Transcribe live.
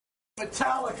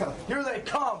Metallica, here they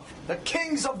come, the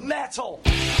kings of metal.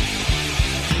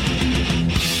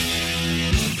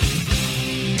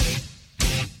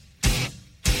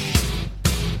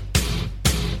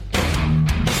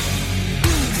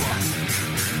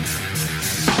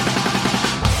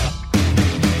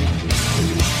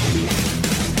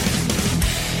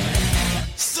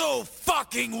 So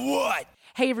fucking what?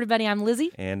 Hey everybody, I'm Lizzie.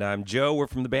 And I'm Joe. We're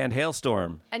from the band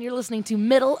Halestorm. And you're listening to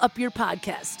Middle Up Your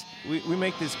Podcast. We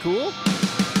make this cool?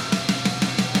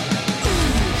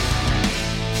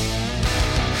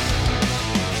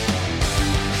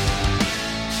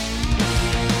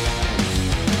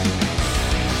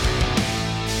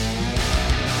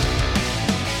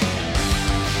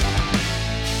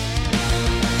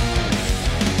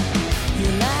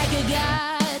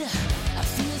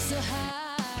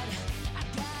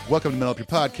 Welcome to Middle Up Your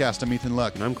Podcast. I'm Ethan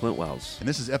Luck. And I'm Clint Wells. And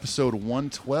this is episode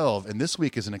 112. And this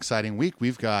week is an exciting week.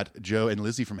 We've got Joe and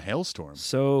Lizzie from Halestorm.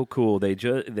 So cool. They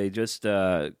just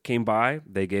came by.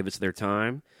 They gave us their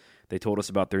time. They told us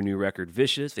about their new record,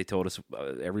 Vicious. They told us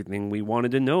everything we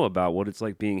wanted to know about what it's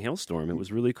like being Halestorm. It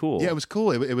was really cool. Yeah, it was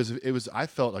cool. It was. I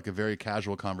felt like a very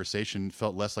casual conversation.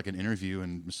 Felt less like an interview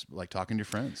and just like talking to your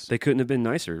friends. They couldn't have been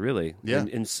nicer, really. Yeah.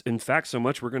 And in fact, so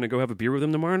much we're going to go have a beer with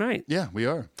them tomorrow night. Yeah, we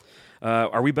are.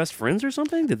 Are we best friends or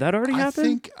something? Did that already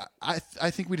happen? I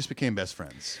think we just became best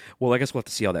friends. Well, I guess we'll have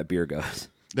to see how that beer goes.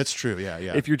 That's true. Yeah.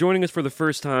 If you're joining us for the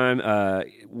first time,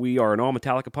 we are an all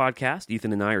Metallica podcast.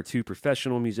 Ethan and I are two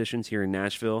professional musicians here in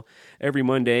Nashville. Every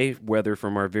Monday, whether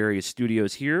from our various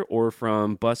studios here or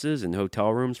from buses and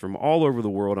hotel rooms from all over the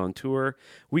world on tour,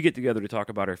 we get together to talk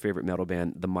about our favorite metal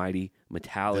band, the mighty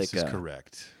Metallica. This is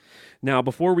correct. Now,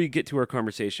 before we get to our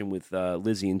conversation with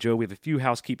Lizzie and Joe, we have a few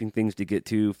housekeeping things to get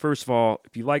to. First of all,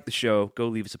 if you like the show, go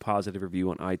leave us a positive review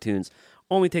on iTunes.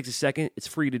 Only takes a second. It's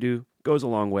free to do. Goes a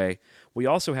long way. We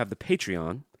also have the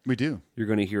Patreon. We do. You're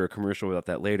going to hear a commercial about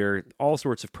that later. All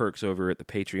sorts of perks over at the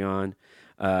Patreon.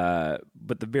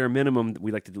 But the bare minimum,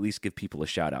 we like to at least give people a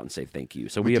shout out and say thank you.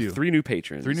 So we have 3 new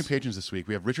patrons. 3 new patrons this week.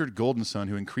 We have Richard Goldenson,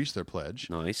 who increased their pledge.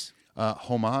 Nice.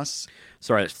 Homas.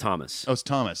 Sorry, it's Thomas. Oh, it's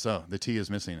Thomas. Oh, the T is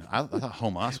missing. I thought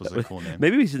Homas was a cool name.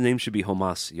 Maybe his name should be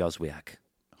Homas Yazwiak.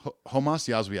 Homas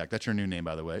Yazwiak. That's your new name,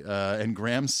 by the way. And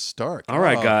Graham Stark. All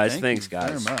right, guys. Thanks,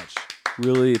 guys. very much.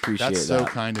 Really appreciate that. That's so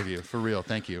kind of you. For real.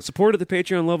 Thank you. Support at the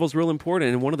Patreon level is real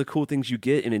important, and one of the cool things you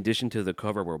get in addition to the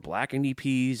cover we're blackened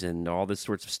EPs and all this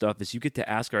sorts of stuff is you get to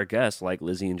ask our guests, like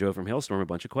Lizzie and Joe from Halestorm, a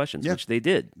bunch of questions, which they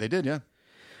did. They did, yeah.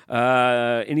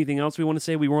 Anything else we want to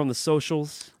say? We were on the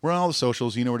socials. We're on all the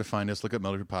socials. You know where to find us. Look up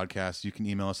Metal Up Your Podcast. You can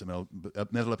email us at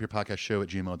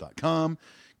metalupyourpodcastshow@gmail.com.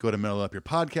 Go to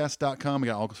metalupyourpodcast.com. We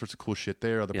got all sorts of cool shit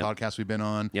there. Other podcasts we've been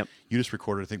on. Yep. You just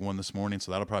recorded, I think, one this morning,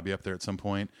 so that'll probably be up there at some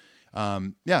point.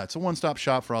 It's a one-stop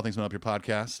shop for all things Metal Up Your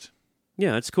Podcast.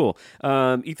 Yeah, it's cool.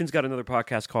 Ethan's got another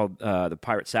podcast called The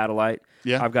Pirate Satellite.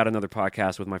 Yeah. I've got another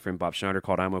podcast with my friend Bob Schneider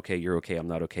called I'm Okay, You're Okay, I'm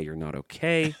Not Okay, You're Not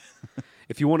Okay.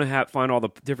 If you want to find all the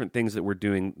different things that we're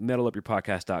doing,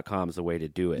 metalupyourpodcast.com is the way to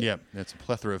do it. Yeah, it's a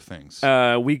plethora of things.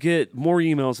 We get more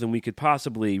emails than we could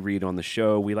possibly read on the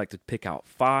show. We like to pick out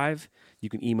 5. You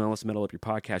can email us,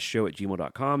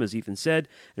 metalupyourpodcastshow@gmail.com, as Ethan said.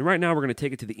 And right now we're going to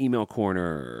take it to the email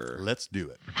corner. Let's do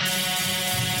it.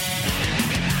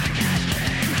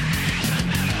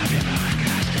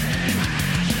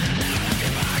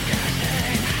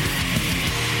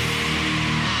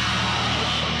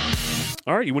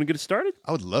 All right, you want to get us started?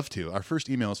 I would love to. Our first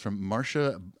email is from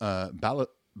Marcia Balaz?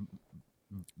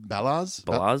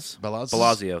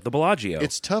 Bellagio. The Bellagio.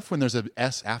 It's tough when there's an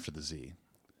S after the Z.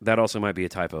 That also might be a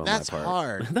typo on my part. That's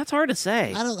hard. That's hard to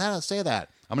say. I don't say that.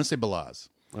 I'm going to say Balaz.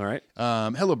 All right.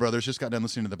 Hello, brothers. Just got done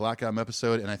listening to the Black Album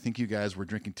episode, and I think you guys were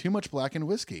drinking too much blackened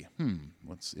whiskey.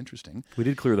 What's interesting? We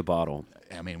did clear the bottle.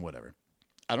 I mean, whatever.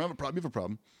 I don't have a problem. You have a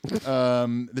problem.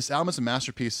 This album is a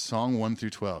masterpiece, song 1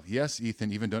 through 12. Yes,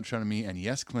 Ethan, even Don't Tread on Me, and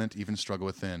yes, Clint, even Struggle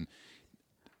Within.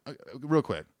 Real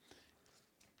quick.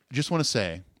 Just want to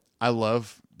say, I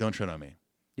love Don't Tread on Me.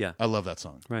 Yeah. I love that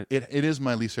song. Right. It is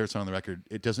my least favorite song on the record.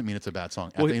 It doesn't mean it's a bad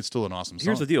song. I think it's still an awesome song.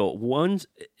 Here's the deal. One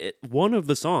of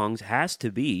the songs has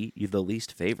to be the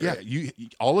least favorite. Yeah,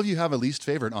 all of you have a least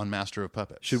favorite on Master of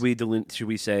Puppets. Should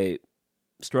we say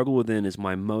Struggle Within is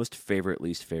my most favorite,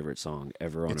 least favorite song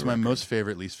ever on It's a my record. most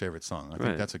favorite, least favorite song. I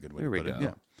think that's a good way there to put we it.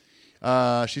 go.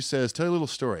 Yeah. She says, tell you a little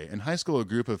story. In high school, a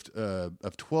group of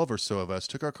 12 or so of us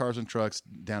took our cars and trucks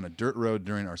down a dirt road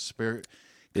during our spare...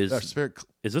 Is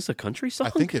this a country song?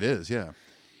 I think it is, yeah.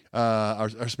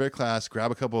 Our spare class,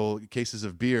 grab a couple cases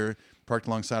of beer, parked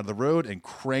alongside of the road, and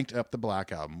cranked up the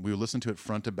Black Album. We would listen to it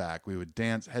front to back. We would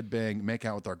dance, headbang, make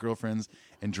out with our girlfriends,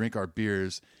 and drink our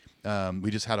beers.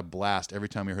 We just had a blast every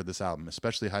time we heard this album,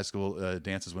 especially high school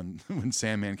dances when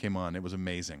Sandman came on. It was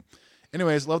amazing.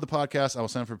 Anyways, love the podcast. I will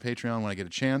sign up for Patreon when I get a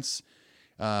chance.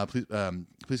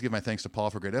 Please give my thanks to Paul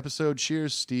for a great episode.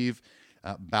 Cheers, Steve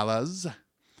Balaz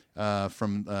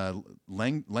from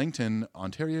Langton,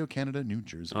 Ontario, Canada, New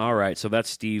Jersey. All right, so that's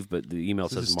Steve, but the email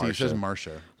says Marsha. Steve says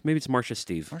Marsha. Maybe it's Marsha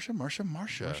Steve.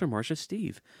 Marsha.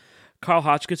 Steve. Kyle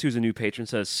Hotchkiss, who's a new patron,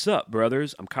 says, "Sup,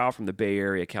 brothers? I'm Kyle from the Bay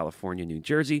Area, California, New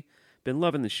Jersey. Been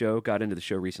loving the show. Got into the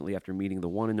show recently after meeting the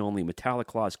one and only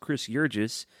Metalliclaws Chris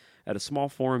Yergis at a small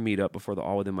forum meetup before the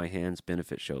All Within My Hands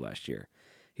benefit show last year.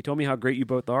 He told me how great you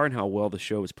both are and how well the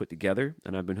show was put together,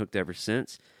 and I've been hooked ever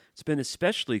since. It's been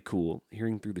especially cool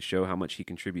hearing through the show how much he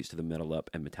contributes to the Metal Up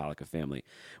and Metallica family.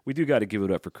 We do got to give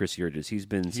it up for Chris Yergis. He's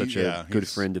been such a good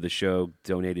friend to the show,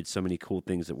 donated so many cool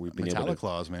things that we've been able to...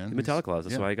 Metalliclaws, man. Metalliclaws,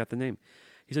 that's why I got the name.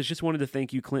 He says, just wanted to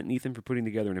thank you, Clint and Ethan, for putting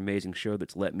together an amazing show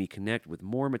that's let me connect with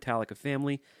more Metallica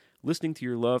family. Listening to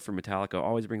your love for Metallica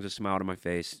always brings a smile to my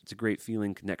face. It's a great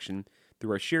feeling connection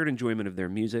through our shared enjoyment of their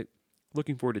music.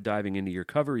 Looking forward to diving into your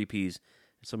cover EPs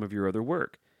and some of your other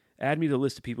work. Add me to the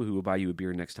list of people who will buy you a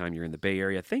beer next time you're in the Bay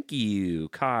Area. Thank you,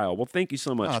 Kyle. Well, thank you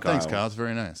so much, Kyle. Thanks, Kyle. It's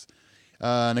very nice.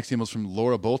 Next email is from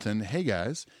Laura Bolton. Hey,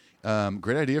 guys.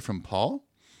 Great idea from Paul.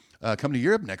 Come to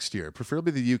Europe next year,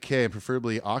 preferably the UK and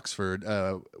preferably Oxford,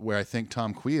 where I think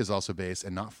Tom Quee is also based,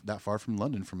 and not that far from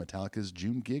London for Metallica's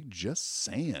June gig. Just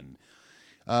saying.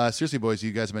 Seriously, boys,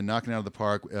 you guys have been knocking out of the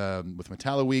park with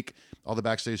Metallica Week. All the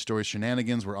backstage stories,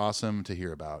 shenanigans were awesome to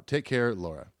hear about. Take care,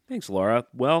 Laura. Thanks, Laura.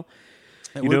 Well,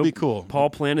 it would be cool. Paul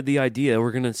planted the idea.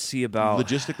 We're going to see about...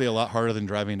 Logistically, a lot harder than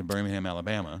driving to Birmingham,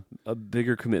 Alabama. A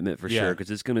bigger commitment for sure,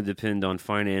 because it's going to depend on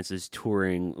finances,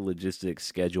 touring, logistics,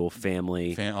 schedule,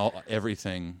 family.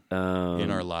 Everything in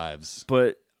our lives.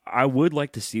 But I would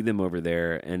like to see them over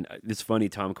there. And it's funny,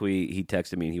 Tom Quee, he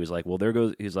texted me and he was like, well, there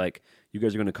goes... He's like, you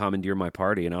guys are going to commandeer my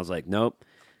party. And I was like, nope,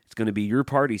 it's going to be your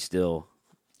party still.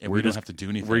 And we don't have to do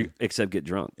anything. Except get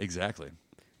drunk. Exactly.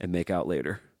 And make out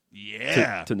later.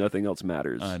 Yeah. To nothing else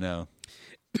matters. I know.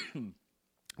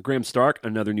 Graham Stark,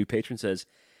 another new patron, says,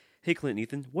 hey, Clint and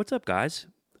Ethan, what's up, guys?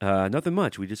 Nothing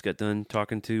much. We just got done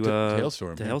talking to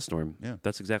Halestorm. Halestorm. Yeah.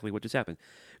 That's exactly what just happened.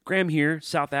 Graham here,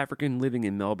 South African, living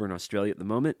in Melbourne, Australia at the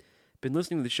moment. Been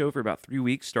listening to the show for about 3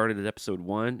 weeks, started at episode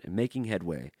 1 and making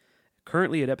headway.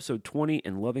 Currently at episode 20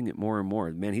 and loving it more and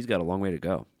more. Man, he's got a long way to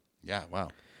go. Yeah, wow.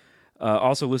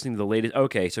 Also listening to the latest...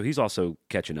 Okay, so he's also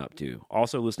catching up, too.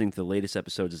 Also listening to the latest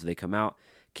episodes as they come out.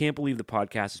 Can't believe the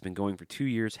podcast has been going for 2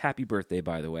 years. Happy birthday,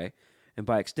 by the way. And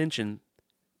by extension,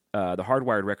 the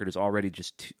Hardwired record is already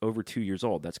just over 2 years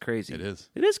old. That's crazy. It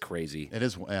is. It is crazy. It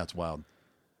is. Yeah, it's wild.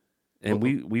 And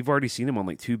we've already seen him on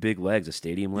like 2 big legs, a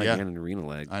stadium leg and an arena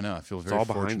leg. I know. I feel very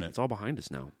fortunate. It's all behind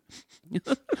us now.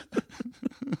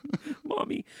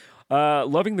 Mommy.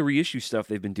 Loving the reissue stuff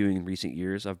they've been doing in recent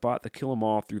years. I've bought the Kill 'Em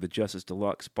All through the Justice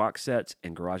Deluxe box sets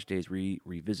and Garage Days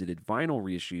revisited vinyl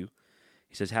reissue.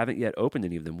 He says, haven't yet opened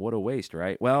any of them. What a waste,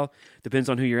 right? Well, depends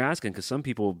on who you're asking, because some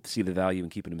people see the value in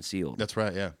keeping them sealed. That's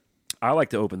right, yeah. I like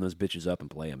to open those bitches up and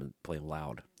play them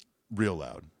loud. Real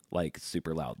loud. Like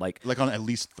super loud. Like on at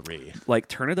least 3. Like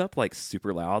turn it up like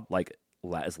super loud, like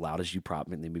as loud as you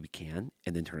probably maybe can,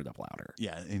 and then turn it up louder.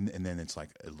 Yeah, and then it's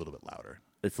like a little bit louder.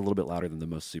 It's a little bit louder than the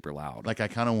most super loud. Like I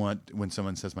kind of want when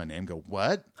someone says my name, go,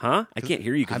 what? Huh? I can't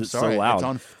hear you because it's sorry, so loud. It's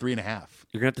on 3.5. You're going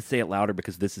to have to say it louder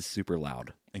because this is super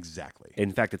loud. Exactly.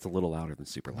 In fact, it's a little louder than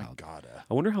super loud. My God.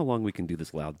 I wonder how long we can do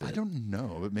this loud bit. I don't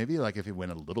know, but maybe like if it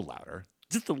went a little louder.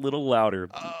 Just a little louder.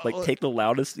 Like take the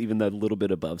loudest, even the little bit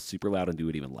above super loud, and do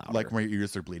it even louder. Like when your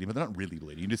ears are bleeding, but they're not really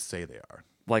bleeding. You just say they are.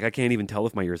 Like I can't even tell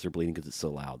if my ears are bleeding because it's so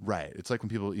loud. Right. It's like when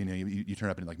people, you turn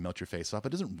up and like melt your face off. It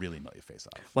doesn't really melt your face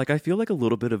off. Like I feel like a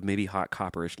little bit of maybe hot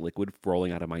copperish liquid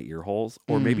rolling out of my ear holes,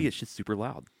 or maybe it's just super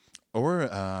loud. Or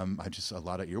I just a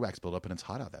lot of earwax build up and it's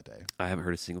hot out that day. I haven't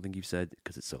heard a single thing you've said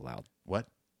because it's so loud. What?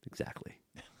 Exactly.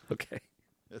 Okay.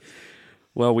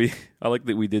 Well, I like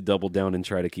that we did double down and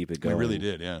try to keep it going. We really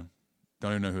did, yeah.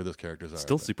 Don't even know who those characters are.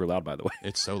 Still super loud, by the way.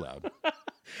 It's so loud.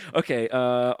 Okay.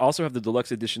 Also have the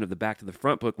deluxe edition of the Back to the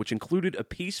Front book, which included a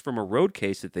piece from a road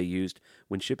case that they used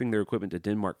when shipping their equipment to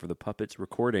Denmark for the Puppets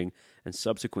recording and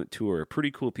subsequent tour. A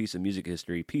pretty cool piece of music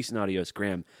history. Peace and adios,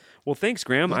 Graham. Well, thanks,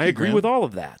 Graham. I agree with all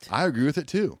of that. I agree with it,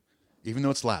 too, even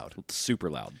though it's loud. It's super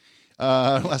loud.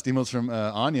 Last email's from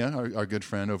Anya, our good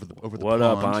friend over the what pond,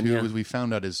 up, Anya? who we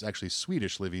found out is actually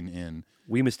Swedish, living in.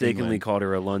 We mistakenly England. called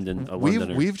her a Londoner.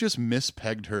 We've just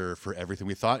mispegged her for everything.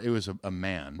 We thought it was a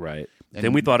man, right? And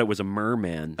then we thought it was a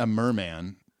merman,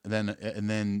 and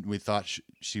then we thought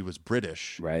she was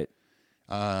British, right?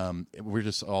 We're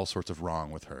just all sorts of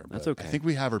wrong with her. That's But okay. I think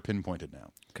we have her pinpointed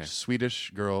now. Okay.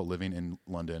 Swedish girl living in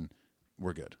London.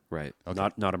 We're good. Right. Okay.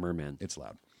 Not a merman. It's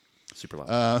loud. Super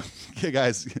loud. Okay,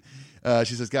 guys.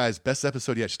 She says, guys, best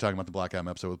episode yet. She's talking about the Black Album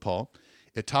episode with Paul.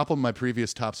 It toppled my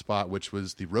previous top spot, which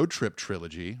was the Road Trip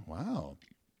trilogy. Wow.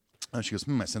 She goes,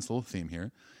 I sense a little theme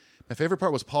here. My favorite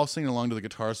part was Paul singing along to the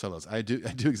guitar solos. I do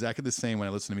exactly the same when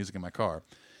I listen to music in my car.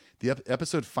 The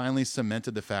episode finally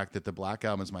cemented the fact that the Black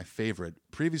Album is my favorite.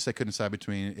 Previously, I couldn't decide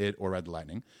between it or Ride the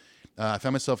Lightning. I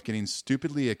found myself getting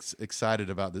stupidly excited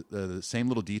about the same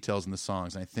little details in the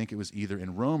songs. And I think it was either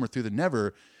in Rome or Through the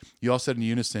Never. You all said in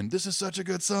unison, "This is such a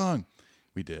good song."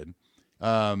 We did.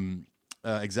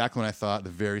 Exactly when I thought, the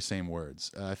very same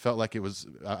words. I felt like it was.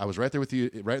 I was right there with you,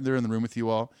 right there in the room with you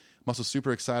all. I'm also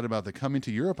super excited about the coming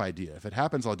to Europe idea. If it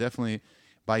happens, I'll definitely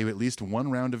buy you at least one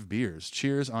round of beers.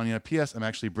 Cheers, Anya. P.S. I'm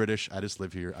actually British. I just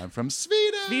live here. I'm from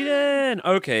Sweden. Sweden.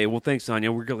 Okay, well, thanks,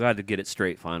 Anya. We're glad to get it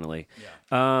straight finally.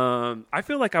 Yeah. I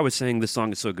feel like I was saying this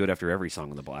song is so good after every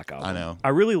song on the Black Album. I know. I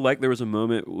really like there was a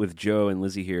moment with Joe and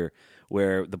Lizzie here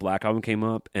where the Black Album came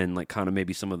up and like kind of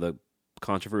maybe some of the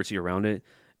controversy around it,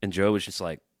 and Joe was just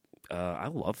like, I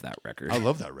love that record. I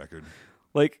love that record.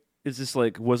 Like, it's just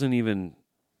like wasn't even,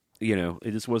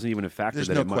 it just wasn't even a factor. There's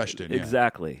that no it might, question. Yeah.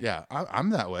 Exactly. Yeah,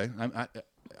 I'm that way.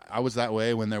 I was that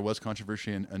way when there was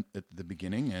controversy at the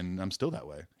beginning, and I'm still that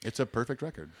way. It's a perfect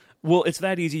record. Well, it's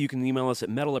that easy. You can email us at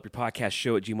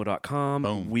metalupyourpodcastshow@gmail.com.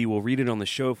 Boom. We will read it on the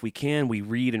show if we can. We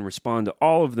read and respond to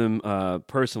all of them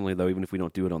personally, though, even if we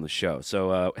don't do it on the show.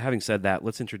 So having said that,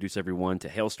 let's introduce everyone to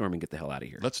Halestorm and get the hell out of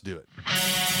here. Let's do it.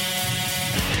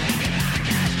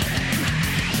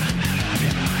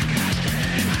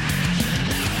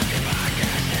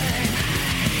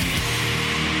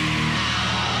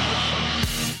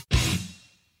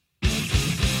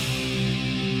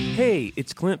 Hey,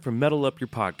 it's Clint from Metal Up Your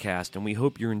Podcast, and we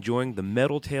hope you're enjoying the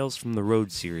Metal Tales from the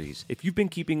Road series. If you've been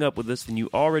keeping up with us, then you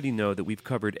already know that we've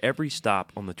covered every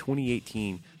stop on the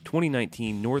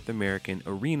 2018-2019 North American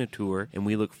Arena Tour, and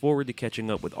we look forward to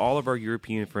catching up with all of our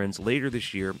European friends later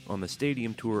this year on the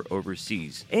Stadium Tour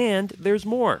overseas. And there's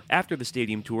more. After the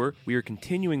Stadium Tour, we are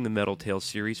continuing the Metal Tales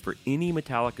series for any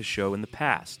Metallica show in the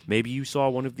past. Maybe you saw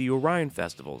one of the Orion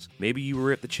festivals. Maybe you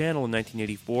were at the Channel in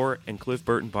 1984 and Cliff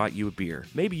Burton bought you a beer.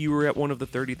 Maybe you were at one of the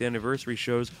 30th anniversary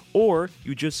shows, or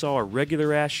you just saw a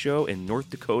regular-ass show in North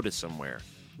Dakota somewhere.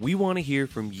 We want to hear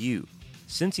from you.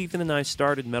 Since Ethan and I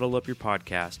started Metal Up Your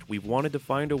Podcast, we've wanted to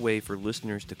find a way for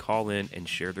listeners to call in and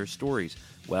share their stories.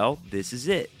 Well, this is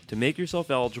it. To make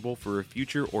yourself eligible for a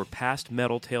future or past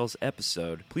Metal Tales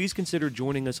episode, please consider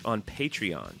joining us on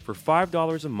Patreon. For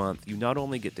 $5 a month, you not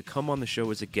only get to come on the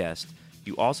show as a guest,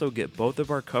 you also get both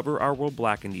of our Cover Our World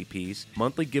Blackened EPs,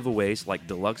 monthly giveaways like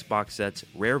deluxe box sets,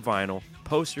 rare vinyl,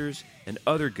 posters, and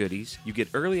other goodies. You get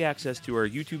early access to our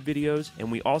YouTube videos,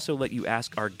 and we also let you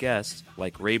ask our guests,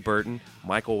 like Ray Burton,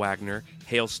 Michael Wagner,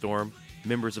 Halestorm,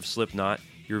 members of Slipknot,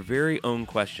 your very own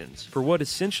questions. For what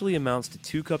essentially amounts to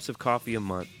 2 cups of coffee a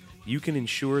month, you can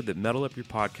ensure that Metal Up Your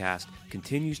Podcast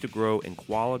continues to grow in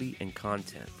quality and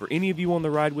content. For any of you on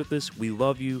the ride with us, we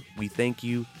love you, we thank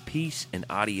you, peace and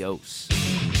adios.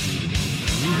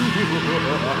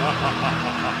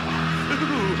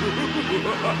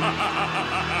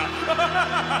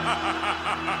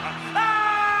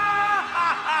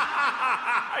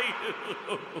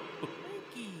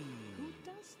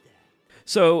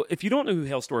 So, if you don't know who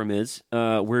Halestorm is,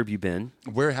 where have you been?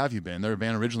 Where have you been? They're a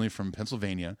band originally from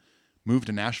Pennsylvania, moved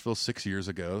to Nashville 6 years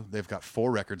ago. They've got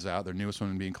 4 records out, their newest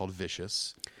one being called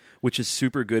Vicious. Which is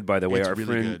super good, by the way. It's Our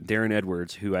really friend good. Darren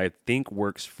Edwards, who I think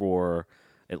works for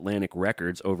Atlantic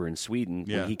Records over in Sweden,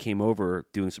 Yeah. when he came over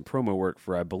doing some promo work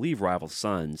for, I believe, Rival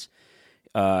Sons,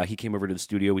 he came over to the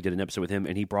studio. We did an episode with him,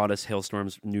 and he brought us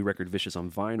Halestorm's new record, Vicious, on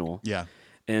vinyl. Yeah.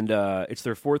 And it's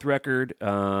their 4th record.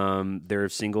 Their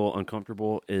single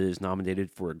 "Uncomfortable" is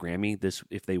nominated for a Grammy.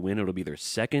 If they win, it'll be their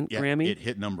 2nd Yeah, Grammy. it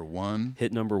hit number 1.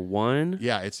 Hit number 1.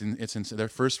 Yeah, it's in their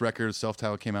first record,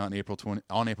 self-titled, came out on April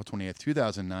 28th,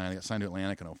 2009. They got signed to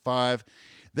Atlantic in 2005.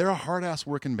 They're a hard-ass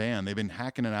working band. They've been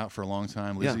hacking it out for a long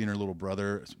time. Lizzie Yeah. and her little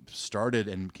brother started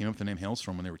and came up with the name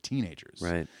Halestorm when they were teenagers.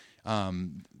 Right.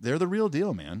 They're the real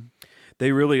deal, man.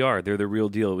 They really are. They're the real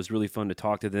deal. It was really fun to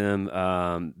talk to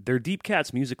them. They're deep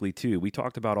cats musically, too. We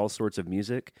talked about all sorts of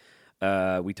music.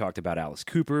 We talked about Alice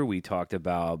Cooper. We talked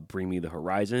about Bring Me the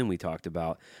Horizon. We talked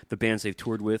about the bands they've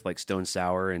toured with, like Stone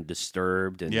Sour and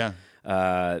Disturbed. And,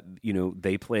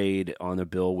 they played on a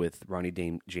bill with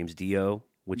Ronnie James Dio,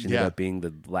 which ended up being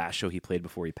the last show he played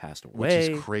before he passed away.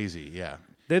 Which is crazy, yeah.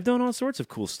 They've done all sorts of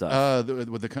cool stuff.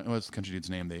 What's the country dude's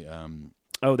name?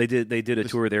 Oh, they did a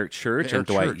tour with Eric Church and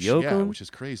Dwight Church, yeah, Yoakam, which is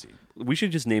crazy. We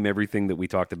should just name everything that we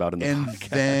talked about in the And podcast.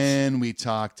 then we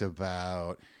talked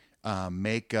about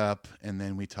makeup, and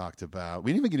then we talked about,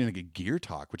 we didn't even get into gear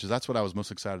talk, that's what I was most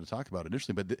excited to talk about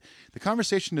initially. But the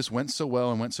conversation just went so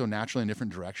well and went so naturally in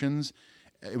different directions.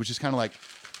 It was just kind of like,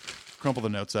 crumple the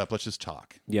notes up. Let's just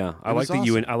talk. Yeah, I It like was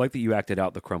that I like that you acted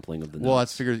out the crumpling of the notes. Well,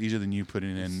 that's figured easier than you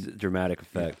putting It's in. a dramatic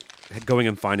effect. Going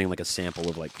and finding like a sample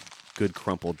of like good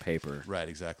crumpled paper. Right,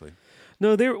 exactly.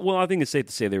 No, I think it's safe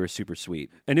to say they were super sweet,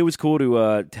 and it was cool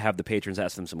to have the patrons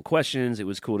ask them some questions. It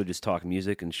was cool to just talk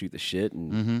music and shoot the shit,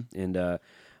 and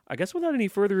I guess without any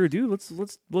further ado,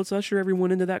 let's usher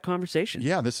everyone into that conversation.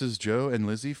 Yeah, this is Joe and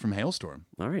Lizzie from Halestorm.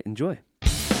 All right, enjoy.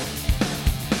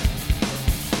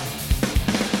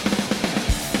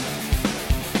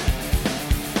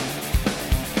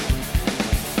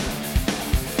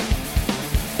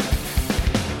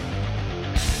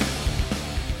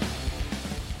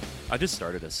 I just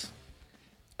started us.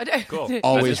 Cool.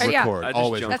 Always Yeah. record. I just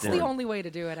Always jumped record. That's the only way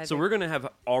to do it. I So think. we're going to have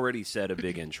already said a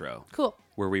big intro. Cool.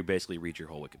 Where we basically read your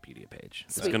whole Wikipedia page.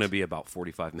 It's Sweet. going to be about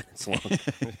 45 minutes long.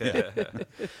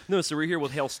 No, so we're here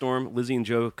with Halestorm. Lizzie and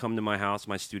Joe come to my house,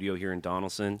 my studio here in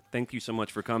Donaldson. Thank you so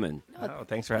much for coming. Oh,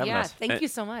 thanks for having Yeah, us. thank you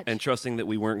so much. And trusting that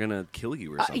we weren't going to kill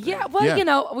you or something. Yeah, well, Yeah. you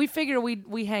know, we figure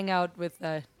we hang out with.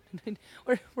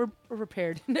 We're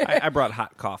prepared. I brought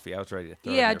hot coffee. I was ready to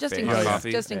throw it yeah, in your just in face. case.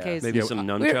 Coffee? Just in Yeah. case. Maybe Yeah, some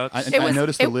we're- nunchucks. I was-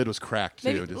 noticed the it- lid was cracked,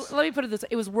 Maybe, too. Just, let me put it this way: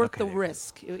 it was worth the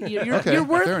risk. You're Okay,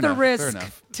 worth fair the enough, fair risk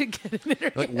enough. to get in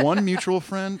there. like one mutual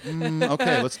friend?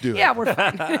 Okay, let's do it. Yeah, we're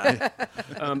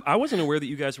fine. I wasn't aware that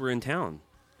you guys were in town.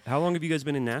 How long have you guys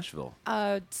been in Nashville?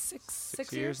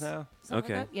 Six years now. something like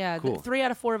Okay, that. Yeah, cool. 3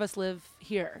 out of 4 of us live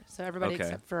here, so everybody Okay.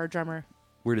 except for our drummer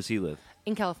Where does he live?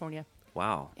 in California.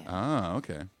 Wow. Ah,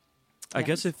 okay. I Yeah.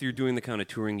 guess if you're doing the kind of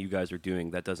touring you guys are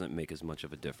doing, that doesn't make as much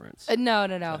of a difference.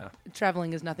 No.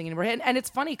 Traveling is nothing anymore. And it's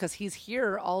funny because he's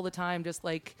here all the time, just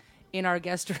like in our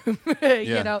guest room, Yeah.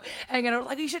 you know, and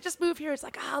like, you should just move here. It's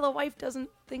like, the wife doesn't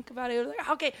think about it. Like,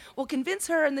 okay, well, convince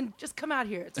her and then just come out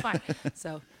here. It's fine.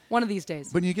 So one of these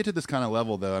days. But when you get to this kind of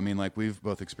level, though, I mean, like we've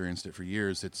both experienced it for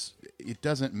years.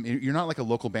 You're not like a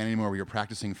local band anymore where you're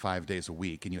practicing 5 days a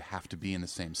week and you have to be in the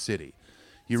same city.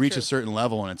 You reach true. a certain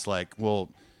level and it's like, well,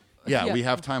 yeah, Yeah. we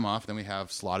have time off, then we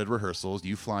have slotted rehearsals.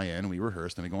 You fly in, we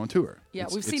rehearse, then we go on tour. Yeah,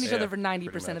 It's- we've seen it's- each other for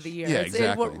 90% of the year. Yeah, It's-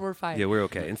 exactly. we're fine. Yeah, we're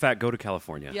okay. In fact, go to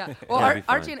California. Yeah. Well, That'll be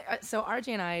fine.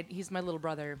 RJ and I, he's my little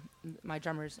brother, my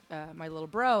drummer's my little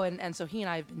bro, and so he and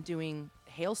I have been doing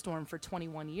Halestorm for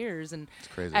 21 years, and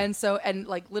crazy. and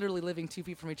like literally living 2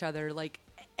 feet from each other. Like,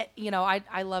 you know,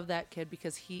 I love that kid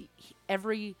because he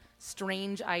every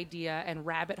strange idea and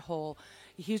rabbit hole.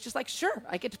 He was just like, sure,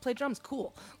 I get to play drums.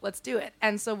 Cool. Let's do it.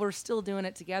 And so we're still doing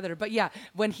it together. But yeah,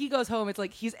 when he goes home, it's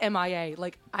like he's MIA.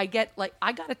 Like I got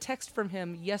a text from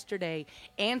him yesterday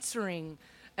answering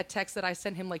a text that I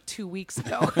sent him like 2 weeks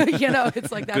ago. You know,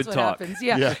 it's like that's Good what talk. happens.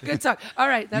 Yeah, Yeah. good talk. All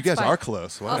right, that's You guys fine. are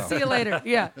close. Wow. I'll see you later.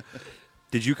 Yeah,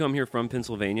 Did you come here from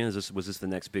Pennsylvania? Was this the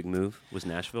next big move? Was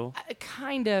Nashville?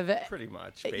 kind of. Pretty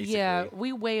much, basically. Yeah,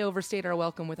 we way overstayed our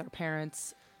welcome with our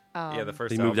parents. Yeah, the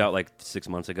first They moved album- out like 6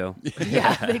 months ago.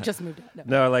 Yeah, they just moved out.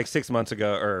 No. No, like 6 months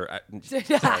ago, or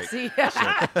sorry. See,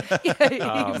 yeah,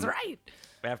 he was right.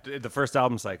 After the first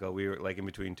album cycle, we were like in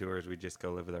between tours. We'd just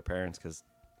go live with our parents because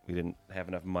we didn't have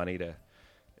enough money to.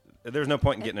 There was no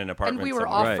point in getting an apartment. And we were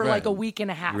somewhere. off Right, for right. like a week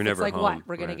and a half. You were It's never like, home, what?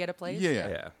 We're gonna right. get a place? Yeah.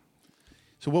 Yeah.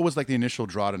 So what was like the initial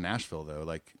draw to Nashville, though?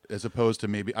 Like, as opposed to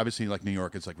maybe, obviously, like New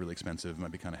York, it's like really expensive. It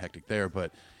might be kind of hectic there,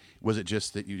 but was it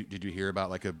just that did you hear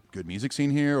about like a good music scene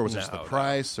here, or was it just the No,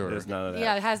 price, or There's none of that.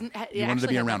 Yeah, it hasn't. you wanted to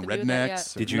be around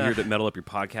rednecks? Did you hear that Metal Up Your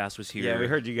Podcast was here? Yeah, we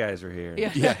heard you guys were here.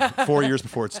 Yeah. Yeah, 4 years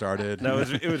before it started. No,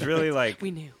 it was really like We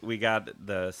knew. We got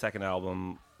the second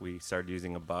album. We started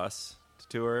using a bus to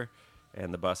tour,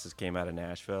 and the buses came out of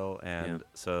Nashville, and Yeah.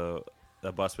 so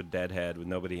a bus with Deadhead with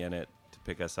nobody in it to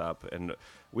pick us up, and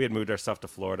we had moved our stuff to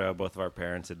Florida. Both of our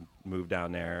parents had moved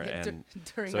down there, Yeah, and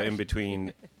during so our- in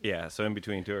between, so in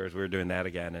between tours, we were doing that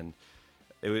again, and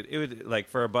it would like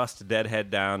for a bus to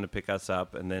Deadhead down to pick us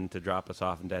up, and then to drop us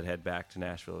off and Deadhead back to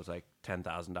Nashville was like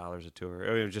 $10,000 a tour.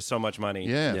 It was just so much money.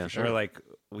 Yeah, Yeah. for sure. And we're like,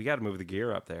 we got to move the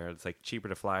gear up there. It's like cheaper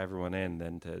to fly everyone in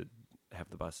than to have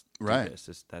the bus do Right.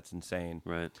 this. That's insane.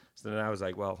 Right. So then I was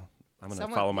like, well, I'm going to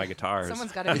Someone- follow my guitars.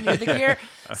 Someone's got to be near the gear.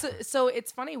 So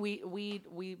it's funny.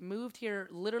 We moved here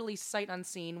literally sight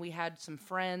unseen. We had some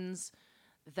friends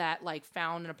that like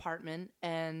found an apartment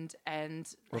and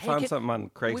We found something on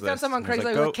Craigslist. We found something on And it's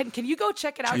Craigslist. like, Like, can you go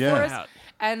check it out Yeah. for us?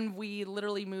 And we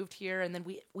literally moved here, and then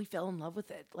we fell in love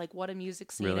with it. Like, what a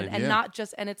music scene, Really? and Yeah. not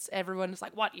just. And it's everyone is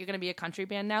like, what? You're gonna be a country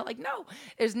band now? Like, no,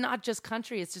 it's not just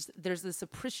country. It's just there's this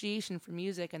appreciation for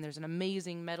music, and there's an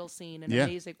amazing metal scene, and Yeah.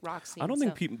 amazing rock scene. I don't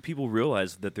think people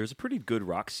realize that there's a pretty good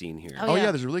rock scene here. Oh, Oh yeah.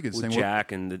 yeah, there's a really good with thing.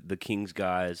 Jack and the Kings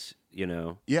guys, you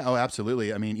know. Yeah, oh,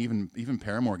 absolutely. I mean, even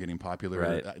Paramore getting popular,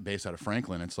 Right. based out of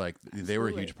Franklin. It's like they were a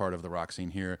Absolutely. huge part of the rock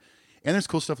scene here. And there's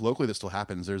cool stuff locally that still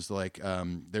happens. There's like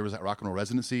there was that rock and roll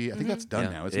residency. I think that's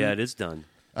done now, isn't Yeah, it? it is done.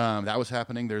 That was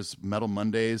happening. There's Metal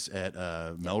Mondays at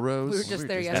Melrose. We were just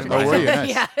there just yesterday. Oh, were you? Nice.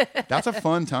 Yeah, That's a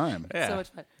fun time. Yeah, so much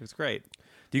fun. It was great.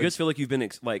 Do you guys feel like you've been do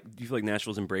you feel like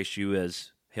Nashville's embraced you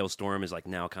as Halestorm is like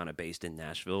now kind of based in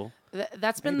Nashville?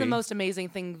 That's been the Maybe. most amazing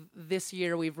thing this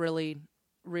year. We've really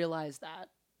realized that.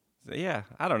 So, yeah,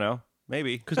 I don't know.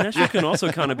 Maybe. Because Nashville can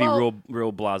also kind of be Well-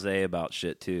 real blasé about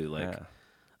shit too. Like, Yeah.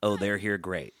 oh, they're here,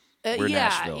 great. We're yeah,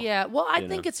 Nashville. yeah. Well, I you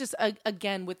think know? it's just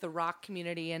again with the rock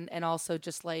community and also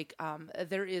just like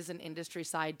there is an industry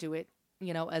side to it,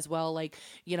 you know, as well. Like,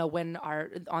 you know, when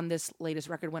on this latest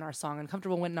record, when our song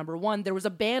 "Uncomfortable" went #1, there was a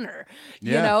banner,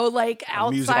 you Yeah. know, like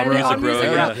outside of Music on Row, Music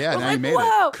yeah. Row. Yeah, I was now you like, made it.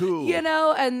 whoa, Cool. you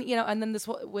know, and then this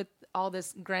with all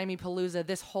this Grammy Palooza,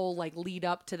 this whole like lead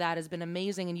up to that has been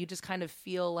amazing, and you just kind of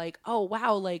feel like, oh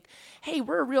wow, like hey,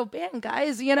 we're a real band,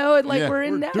 guys, you know, and like Yeah, we're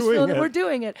in we're Nashville, doing and it. we're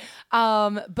doing it.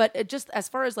 But it just as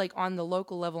far as like on the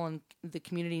local level and the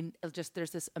community, just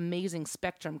there's this amazing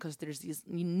spectrum because there's these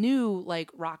new like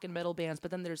rock and metal bands,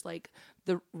 but then there's like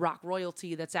the rock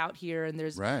royalty that's out here, and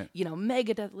there's Right. you know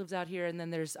Megadeth lives out here, and then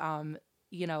there's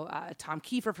you know Tom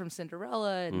Kiefer from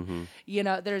Cinderella, and you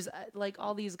know there's like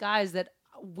all these guys that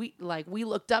we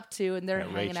looked up to, and they're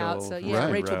Yeah, hanging out. Rachel So from yeah,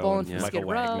 Skid Rachel Row Bowen and from Michael Skid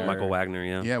Row. Wagner. Michael Wagner,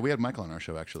 yeah. Yeah, we had Michael on our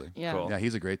show actually. Yeah. Cool. Yeah,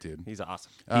 he's a great dude. He's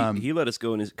awesome. He let us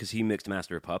go in because he mixed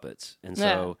Master of Puppets, and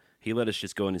so he let us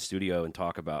just go in his studio and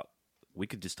talk about. We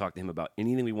could just talk to him about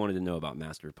anything we wanted to know about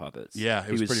Master of Puppets. Yeah,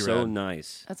 it was he was pretty so rad.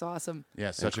 nice. That's awesome.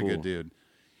 Yeah, such a cool. good dude.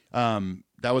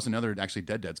 That was another actually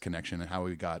Dead's connection and how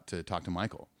we got to talk to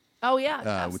Michael. Oh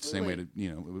yeah, Which the same way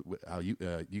absolutely. to how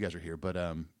you guys are here, but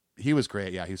he was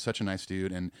great. Yeah, he was such a nice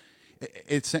dude, and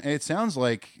it sounds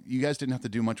like you guys didn't have to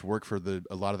do much work for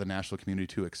a lot of the Nashville community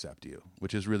to accept you,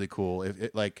 which is really cool.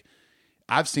 Like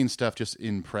I've seen stuff just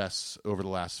in press over the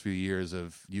last few years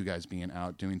of you guys being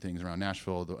out doing things around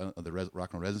Nashville, the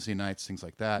rock and roll residency nights, things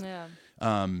like that. Yeah.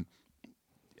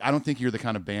 I don't think you're the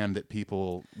kind of band that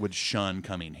people would shun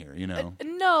coming here. You know.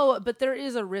 No, but there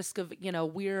is a risk of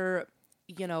we're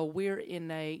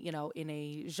in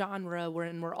a genre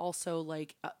we're also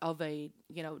like of a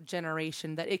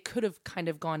generation that it could have kind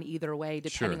of gone either way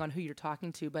depending Sure. on who you're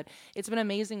talking to. But it's been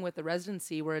amazing with the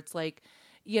residency where it's like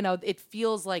it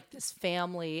feels like this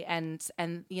family, and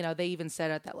they even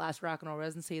said at that last rock and roll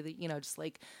residency that just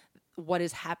like what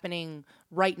is happening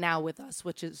right now with us,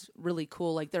 which is really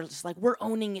cool. Like they're just like, we're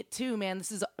owning it too, man.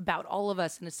 This is about all of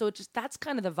us. And so it just, that's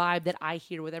kind of the vibe that I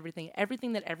hear with everything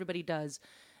that everybody does.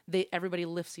 Everybody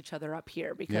lifts each other up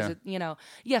here because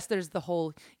yes, there's the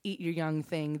whole eat your young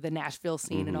thing, the Nashville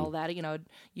scene and all that.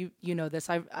 You know this.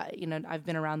 I've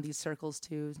been around these circles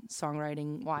too,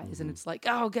 songwriting wise, and it's like,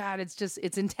 oh god,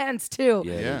 it's intense too.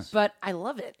 Yeah, it Yeah. is. But I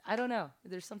love it. I don't know.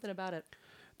 There's something about it.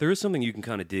 There is something you can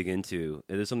kind of dig into.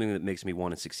 There's something that makes me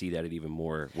want to succeed at it even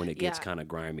more when it gets Yeah. kind of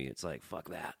grimy. It's like, fuck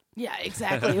that. Yeah,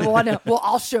 exactly. Well,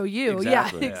 I'll show you.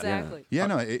 Exactly. Yeah, Yeah. exactly. Yeah,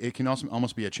 no, it can also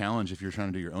almost be a challenge if you're trying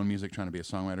to do your own music, trying to be a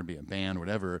songwriter, be a band,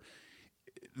 whatever.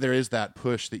 There is that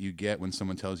push that you get when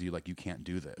someone tells you like you can't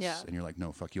do this, Yeah. and you're like,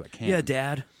 no, fuck you, I can. Yeah,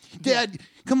 Dad. Dad,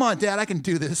 come on, Dad, I can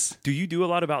do this. Do you do a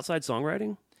lot of outside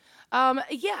songwriting?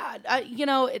 Yeah,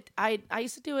 I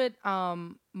used to do it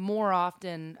more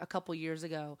often a couple years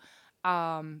ago.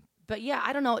 But yeah,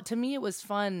 I don't know. To me, it was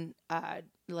fun.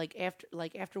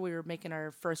 After we were making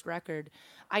our first record,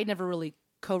 I'd never really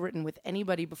co-written with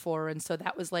anybody before, and so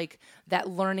that was like that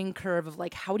learning curve of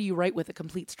like, how do you write with a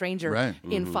complete stranger Right.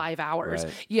 in 5 hours?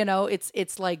 Right.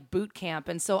 It's like boot camp,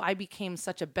 and so I became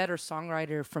such a better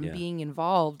songwriter from Yeah. being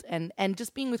involved and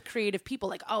just being with creative people.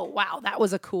 Like, oh wow, that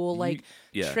was a cool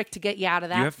yeah. trick to get you out of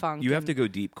that funk. You have and- to go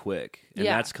deep quick, and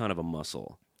Yeah. that's kind of a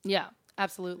muscle Yeah,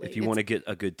 absolutely. if you want to get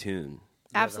a good tune.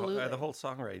 Absolutely. The whole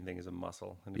songwriting thing is a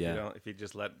muscle, and if Yeah. if you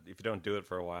don't do it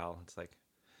for a while, it's like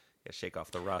shake off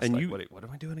the rust. And like, you- what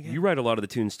am I doing again? You write a lot of the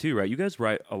tunes too, right? You guys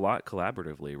write a lot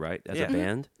collaboratively, right? As Yeah. a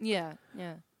band. Yeah,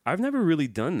 yeah. I've never really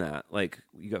done that. Like,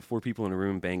 you got 4 people in a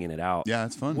room banging it out. Yeah,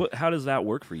 it's fun. How does that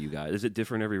work for you guys? Is it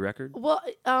different every record? Well,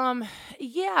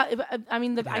 yeah. I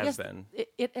mean, I has guess been.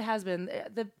 it has been.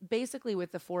 Basically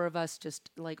with the 4 of us,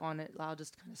 just like on it. I'll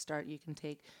just kind of start. You can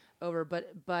take over. But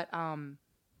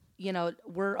you know,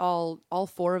 we're all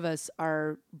 4 of us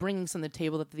are bringing something to the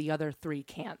table that the other 3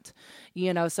 can't.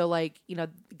 You know, so like, you know,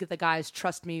 the guys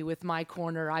trust me with my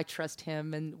corner, I trust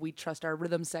him, and we trust our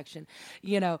rhythm section.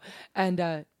 You know, and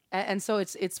so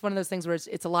it's one of those things where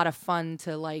it's a lot of fun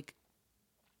to like,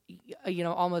 you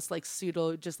know, almost like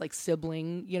pseudo, just like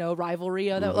sibling, you know, rivalry.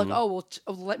 That like, oh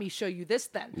well, let me show you this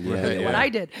then. Look at what I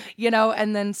did, you know,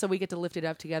 and then so we get to lift it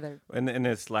up together. And in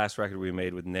this last record we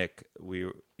made with Nick, we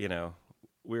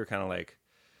were kind of like,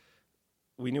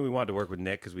 we knew we wanted to work with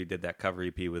Nick because we did that cover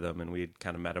EP with him, and we'd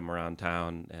kind of met him around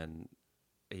town, and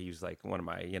he was like one of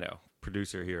my, you know,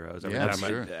 producer heroes.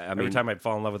 Every time I'd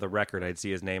fall in love with a record, I'd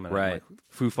see his name, and Right. I'm like,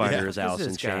 Foo Fighters, who's Alice in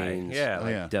this guy? Chains, Yeah,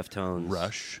 like, Deftones,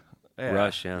 Rush.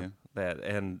 Rush, yeah. that,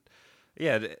 and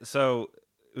so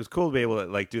it was cool to be able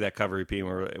to like do that cover EP,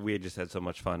 and we had just had so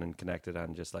much fun and connected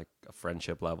on just like a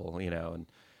friendship level, you know, and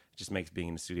it just makes being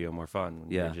in the studio more fun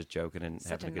when you're just joking and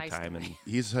Such having a good nice time. guy. And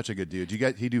He's such a good dude.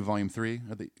 He do volume 3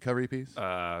 of the cover EPs?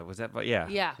 was that? Yeah,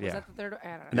 Yeah, was that the third? I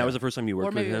don't know. And that was the first time you Or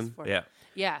worked with maybe it was him? 4th. yeah.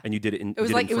 Yeah. And you did it in It was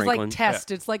did like in Franklin?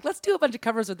 test. It's like, let's do a bunch of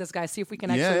covers with this guy, see if we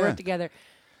can actually Yeah. work together.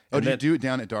 Oh, did you then- do it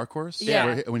down at Dark Horse?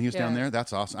 Yeah. When he was down Yeah. there?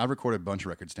 That's awesome. I recorded a bunch of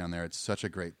records down there. It's such a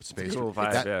great space. cool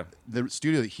vibe, yeah. The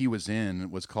studio that he was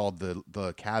in was called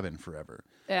the Cabin forever.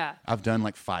 Yeah. I've done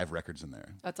like 5 records in there.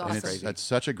 That's And awesome. it's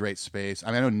such a great space. I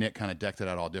mean, I know Nick kind of decked it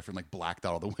out all different, like blacked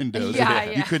out all the windows. Yeah,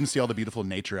 You yeah. couldn't see all the beautiful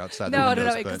nature outside No, the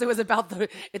windows. because but- it was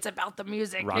about the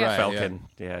music. Rock yeah. Falcon.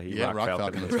 Yeah, he yeah, Rock Rock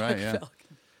Falcon. Falcon. That's right. Yeah.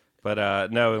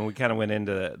 But no, and we kind of went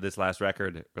into this last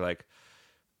record. We're like,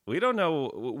 we don't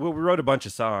know. We wrote a bunch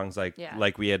of songs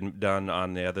like we had done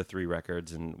on the other 3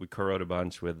 records, and we co-wrote a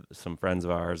bunch with some friends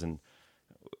of ours. And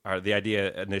the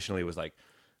idea initially was like,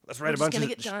 let's write a bunch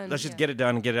of. Let's just get it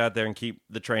done, and get it out there, and keep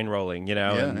the train rolling, you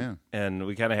know. Yeah, and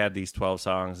we kind of had these 12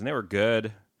 songs, and they were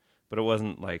good, but it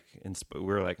wasn't like we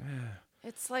were like.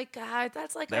 It's like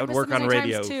that's like That I would miss work the on music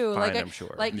radio times too. fine, like I'm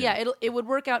sure. Like it would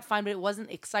work out fine, but it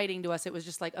wasn't exciting to us. It was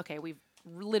just like, okay, we've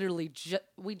literally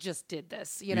we just did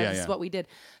this. You know, this is what we did.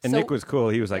 And So- Nick was cool.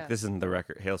 He was like, Yeah. "This isn't the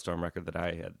record, Halestorm record that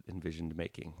I had envisioned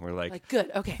making." We're like,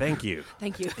 good. Okay, "Thank you."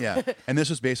 thank you. Yeah. And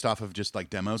this was based off of just like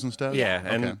demos and stuff? Yeah,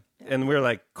 Okay. and we're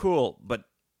like, "Cool, but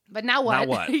But now what? now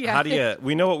what? Yeah. How do you?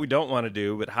 We know what we don't want to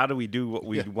do, but how do we do what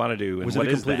we want to do? And Was what it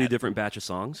a is completely that? different batch of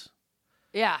songs?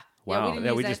 Yeah. Wow. Yeah, we, didn't Yeah,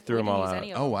 use we that- just threw them didn't all use out.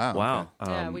 any of Oh, them. wow. Wow.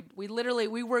 Okay. Yeah, we literally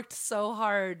we worked so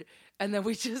hard, and then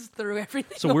we just threw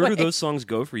everything. So where do away. those songs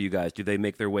go for you guys? Do they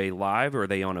make their way live, or are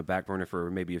they on a back burner for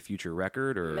maybe a future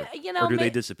record, or You know, or do they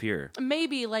disappear?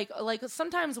 Maybe like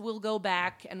sometimes we'll go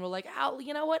back and we're like, oh,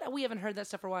 you know what? We haven't heard that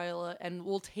stuff for a while, and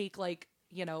we'll take like,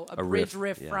 you know, a bridge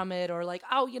riff yeah. from it, or like,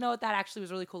 oh, you know what? That actually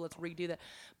was really cool. Let's redo that.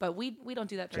 But we don't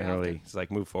do that very Generally, it's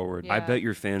like move forward. Yeah. I bet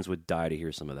your fans would die to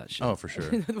hear some of that shit. Oh, for sure.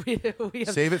 often. we have,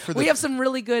 Save it for We the- have some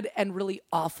really good and really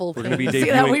awful. We're going to be things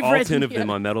that debuting we've all written, 10 of yeah. them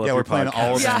on Metal Yeah, Up we're Your playing Podcast.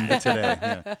 all of them today.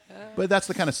 Yeah. But that's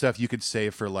the kind of stuff you could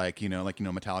save for like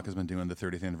Metallica's been doing the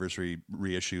 30th anniversary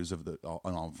reissues of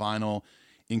on all vinyl,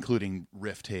 including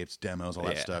riff tapes, demos, all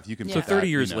that Yeah. stuff. You can So put 30 that,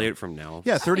 years you know. later from now.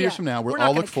 Yeah, 30 years from now, We're we'll not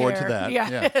all gonna look forward to care. that.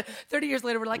 Yeah. 30 years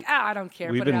later, we're like, I don't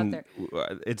care. We've Put it out been.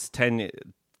 there. It's 10.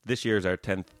 This year is our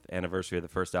 10th anniversary of the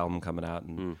first album coming out,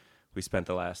 and we spent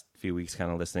the last few weeks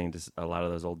kind of listening to a lot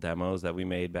of those old demos that we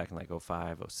made back in like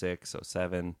 05, 06,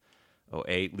 07,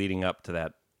 08, leading up to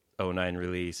that 09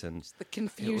 release, and The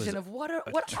confusion of what are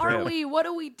trip. we? What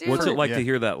do we do? What's it like Yeah. to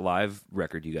hear that live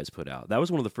record you guys put out? That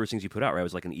was one of the first things you put out, right? It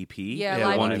was like an EP. Yeah, Yeah,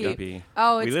 live one EP. EP.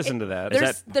 Oh, We it's, listened to that. Is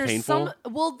There's that there's painful?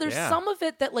 there's Yeah. some of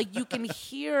it that like you can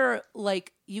hear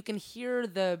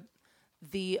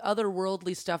the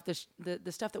otherworldly stuff,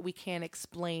 the stuff that we can't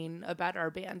explain about our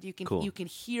band. You can Cool. you can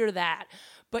hear that,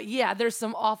 but yeah, there's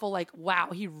some awful like, wow,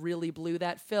 he really blew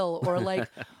that fill, or like,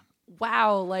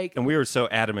 wow, like. and we were so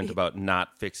adamant about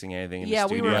not fixing anything in Yeah,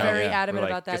 the we studio. were very Yeah. adamant We're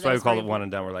like, about that. That's That why we was called very it One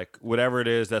and Done. We're like, whatever it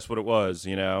is, that's what it was,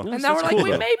 you know? And now we're like, cool,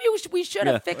 we though. maybe we should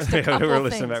have fixed a couple we were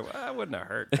things. listening back. Well, that wouldn't have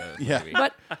hurt. Yeah. maybe.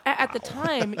 But at the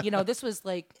time, this was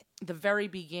like the very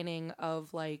beginning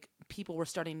of like people were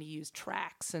starting to use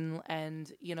tracks and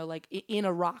like in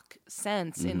a rock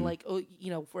sense, in like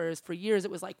whereas for years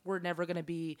it was like, we're never going to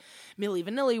be Milli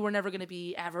Vanilli, we're never going to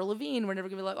be Avril Lavigne, we're never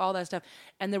going to be like all that stuff,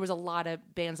 and there was a lot of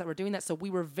bands that were doing that, so we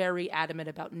were very adamant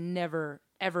about never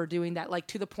ever doing that, like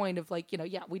to the point of like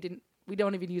we didn't We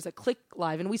don't even use a click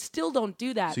live, and we still don't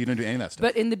do that. So you don't do any of that stuff.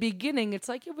 But in the beginning, it's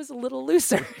like it was a little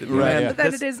looser Right, yeah.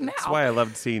 than it is now. That's why I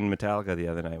loved seeing Metallica the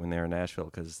other night when they were in Nashville,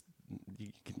 because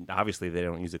obviously they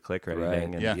don't use a click or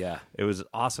anything. Right. And Yeah. it was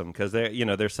awesome because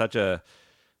they're such a.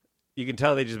 You can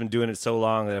tell they've just been doing it so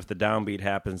long that if the downbeat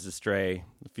happens to stray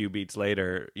a few beats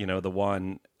later, the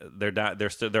one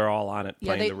they're all on it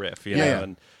playing the riff. You know, Yeah.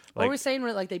 and What we're saying,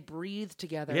 like they breathe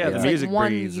together. yeah, it's the like music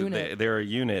one breathes. unit. They're a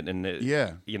unit, and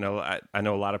Yeah. I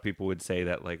know a lot of people would say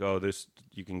that like, oh, this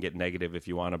you can get negative if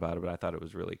you want about it, but I thought it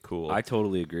was really cool. I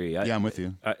totally agree. I'm with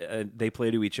you. They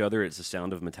play to each other. It's the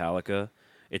sound of Metallica.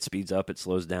 It speeds up. It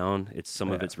slows down. Some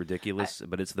of it's ridiculous,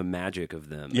 but it's the magic of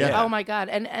them. Yeah. Oh my god!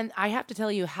 And I have to tell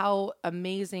you how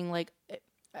amazing. Like,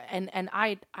 and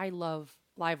I love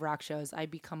live rock shows. I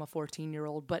become a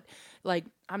 14-year-old, but like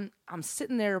I'm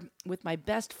sitting there with my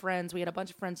best friends. We had a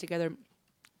bunch of friends together.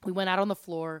 We went out on the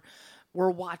floor. We're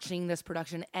watching this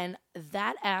production, and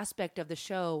that aspect of the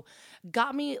show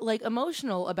got me like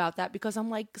emotional about that because I'm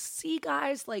like, see,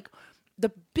 guys, like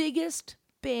the biggest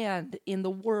band in the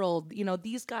world,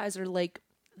 these guys are like,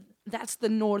 that's the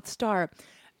North Star,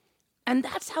 and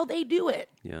that's how they do it.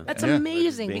 Yeah. That's Yeah.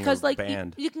 amazing Being because a like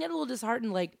band. you can get a little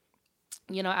disheartened, like,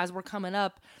 as we're coming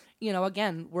up,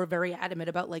 again, we're very adamant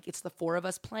about like it's the four of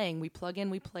us playing. We plug in,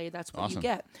 we play. That's what Awesome. you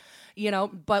get.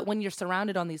 But when you're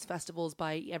surrounded on these festivals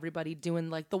by everybody doing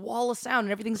like the wall of sound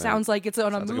and everything sounds like it's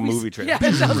on Sounds a like a movie. movie trailer. Yeah,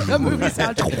 it sounds like a movie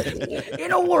soundtrack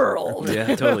in a world.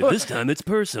 Yeah, totally. This time it's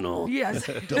personal. Yes.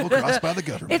 Double crossed by the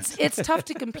government. It's tough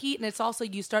to compete, and it's also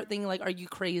you start thinking like, are you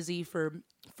crazy for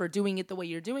doing it the way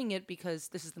you're doing it because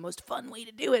this is the most fun way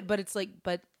to do it? But it's like,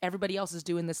 but everybody else is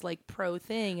doing this like pro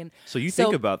thing, and So you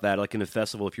think about that, like in a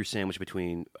festival, if you're sandwiched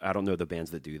between, I don't know the bands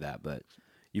that do that, but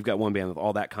you've got one band with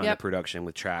all that kind of Yep. production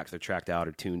with tracks, they're tracked out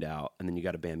or tuned out, and then you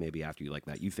got a band maybe after you like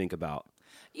that. You think about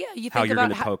yeah, you think how you're about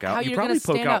going to poke how out. You you're probably gonna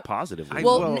poke stand out out. positively.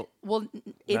 Well, Well,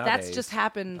 that's nowadays, just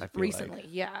happened I feel recently. like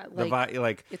Yeah, the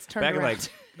like it's turned back around. in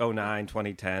like 09,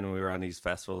 2010 when we were on these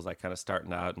festivals, like kind of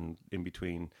starting out and in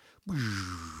between,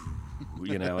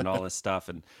 and all this stuff.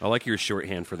 And I like your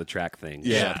shorthand for the track thing.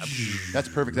 Yeah. That's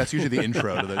perfect. That's usually the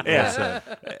intro to the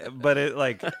set. but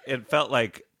it felt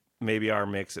like maybe our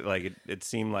mix, like it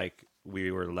seemed like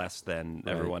we were less than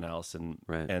everyone else, and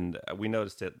Right. and we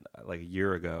noticed it like a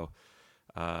year ago,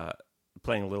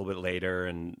 playing a little bit later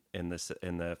and in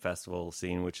the festival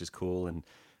scene, which is cool,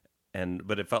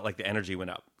 but it felt like the energy went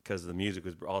up because the music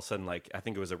was all of a sudden like, I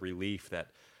think it was a relief that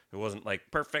it wasn't like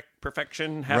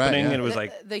perfection happening, yeah. and it was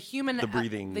like the human the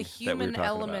breathing the that we were human talking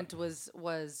element about.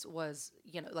 was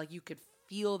like you could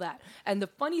feel that. And the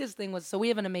funniest thing was, so we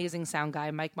have an amazing sound guy,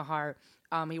 Mike Mahar.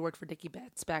 He worked for Dickie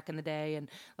Betts back in the day, and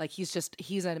like he's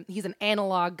an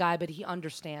analog guy, but he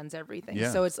understands everything.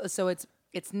 Yeah. So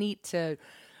it's neat to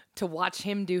watch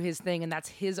him do his thing, and that's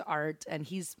his art, and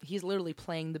he's literally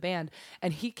playing the band.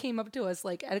 And he came up to us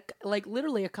like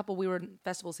literally we were in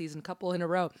festival season, couple in a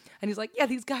row, and he's like, yeah,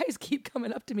 these guys keep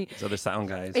coming up to me. So the sound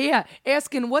guys. Yeah,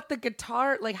 asking what the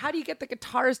guitar, like, how do you get the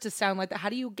guitars to sound like that? How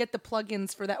do you get the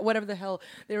plugins for that? Whatever the hell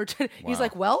they were trying. He's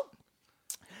like, well,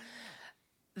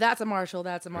 that's a Marshall,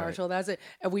 that's it.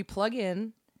 And we plug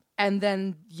in, and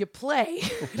then you play.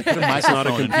 It's not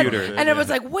a computer. And it was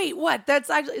like, wait, what? That's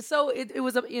actually, so it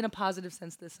was in a positive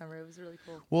sense this summer. It was really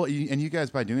cool. Well, and you guys,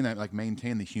 by doing that, like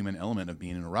maintain the human element of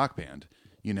being in a rock band.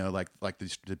 Like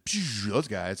those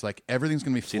guys, like everything's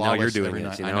going to be See, flawless. now you're doing every it.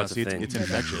 night. See, I now know. it's a See, thing. it's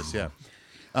infectious. Yeah.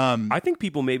 I think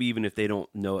people maybe even if they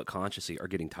don't know it consciously are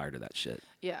getting tired of that shit.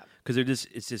 Yeah. Because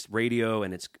it's just radio,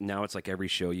 and it's like every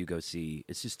show you go see,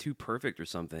 it's just too perfect or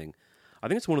something. I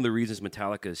think it's one of the reasons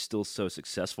Metallica is still so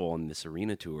successful on this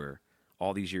arena tour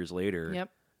all these years later. Yep.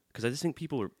 Because I just think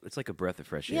it's like a breath of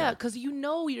fresh air. Yeah, because you're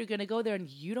going to go there and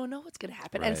you don't know what's going to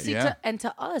happen. And Right. see, Yeah.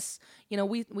 to us,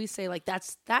 we say like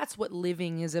that's what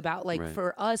living is about. Like Right.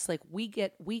 for us, like we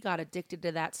got addicted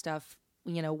to that stuff,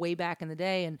 way back in the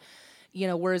day, and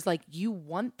whereas like you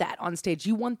want that on stage,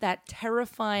 you want that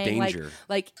terrifying Danger.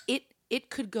 like it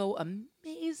could go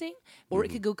amazing or it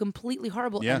could go completely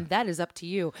horrible, Yeah. and that is up to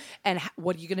you. And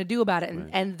what are you going to do about it?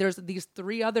 And there's these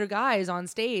three other guys on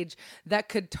stage that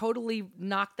could totally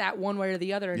knock that one way or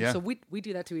the other. And Yeah. so we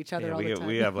do that to each other Yeah, all the time.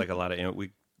 we have like a lot of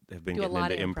we have been Do a getting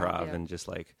lot into of improv, improv, yeah. and just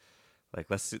like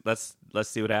let's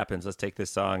see what happens. Let's take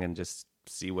this song and just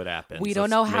see what happens. We don't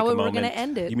Let's know make how a we're going moment. to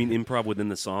end it. You mean improv within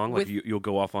the song? Like With- you'll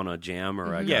go off on a jam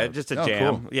or a Yeah, just a Oh,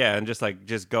 jam. cool. Yeah, and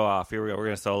just go off. Here we go. We're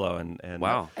gonna solo and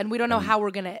Wow. And we don't know how we're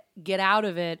going to get out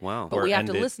of it, Wow. but Or we have end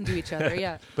to it. listen to each other.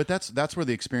 Yeah. But that's where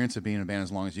the experience of being in a band,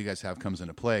 as long as you guys have, comes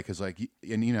into play. Because and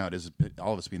it is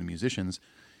all of us being the musicians.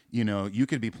 you know, you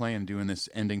could be playing, doing this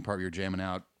ending part where you're jamming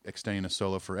out, extending a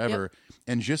solo forever,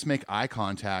 and just make eye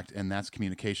contact, and that's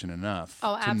communication enough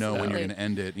to know when you're going to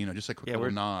end it. You know, just like a quick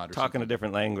little nod. Or talking something. a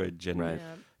different language, and Right.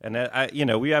 and you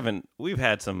know, we've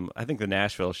had some. I think the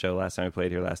Nashville show last time we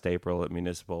played here last April at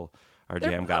Municipal, our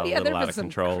jam got a little out of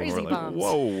control, and we're like, bombs.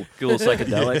 whoa, Feel a little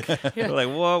psychedelic. we're like,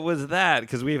 what was that?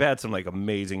 Because we've had some like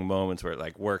amazing moments where it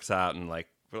like works out, and like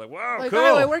we're like, whoa, Like, cool,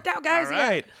 oh, it worked out, guys. all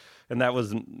right. And that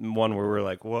was one where we're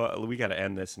like, well, we got to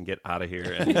end this and get out of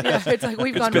here. And Yeah, it's like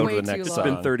we've gone been way the too next long.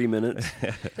 It's been 30 minutes.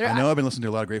 I know I've been listening to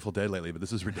a lot of Grateful Dead lately, but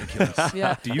this is ridiculous.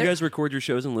 Yeah. Do you guys record your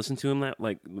shows and listen to them? That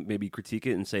like maybe critique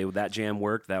it and say, well, that jam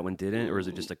worked, that one didn't, or is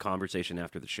it just a conversation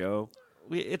after the show?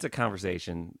 it's a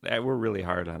conversation. We're really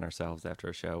hard on ourselves after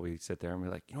a show. We sit there and we're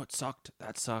like, you know what sucked?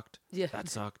 That sucked. Yeah. That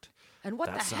sucked. And what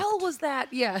That the sucked. hell was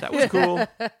that? Yeah. That was cool.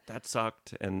 That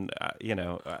sucked. And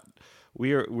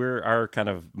we're our kind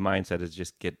of mindset is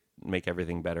just make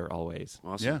everything better always.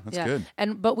 Awesome. Yeah, that's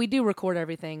good. But we do record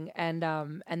everything, and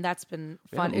that's been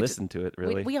We fun. haven't listened to it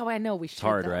really. I know we should.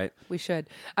 hard, though. right? We should.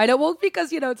 I know. Well,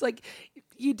 because it's like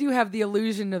you do have the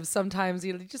illusion of sometimes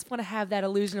you just want to have that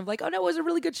illusion of like, oh no, it was a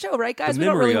really good show, right, guys? The We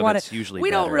don't memory really of want it's usually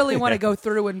We don't better. really want to go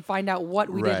through and find out what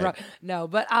we did Right. wrong. No,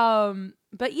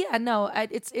 but yeah, no,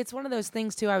 it's one of those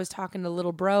things too. I was talking to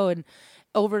Little Bro, and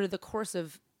over the course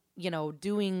of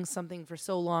doing something for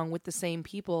so long with the same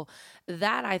people,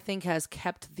 that I think has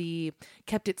kept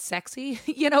it sexy,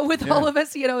 with all of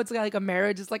us. It's like a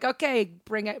marriage. It's like, okay,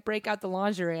 break out the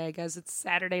lingerie. I guess it's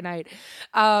Saturday night.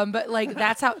 But like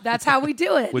that's how we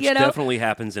do it. Which definitely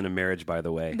happens in a marriage, by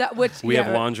the way. We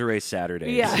have lingerie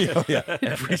Saturdays. Yeah.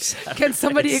 Every Saturday. Can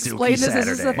somebody Silky explain this? Is this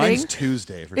a Saturday. thing? Mine's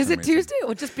Tuesday. For Is some it reason. Tuesday?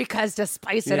 Well, just because to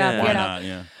spice it Yeah. up, Why not?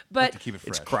 Yeah. But to keep it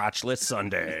fresh. It's crotchless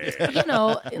Sunday.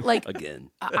 like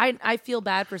Again. I feel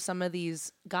bad for some of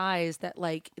these guys that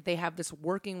like they have this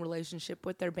working relationship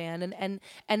with their band,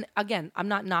 and again, I'm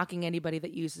not knocking anybody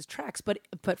that uses tracks, but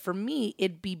for me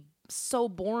it'd be so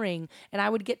boring, and I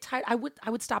would get tired. I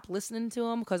would stop listening to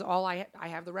them because all I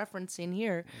have the reference in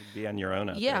here. Be on your own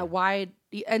out Yeah, there. why?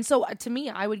 And so to me,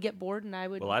 I would get bored, and I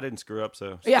would. Well, I didn't screw up,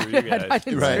 so yeah, screw you guys. I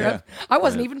didn't Right, screw up. I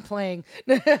wasn't even playing.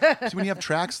 So when you have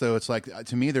tracks, though, it's like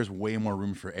to me, there's way more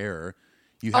room for error.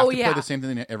 You have to play the same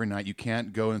thing every night. You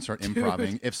can't go and start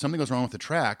improvising. If something goes wrong with the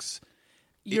tracks,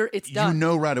 It's done. You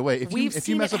know right away. If We've you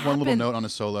seen mess it up one little happen. note on a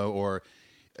solo, or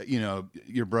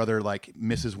your brother like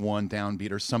misses one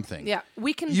downbeat or something,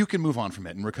 we can. you can move on from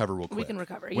it and recover real quick. We can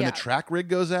recover, When the track rig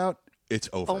goes out, it's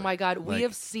over. Oh my God, we Like,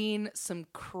 have seen some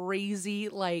crazy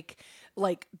like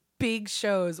big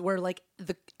shows where like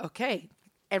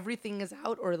everything is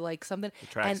out or like something. The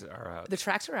tracks are out. The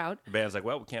tracks are out. The band's like,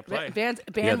 well, we can't play. Band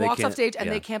they walks off can't- stage and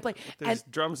yeah. they can't play. There's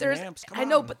drums and amps. Come I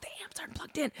know, on. but the amps aren't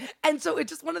plugged in, and so it's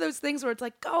just one of those things where it's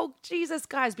like, oh Jesus,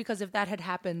 guys, because if that had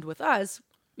happened with us.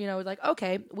 Like,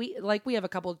 okay, we have a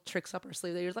couple tricks up our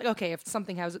sleeve that you're like, okay, if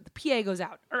something has the PA goes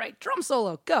out, all right, drum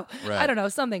solo, go. Right. I don't know,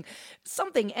 something,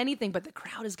 anything, but the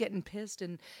crowd is getting pissed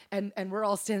and we're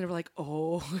all standing there, we're like,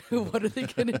 oh, what are they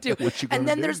gonna do? And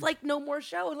then there's like no more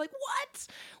show. And like, what?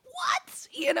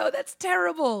 That's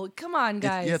terrible. Come on,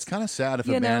 guys. it's kind of sad if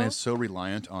a band is so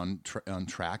reliant on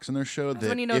tracks in their show That's that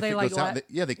when you know if they it like goes out, what?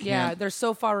 they can't. Yeah, they're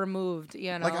so far removed.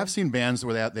 Like I've seen bands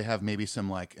where they have maybe some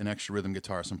like an extra rhythm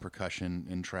guitar, some percussion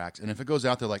in tracks, and if it goes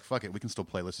out, they're like, "Fuck it, we can still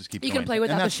play. Let's just keep you going." can play And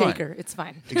without the that's fine. shaker. It's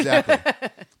fine. Exactly.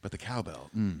 But the cowbell.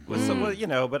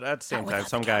 Well, but at the same time, without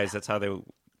some the guys, that's how they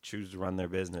choose to run their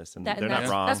business, and they're not that's,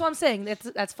 wrong. That's what I'm saying.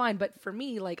 That's fine. But for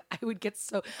me, like I would get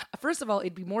so. First of all,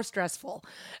 it'd be more stressful,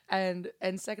 and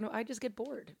second of all, I just get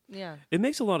bored. Yeah. It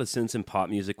makes a lot of sense in pop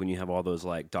music when you have all those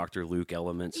like Dr. Luke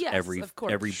elements. Yes, every of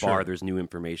course. every bar there's new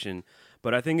information.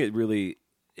 But I think it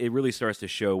really starts to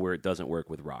show where it doesn't work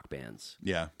with rock bands.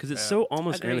 Yeah. Because it's so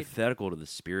almost Agreed. antithetical to the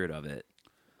spirit of it.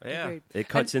 Yeah. Agreed. It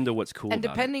cuts into what's cool And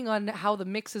about depending on how the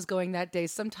mix is going that day,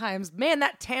 sometimes, man,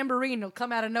 that tambourine will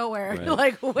come out of nowhere. You're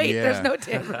like, wait, Yeah. there's no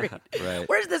tambourine. Right.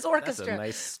 Where's this That's orchestra? a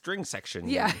nice string section.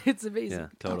 Yeah, it's it. amazing. Yeah,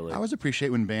 totally. I always appreciate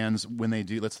when bands, when they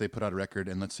do, let's say, put out a record,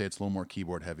 and let's say it's a little more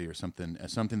keyboard heavy or something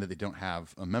that they don't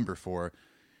have a member for,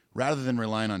 rather than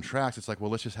relying on tracks, it's like,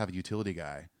 well, let's just have a utility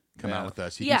guy come out with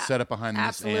us. He Yeah, can set up behind this amp,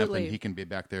 absolutely. and he can be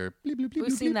back there. Bleep, bleep, bleep, We've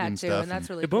bleep, seen bleep, that and too, stuff, and that's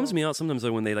really It bums cool. me out sometimes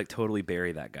though when they like totally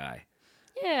bury that guy.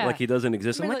 Yeah. Like he doesn't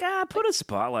exist. I mean, I'm like, put a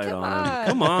spotlight come on him. on.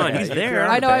 Come on, he's if there. you're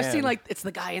I know. I've band. seen like it's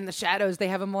the guy in the shadows. They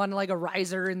have him on like a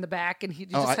riser in the back, and he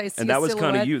just I- I see And a that was kind of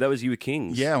silhouette. you. That was you at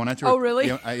Kings. Yeah, when I toured, Oh, really?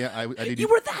 I did. You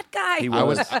were that guy. He I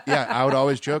was. was. Yeah, I would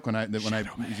always joke when I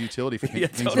use utility for Yeah,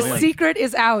 things. The secret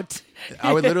is out.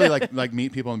 I would literally like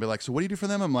meet people and be like, "So what do you do for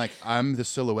them?" I'm like, "I'm the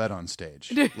silhouette on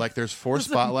stage. Like there's 4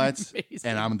 spotlights,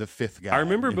 and I'm the 5th guy." I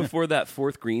remember before that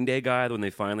 4th Green Day guy, when they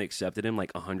finally accepted him,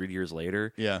 like 100 years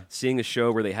later. Yeah. Seeing a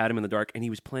show where they had him in the dark, and he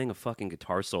was playing a fucking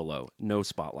guitar solo, no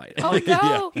spotlight. Oh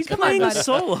no, He's come playing on, a buddy.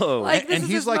 solo. Like, this and is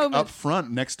he's his like moment. up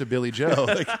front next to Billy Joe.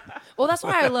 Like, Well, that's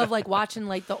why I love like watching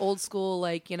like the old school,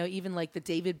 like, you know, even like the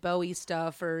David Bowie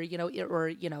stuff, or you know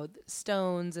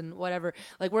Stones and whatever,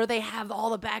 like where they have all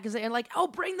the backups and like, oh,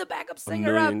 bring the backup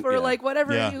singer million, up, or yeah. like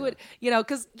whatever Yeah. you would, you know,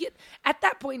 because at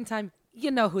that point in time, you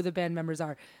know who the band members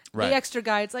are. Right. The extra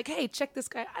guy, it's like, hey, check this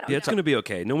guy. I don't Yeah, know. it's going to be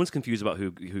okay. No one's confused about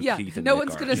who Yeah, Keith and no Nick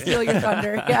one's are. gonna steal your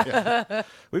thunder. Yeah,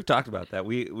 We've talked about that.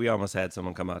 We almost had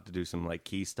someone come out to do some like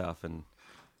key stuff, and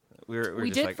we're we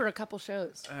just did like, for a couple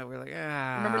shows. we're like,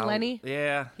 Remember Lenny?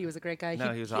 Yeah. He was a great guy.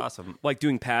 No, he was awesome. Like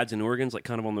doing pads and organs, like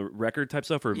kind of on the record type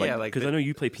stuff, or Yeah, like like because I know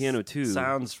you play piano too.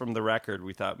 Sounds from the record.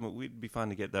 We thought we'd be fun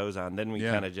to get those on. Then we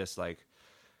Yeah. kind of just like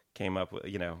came up with,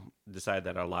 decided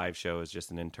that our live show is just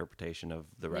an interpretation of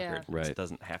the record. Yeah. Right. It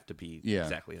doesn't have to be Yeah.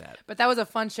 exactly that. But that was a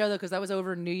fun show though, because that was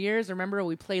over New Year's. Remember,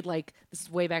 we played like, this is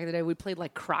way back in the day. We played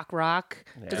like croc rock.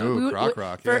 'Cause Ooh, we would- croc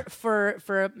rock, For, yeah.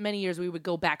 for many years, we would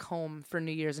go back home for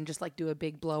New Year's and just like do a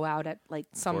big blowout at like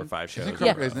some 4 or 5 shows.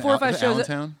 Yeah, Isn't it 4 or 5 is it shows.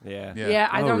 Allentown? Yeah. Yeah,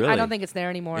 I Oh, don't really? think it's there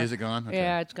anymore. Is it gone? Okay.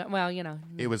 Yeah, it's gone. Well, you know,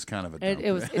 It was kind of a it, dump.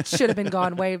 it was. It should have been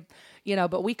gone way,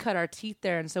 but we cut our teeth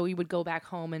there, and so we would go back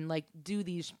home and like do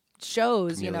these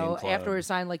shows, Chameleon Club. after we were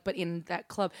signed, like, but in that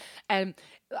club. And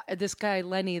this guy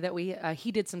Lenny that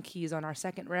he did some keys on our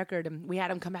second record, and we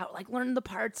had him come out, like, learn the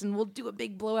parts, and we'll do a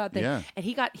big blowout thing. Yeah. And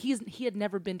he had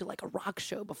never been to like a rock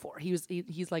show before. He's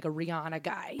like a Rihanna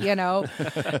guy,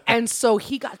 and so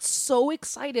he got so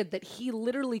excited that he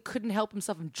literally couldn't help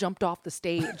himself and jumped off the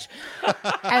stage,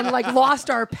 and like lost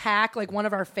our pack. Like one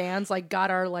of our fans like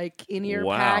got our like in-ear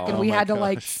Wow. pack, and Oh we my had to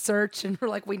like gosh. search, and we're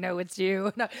like, we know it's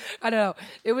you. No, I don't know.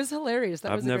 It was hilarious.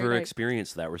 That I've was a great never night.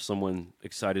 experienced that where someone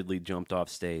excitedly jumped off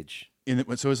stage.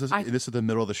 So is this is the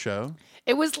middle of the show?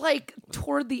 It was like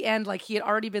toward the end, like he had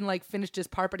already been like finished his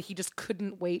part, but he just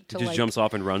couldn't wait to Just like jumps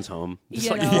off and runs home. Just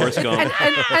you like know? Forrest Gump.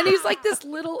 and he's like this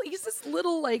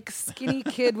little like skinny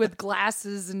kid with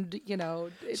glasses, and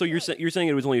So you're saying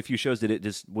it was only a few shows? Did it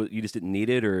just you just didn't need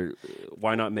it, or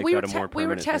why not make we that were a more we were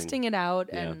permanent testing thing? it out,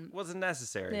 Yeah. and Wasn't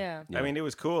necessary. Yeah. I mean, it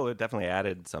was cool. It definitely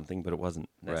added something, but it wasn't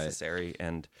Right. necessary.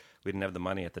 And we didn't have the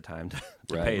money at the time to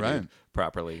Right. pay Right. it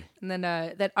properly. And then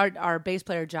that our bass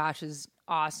player Josh is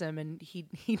awesome, and he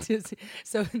does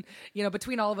so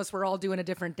between all of us we're all doing a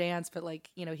different dance, but like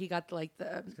he got like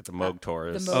the Moog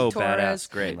Taurus. the Moog Oh, Taurus.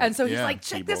 badass. Great. And so he's Yeah. like,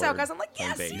 check this out, Keyboard guys. I'm like, and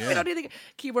yes, bass. we Yeah. don't need the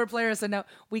keyboard player. So now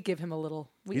we give him a little.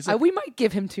 He's like- we might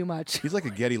give him too much. He's like a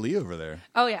Geddy Lee over there.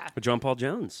 Oh yeah, John Paul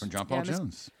Jones. From John Paul Yeah,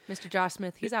 Jones. Mr. Josh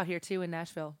Smith. He's out here too in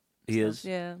Nashville. He is?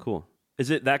 Yeah. Cool. Is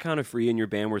it that kind of free in your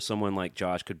band where someone like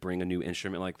Josh could bring a new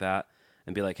instrument like that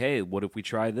and be like, hey, what if we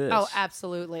try this? Oh,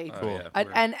 absolutely. Cool.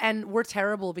 And we're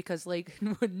terrible because like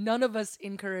none of us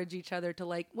encourage each other to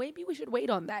like, maybe we should wait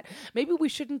on that. Maybe we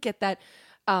shouldn't get that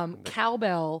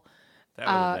cowbell. That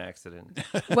was an accident.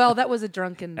 Well, that was a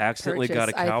drunken Accidentally got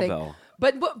a purchase, I think. cowbell.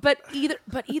 But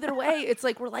either way, it's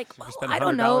like we're like, well, Spent I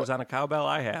don't $100 know. on a cowbell.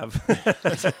 I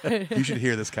have. You should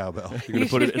hear this cowbell. You're gonna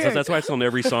put it. That's why it's on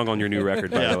every song on your new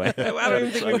record, by the way. I don't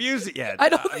even think we've used it yet. I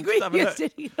don't think we Stuff it used up.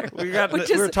 it either. We Which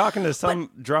were is- talking to some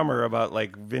drummer about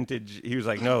like vintage. He was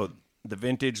like, no, the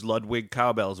vintage Ludwig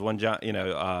cowbells, one John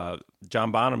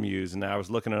Bonham used, and I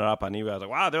was looking it up on eBay. I was like,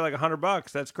 wow, they're like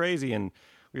 $100. That's crazy. And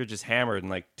we were just hammered, and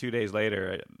like 2 days later,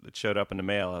 it showed up in the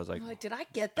mail. I was like, I'm like, did I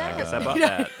get that? guess I bought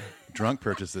that. Drunk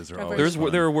purchases are always There's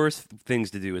fun. There are worse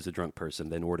things to do as a drunk person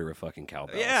than order a fucking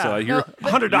cowbell. Yeah. So you're,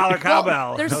 $100 cowbell.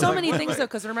 Well, there's I was so like, many things though,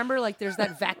 because remember, like, there's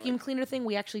that vacuum cleaner thing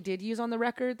we actually did use on the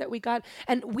record that we got,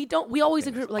 and we always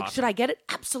agree, like, should I get it?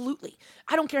 Absolutely.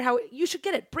 I don't care how you should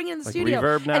get it. Bring it in the studio.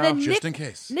 reverb now? And then Just Nick, in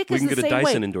case. Nick we is can the get a same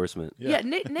Dyson way. endorsement. Yeah,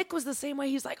 Nick was the same way.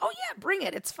 He's like, oh yeah, bring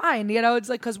it. It's fine. It's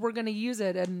like because we're gonna use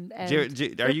it, and do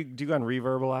you go on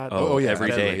Reverb a lot? Oh, yeah,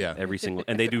 every absolutely, day, yeah. every single,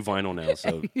 and they do vinyl now.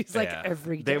 So he's like Yeah.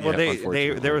 every day. unfortunately.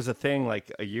 There was a thing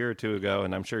like a year or two ago,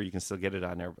 and I'm sure you can still get it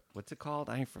on there. What's it called?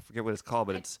 I forget what it's called,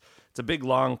 but it's a big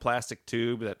long plastic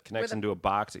tube that connects into a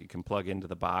box that you can plug into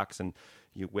the box, and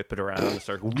you whip it around and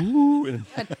start woo. And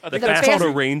the that's called a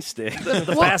fast- rain stick.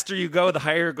 the faster you go, the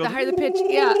higher it goes. the higher the pitch.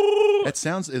 Yeah. It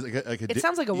sounds It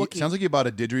sounds like a Wookiee. It sounds like you bought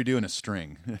a didgeridoo and a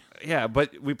string. Yeah,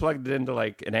 but we plugged it into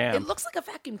like an amp. It looks like a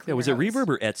vacuum Yeah, cleaner. was it hose. Reverb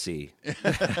or Etsy?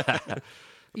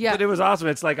 Yeah. But it was awesome.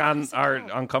 It's like on our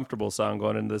Uncomfortable song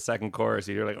going into the second chorus.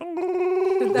 You're like,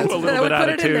 That's a I little would bit out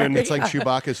put of it in there. tune. It's like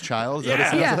Chewbacca's child. Is that what it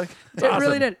sounds Yeah, like? it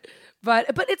really awesome. did.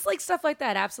 But it's like stuff like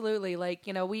that. Absolutely. Like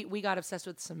we got obsessed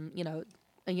with some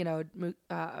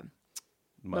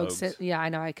Moogs. Yeah, I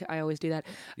know. I always do that.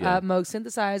 Yeah. Moog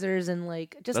synthesizers and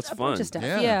like just That's a bunch fun. of stuff.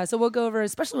 Yeah. Yeah. So we'll go over,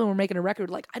 especially when we're making a record.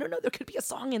 Like I don't know, there could be a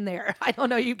song in there. I don't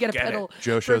know. You get a pedal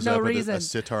Joe for shows no up with reason. a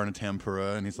sitar and a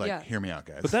tempura, and he's like, Yeah. "Hear me out,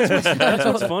 guys." But that's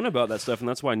what's fun about that stuff, and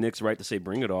that's why Nick's right to say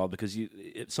bring it all, because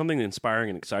something inspiring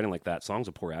and exciting like that, songs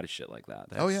will pour out of shit like that.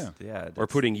 Oh, yeah. Yeah. Or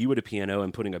putting you at a piano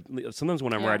and putting sometimes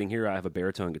when I'm Yeah. writing here, I have a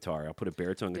baritone guitar. I'll put a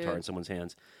baritone guitar Dude. in someone's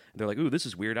hands. And they're like, "Ooh, this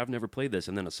is weird. I've never played this."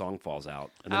 And then a song falls out.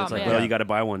 And then Oh, it's like, man. well, Yeah. you got to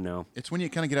buy one now. It's when you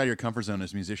kind of get out of your comfort zone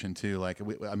as a musician too. Like,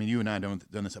 I mean, you and I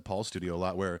have done this at Paul's studio a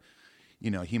lot, where,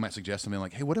 he might suggest something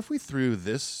like, "Hey, what if we threw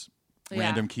this Yeah.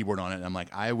 random keyboard on it?" And I'm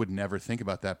like, I would never think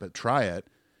about that, but try it.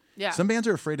 Yeah. Some bands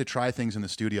are afraid to try things in the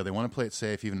studio. They want to play it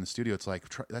safe, even in the studio. It's like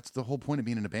that's the whole point of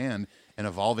being in a band and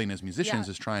evolving as musicians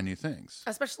Yeah. is trying new things.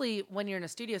 Especially when you're in a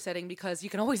studio setting, because you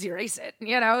can always erase it. It's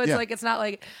Yeah. like it's not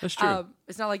like That's true.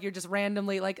 it's not like you're just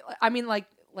randomly like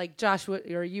Josh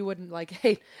or you wouldn't like,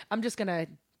 hey, I'm just gonna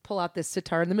pull out this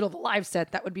sitar in the middle of a live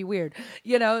set. That would be weird.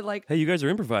 Like Hey, you guys are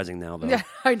improvising now, though. yeah,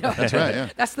 I know. That's right, yeah.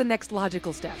 That's the next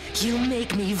logical step. You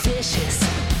make me vicious.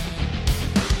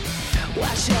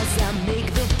 Watch as I make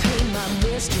the pain my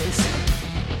mistress.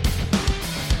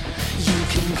 You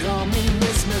can call me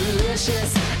Miss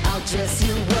Malicious. I'll dress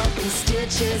you up in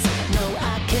stitches. No,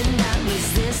 I cannot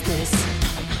resist this.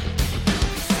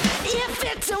 If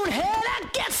it don't hurt, I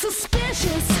get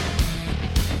suspicious.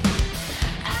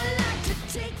 I like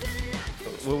to take the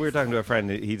knife. Well, we were talking to a friend.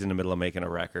 He's in the middle of making a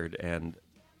record, and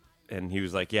he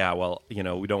was like, "Yeah, well,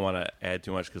 we don't want to add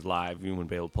too much because live you wouldn't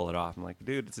be able to pull it off." I'm like,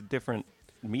 "Dude, it's a different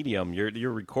medium.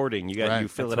 You're recording. You Right. you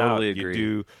fill I it totally out. agree.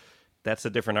 You do. That's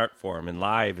a different art form, and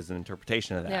live is an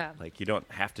interpretation of that. Yeah. Like you don't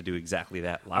have to do exactly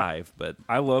that live, but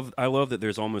I love that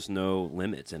there's almost no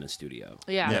limits in a studio.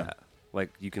 Yeah. Yeah. Like,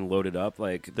 you can load it up.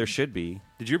 Like, there should be.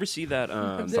 did you ever see that?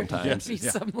 There Sometimes. should be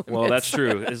some limits. Well, that's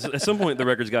true. At some point, the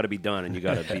record's got to be done, and you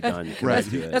got to be done. You Right. can't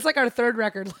do it. That's like our third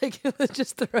record. Like let's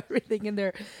just throw everything in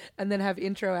there, and then have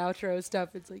intro, outro stuff.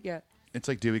 It's like It's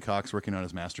like Dewey Cox working on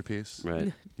his masterpiece.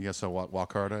 Right. You guys saw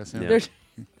Walk Hard, I assume? Yeah. there's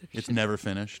It's never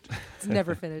finished. it's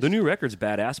never finished. The new record's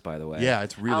badass, by the way. Yeah,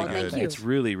 it's really Oh, thank good. you. It's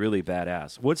really, really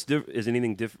badass. Is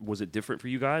anything different? Was it different for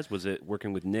you guys? Was it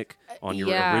working with Nick on your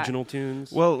Yeah. original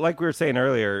tunes? Well, like we were saying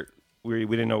earlier, we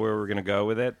didn't know where we were going to go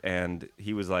with it, and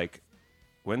he was like,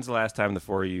 "When's the last time the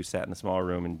four of you sat in a small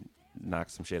room and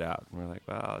knocked some shit out?" And we're like,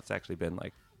 "Well, it's actually been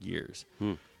like years."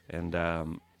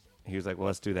 And he was like, "Well,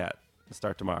 let's do that. Let's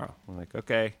start tomorrow." I'm like,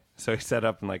 "Okay." So he set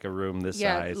up in like a room this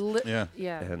size, Yeah.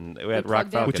 yeah. and we had We Rock plugged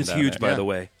in. Falcon Which is down huge, there. by Yeah. the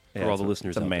way, for Yeah, all it's the a- listeners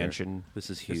it's a out there. mansion. This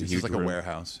is It's huge. just like a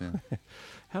warehouse. Yeah.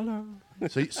 Hello.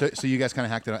 So you guys kind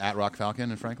of hacked it at Rock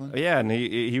Falcon in Franklin? Yeah, and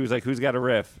he was like, "Who's got a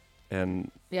riff?"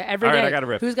 And Yeah, every All day. right, I got a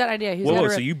riff. Who's got an idea? Who's Whoa, got a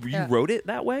so riff? you Yeah. wrote it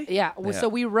that way? Yeah. Yeah. So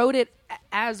we wrote it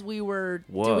as we were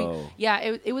Whoa. doing. Yeah,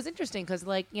 it was interesting because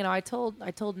I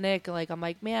told Nick I'm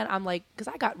like, man, because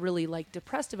I got really like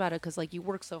depressed about it because like you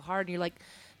work so hard and you're like,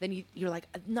 then you're like,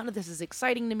 none of this is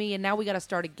exciting to me and now we got to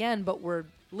start again, but we're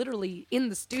literally in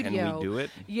the studio. do it?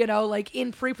 Like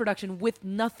in pre-production with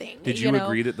nothing. Did you know?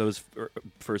 agree that those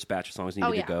first batch of songs needed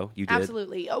Oh yeah, to go? You did?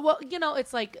 absolutely. Well,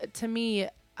 it's like to me.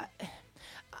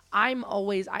 I'm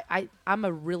always I'm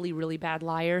a really really bad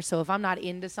liar. So if I'm not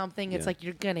into something, it's Yeah. like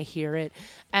you're gonna hear it,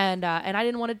 and I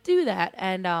didn't want to do that,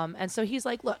 and so he's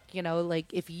like, look,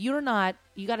 like if you're not,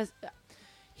 you gotta.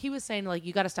 He was saying like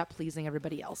you got to stop pleasing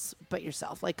everybody else but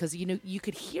yourself, like because you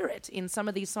could hear it in some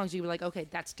of these songs. You were like, okay,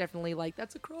 that's definitely like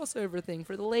that's a crossover thing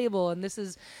for the label, and this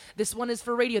one is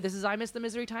for radio. This is I Miss the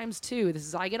Misery ×2. This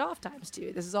is I Get Off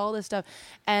 ×2. This is all this stuff.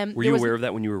 And Were you aware of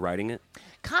that when you were writing it?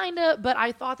 Kinda, but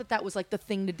I thought that was like the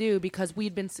thing to do because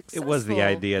we'd been it successful. was the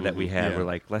idea that we had. Yeah. We're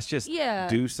like, let's just Yeah.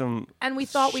 do some And we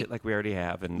thought shit like we already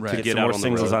have, and Right. to To get get some out more on the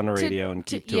singles road. on the radio and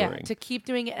keep touring. Yeah, to keep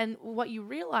doing it. And what you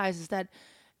realize is that,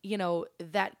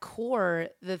 that core,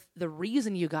 the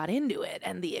reason you got into it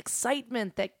and the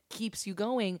excitement that keeps you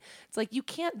going, it's like you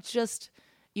can't just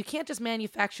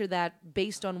manufacture that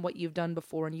based on what you've done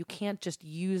before, and you can't just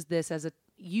use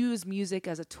music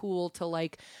as a tool to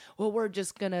like, well, we're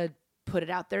just gonna put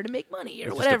it out there to make money or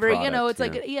It's just a whatever. product, It's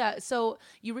like so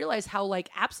you realize how like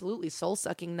absolutely soul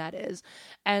sucking that is.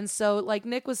 And so like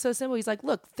Nick was so simple. He's like,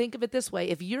 look, think of it this way.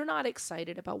 If you're not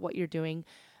excited about what you're doing,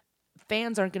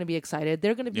 fans aren't going to be excited.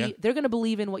 They're going to be Yeah. they're going to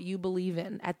believe in what you believe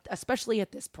in, especially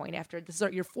at this point. After this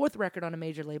is your fourth record on a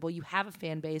major label, you have a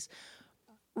fan base.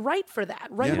 Write for that.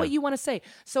 Write Yeah. what you want to say.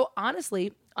 So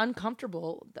honestly,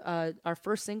 Uncomfortable, our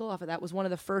first single off of that, was one of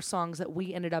the first songs that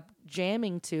we ended up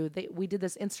jamming to. We did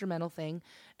this instrumental thing,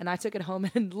 and I took it home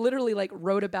and literally like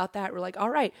wrote about that. We're like, all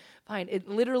right, fine. It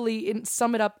literally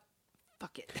sum it up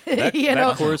fuck it, you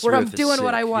know, chorus where I'm riff is doing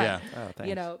what sick. I want. Yeah. Oh, thanks.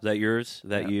 You know, Is that yours? Is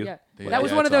that you? yeah. Yeah, That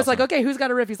was yeah, one of it's those like, awesome. okay, who's got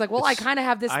a riff? He's like, well, I kind of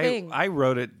have this thing. I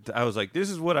wrote it. I was like,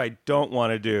 this is what I don't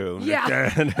want to do.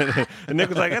 Yeah. And Nick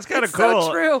was like, that's kind of It's cool.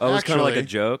 so true. Oh, it was kind of like a Actually-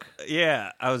 joke.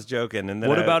 Yeah, I was joking. And then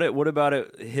What about it? What about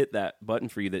it? Hit that button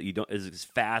for you that you don't is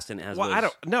fast and it has. Well, those, I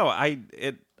don't know. I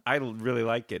really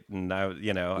like it, and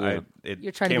it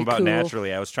You're trying to came be about cool.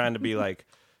 naturally. I was trying to be like,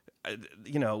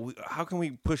 how can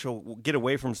we get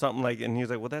away from something like? And he was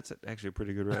like, well, that's actually a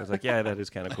pretty good riff. I was like, yeah, that is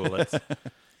kind of cool.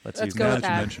 Let's use go that. with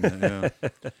Now that. that you mention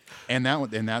it, yeah.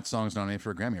 and that song's nominated for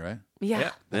a Grammy, right? Yeah. Yeah.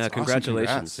 Yeah, That's awesome.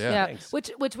 congratulations. Congrats. Yeah. Thanks.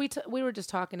 Which we were just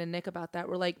talking to Nick about that.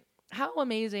 We're like, how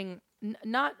amazing.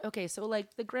 Not okay. So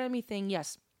like the Grammy thing,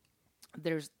 yes,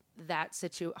 there's that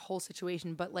whole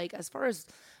situation, but like as far as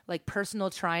like personal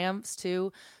triumphs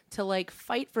too, to like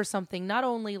fight for something, not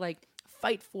only like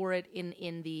fight for it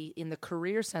in the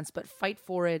career sense, but fight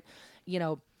for it, you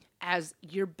know, as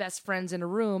your best friends in a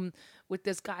room with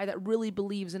this guy that really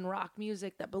believes in rock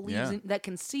music, that believes in, that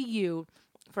can see you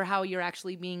for how you're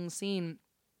actually being seen,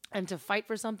 and to fight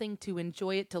for something, to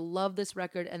enjoy it, to love this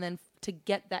record, and then to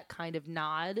get that kind of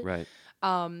nod, Right.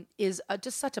 Is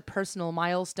just such a personal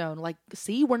milestone. Like,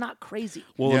 see, we're not crazy.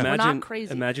 Well, Yeah. We're imagine not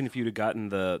crazy. imagine if you'd have gotten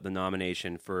the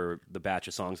nomination for the batch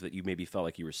of songs that you maybe felt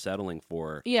like you were settling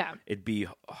for. Yeah. It'd be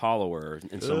hollower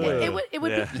in some way.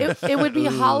 It would be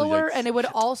hollower, and it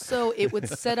would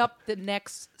set up the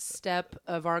next step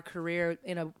of our career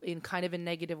in kind of a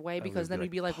negative way, because then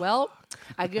we'd be like, well,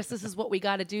 I guess this is what we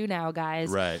got to do now, guys.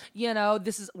 Right. You know,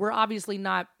 we're obviously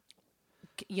not,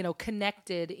 you know,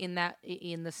 connected in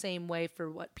the same way for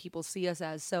what people see us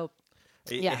as. So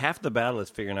yeah. Half the battle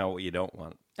is figuring out what you don't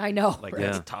want. I know. Like right?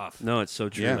 Yeah. that's tough. No, it's so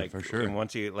true. Yeah. Like for sure. And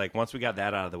once we got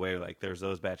that out of the way, like there's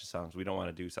those batch of songs. We don't want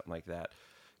to do something like that.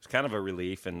 It's kind of a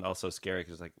relief and also scary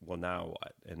because like, well, now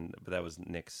what? But that was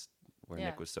Nick's, where Yeah.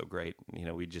 Nick was so great. You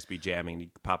know, we'd just be jamming.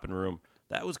 He'd pop in the room.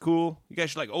 That was cool. You guys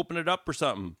should like open it up or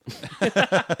something.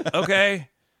 Okay.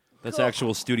 That's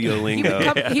actual studio He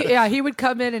lingo. would he would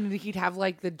come in and he'd have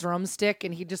like the drumstick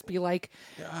and he'd just be like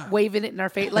waving it in our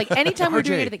face. Like anytime we're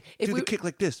doing RJ, anything, do the kick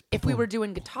like this. if we were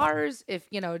doing guitars, if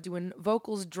doing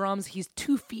vocals, drums, he's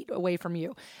 2 feet away from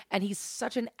you, and he's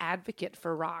such an advocate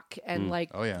for rock and like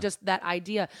Oh, yeah. just that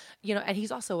idea, and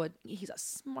he's also he's a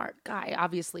smart guy,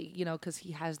 obviously, because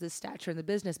he has this stature in the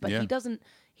business, but Yeah. he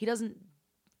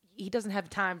doesn't have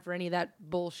time for any of that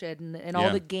bullshit and all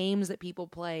Yeah. the games that people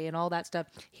play and all that stuff.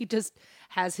 He just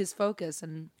has his focus,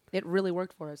 and it really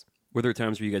worked for us. Were there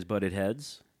times where you guys butted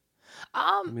heads?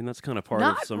 I mean, that's kind of part of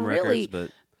Not some really.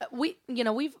 records,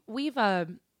 but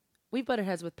We've butted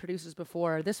heads with producers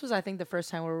before. This was, I think, the first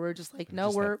time where we were just like, no,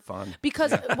 Just we're have fun.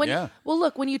 because when Yeah. well,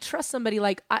 look, when you trust somebody,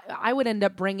 like I would end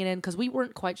up bringing in, because we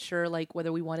weren't quite sure like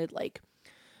whether we wanted like,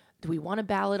 do we want a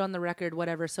ballad on the record,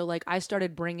 whatever. So like I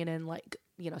started bringing in like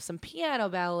some piano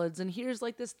ballads, and here's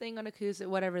like this thing on acoustic,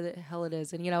 whatever the hell it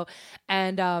is, and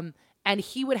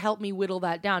he would help me whittle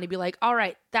that down. He'd be like, all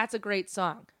right, that's a great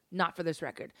song. Not for this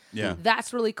record. Yeah.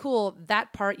 That's really cool.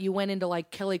 That part you went into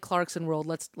like Kelly Clarkson world.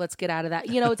 Let's get out of that.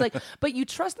 It's like, but you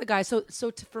trust the guy. So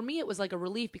for me, it was like a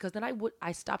relief, because then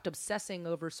I stopped obsessing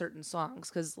over certain songs,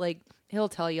 because like he'll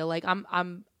tell you like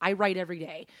I write every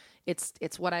day.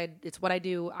 It's what I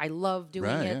do. I love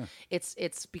doing Right, it. yeah.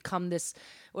 It's become this,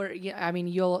 or I mean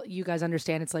you guys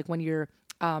understand. It's like when your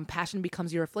passion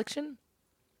becomes your affliction.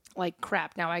 Like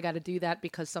crap, now I got to do that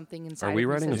because something inside. are we of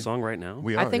me writing a says- song right now?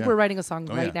 We are, I think yeah. we're writing a song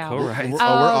Oh, right yeah. now. Co-write. We're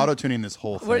auto-tuning this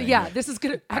whole thing. This is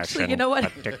gonna actually. You know what?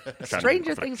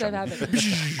 Stranger things have happened.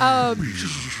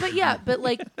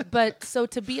 But so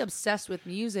to be obsessed with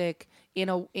music in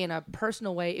a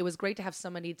personal way, it was great to have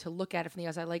somebody to look at it from the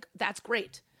outside. Like, that's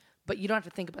great, but you don't have to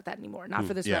think about that anymore. Not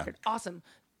for this yeah. record. Awesome.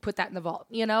 Put that in the vault.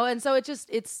 And so it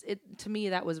to me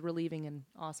that was relieving and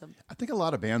awesome. I think a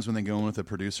lot of bands, when they go in with a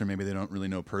producer, maybe they don't really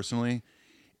know personally.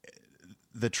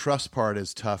 The trust part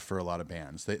is tough for a lot of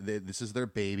bands. This is their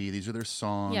baby. These are their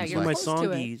songs. Yeah, you're like, my close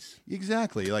to it. songies.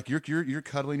 exactly. Like you're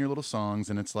cuddling your little songs,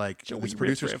 and it's like Joey this riff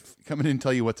producer's riff. coming in and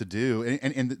tell you what to do,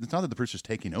 and it's not that the producer's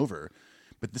taking over,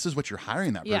 but this is what you're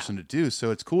hiring that Yeah. person to do.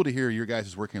 So it's cool to hear your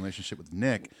guys' working relationship with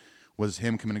Nick was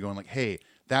him coming and going like, hey,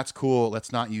 that's cool.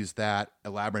 Let's not use that.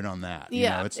 Elaborate on that.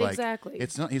 Yeah, it's like, exactly.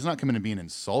 It's not. He's not coming and being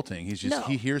insulting. He's just No.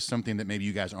 he hears something that maybe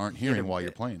you guys aren't hearing while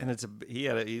you're playing. And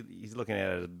he's looking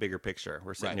at a bigger picture.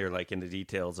 We're sitting Right. here like in the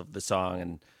details of the song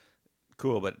and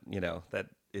cool, but that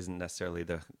isn't necessarily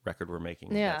the record we're making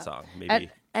with Yeah. that song. Maybe.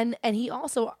 And he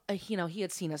also, he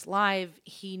had seen us live.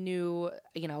 He knew,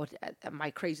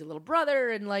 my crazy little brother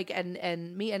and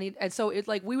and me. And so it's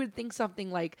like, we would think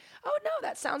something like, oh no,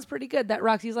 that sounds pretty good. That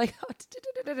rocks. He's like,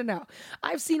 oh, no.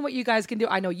 I've seen what you guys can do.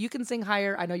 I know you can sing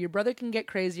higher. I know your brother can get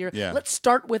crazier. Yeah. Let's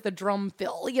start with a drum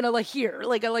fill,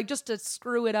 like just to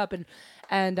screw it up.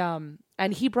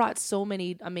 And he brought so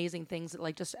many amazing things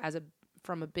that just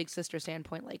from a big sister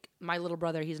standpoint, like my little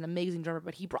brother, he's an amazing drummer,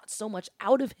 but he brought so much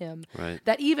out of him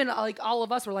that even all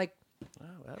of us were like, Oh,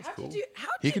 that's how'd cool.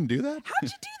 He can do that? How'd you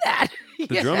do that?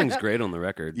 The drumming's great on the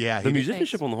record. Yeah, the he-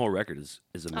 musicianship on the whole record is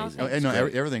amazing. Oh, thanks. no,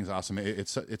 everything's awesome.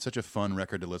 It's such a fun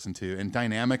record to listen to, and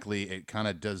dynamically, it kind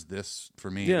of does this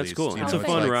for me. Yeah, at it's least, cool. you It's know? a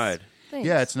fun like- ride. Thanks.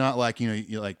 Yeah, it's not like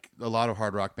you like a lot of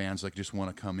hard rock bands just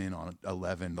want to come in on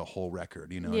 11 the whole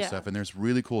record, and Yeah. stuff. And there's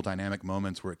really cool dynamic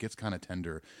moments where it gets kind of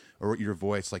tender, or your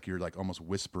voice you're almost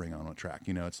whispering on a track.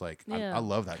 It's like Yeah. I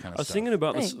love that kind of I was stuff. thinking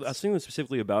about this. Thanks. I was thinking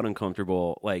specifically about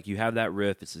Uncomfortable. Like you have that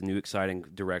riff; it's a new, exciting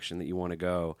direction that you want to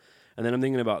go. And then I'm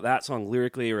thinking about that song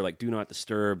lyrically, or like "Do Not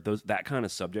Disturb," that kind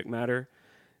of subject matter,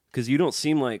 because you don't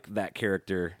seem like that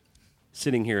character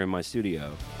sitting here in my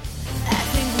studio. I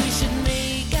think we should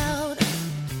make out.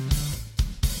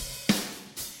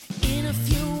 In a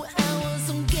few hours,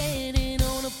 I'm getting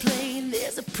on a plane.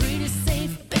 There's a pretty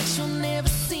safe bet you'll never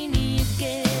see me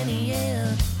again.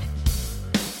 Yeah.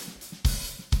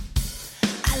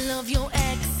 I love your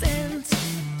accent.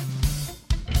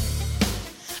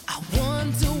 I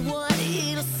wonder what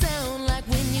it'll sound like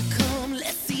when you come.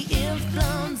 Let's see if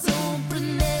blondes or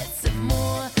brunettes have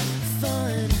more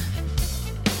fun.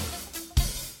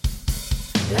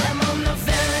 I'm on the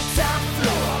very top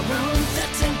floor, room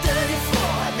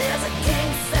 1334. There's a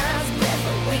king-size bed,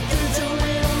 but we can do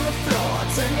it on the floor.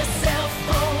 Turn your cell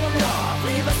phone off,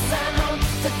 leave a sign on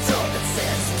the door that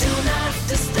says, do not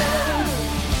disturb.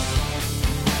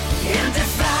 And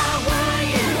if I were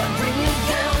you, I'd bring your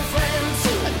girlfriend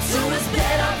too. Two is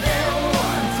better than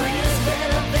one, three is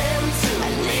better than two.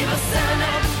 I'd leave a sign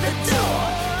at the door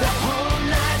the whole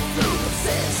night through that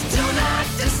says, do not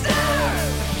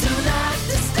disturb, do not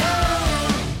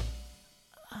disturb.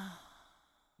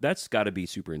 That's got to be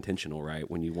super intentional, right?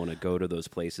 When you want to go to those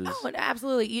places. Oh, and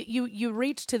absolutely. You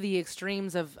reach to the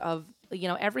extremes of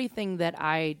everything that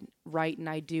I write and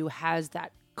I do has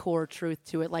that core truth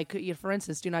to it. Like, for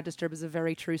instance, Do Not Disturb is a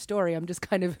very true story. I'm just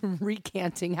kind of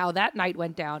recanting how that night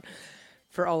went down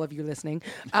for all of you listening.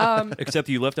 Except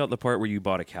you left out the part where you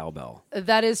bought a cowbell.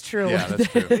 That is true. Yeah, that's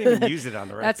true. I didn't even use it on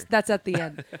the record. That's at the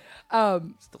end.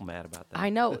 Still mad about that. I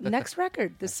know. Next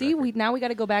record. We got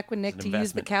to go back with Nick It's to an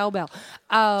use the investment. cowbell.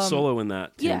 Solo in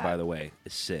that tune, yeah. by the way,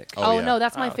 is sick. Oh, yeah. no,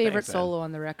 that's my Oh, favorite thanks, man. solo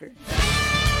on the record.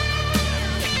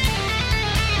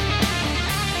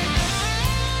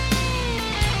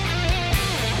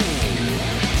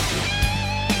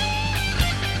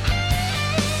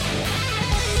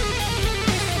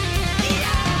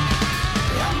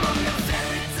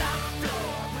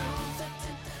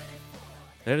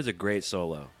 That is a great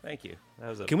solo. Thank you. That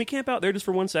was a. Can we camp out there just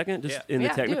for 1 second, just Yeah. in the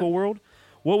Yeah, technical do it. world?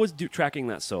 What was tracking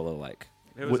that solo like?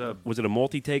 It was was it a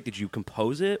multi-take? Did you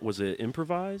compose it? Was it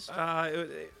improvised?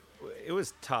 It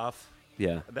was tough.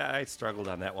 Yeah. I struggled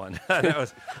on that one. That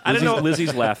was. I didn't know.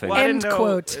 Lizzie's laughing. Well, I End didn't know,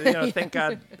 quote. Thank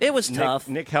God. It was tough.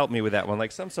 Nick helped me with that one.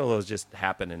 Like some solos just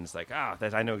happen, and it's like,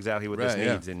 I know exactly what this Right,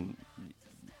 yeah. needs, and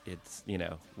it's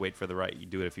wait for the right. You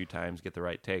do it a few times, get the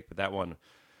right take. But that one,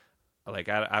 like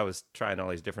I was trying all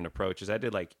these different approaches. I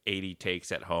did like 80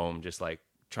 takes at home, just like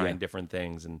trying Yeah. different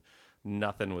things, and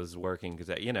nothing was working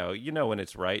because you know when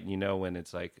it's right, and you know when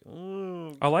it's like.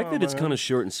 Oh, I like that come it's on. kind of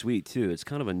short and sweet too. It's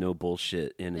kind of a no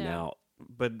bullshit in and Yeah. out.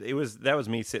 But that was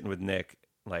me sitting with Nick.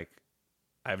 Like,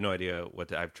 I have no idea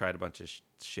I've tried a bunch of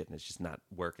shit and it's just not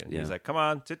working. Yeah. He's like, "Come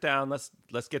on, sit down. Let's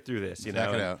get through this." Check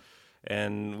know, it out.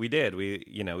 And we did. We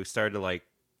started to like.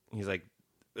 He's like,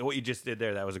 "What you just did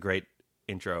there, that was a great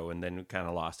intro," and then we kind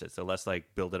of lost it. So let's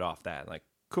like build it off that. Like,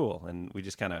 cool. And we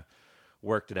just kind of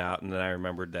worked it out. And then I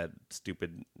remembered that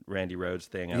stupid Randy Rhoads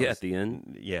thing. At the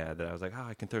end. Yeah, that I was like, "Oh,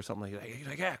 I can throw something like that." He's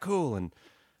like, "Yeah, cool." And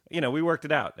we worked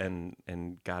it out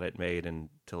and got it made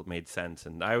until it made sense.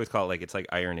 And I always call it like it's like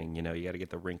ironing. You got to get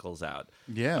the wrinkles out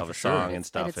Yeah, of for a sure. song and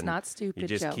stuff. And it's and not you stupid,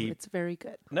 just Joe. keep. It's very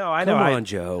good. No, I know. Come on,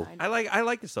 Joe. I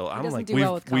like the solo. I'm doesn't like do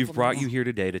well with We've brought compliments. you here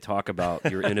today to talk about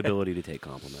your inability to take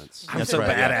compliments. I'm That's so right,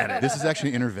 bad yeah. at it. This is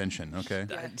actually intervention, okay?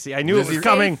 See, I knew it was Lizzie-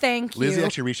 coming. Say thank you. Lizzie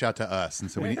actually reached out to us,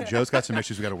 and so Joe's got some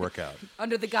issues we got to work out.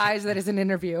 Under the guise that is an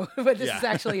interview, but this is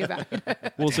actually about.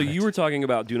 Well, so you were talking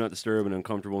about Do Not Disturb and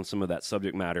Uncomfortable and some of that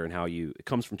subject matter songwriter and how it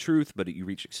comes from truth, but you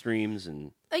reach extremes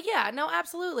and. Yeah, no,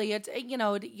 absolutely. It's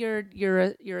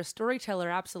you're a storyteller,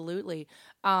 absolutely.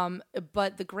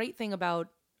 But the great thing about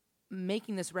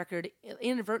making this record,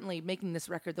 inadvertently making this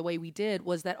record the way we did,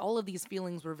 was that all of these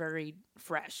feelings were very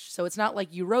fresh. So it's not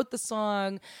like you wrote the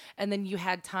song and then you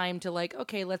had time to like,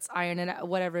 okay, let's iron it out,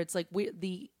 whatever. It's like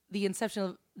the inception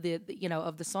of the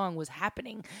of the song was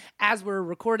happening as we're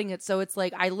recording it. So it's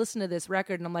like I listen to this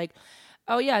record and I'm like,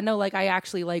 oh yeah, no, like I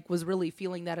actually like was really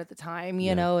feeling that at the time,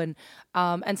 you know, and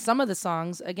some of the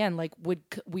songs again, like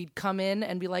we'd come in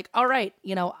and be like, all right,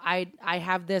 I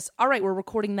have this, all right, we're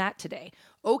recording that today.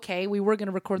 Okay, we were going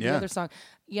to record the other song,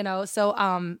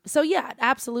 so yeah,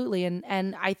 absolutely.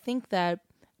 And I think that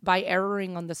by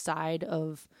erring on the side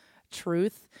of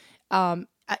truth,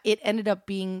 it ended up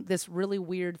being this really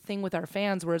weird thing with our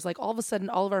fans, whereas like all of a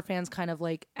sudden all of our fans kind of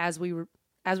like, as we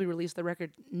released the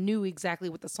record, knew exactly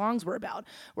what the songs were about.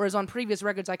 Whereas on previous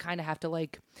records, I kind of have to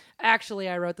like, actually,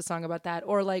 I wrote the song about that.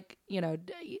 Or like,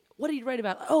 what did you write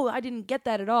about? Oh, I didn't get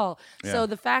that at all. Yeah. So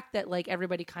the fact that like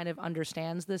everybody kind of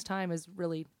understands this time is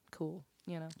really cool.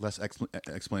 Less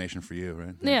explanation for you,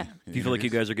 right? Yeah. Do you feel like you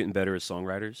guys are getting better as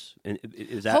songwriters? And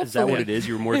is that what it is?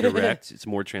 You're more direct. It's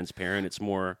more transparent. It's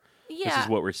more. Yeah. This is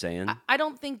what we're saying. I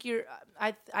don't think you're.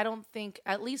 I don't think,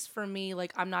 at least for me,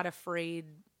 like I'm not afraid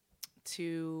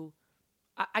to,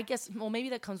 I guess, well, maybe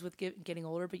that comes with getting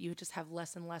older, but you just have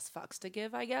less and less fucks to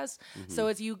give, I guess. Mm-hmm. So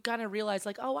as you kind of realize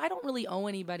like, oh, I don't really owe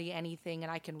anybody anything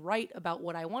and I can write about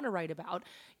what I want to write about.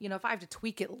 If I have to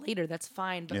tweak it later, that's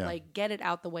fine, but like get it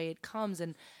out the way it comes.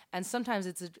 And sometimes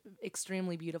it's an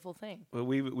extremely beautiful thing. Well,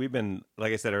 we've been,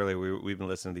 like I said earlier, we've been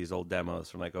listening to these old demos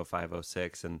from like 05,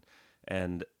 06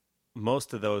 and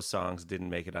most of those songs didn't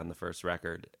make it on the first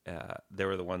record. They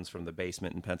were the ones from the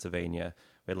basement in Pennsylvania.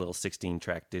 We had a little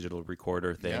 16-track digital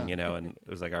recorder thing, and it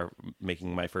was like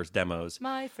making my first demos.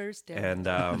 My first demo. And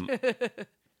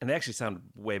and they actually sound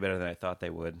way better than I thought they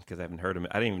would because I haven't heard them.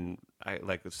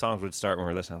 Like the songs would start when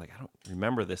we were listening. I'm like, I don't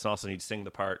remember this. And also you'd sing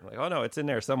the part. I'm like, oh no, it's in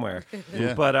there somewhere.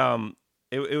 But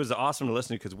it was awesome to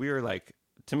listen to because we were like,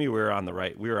 to me, we were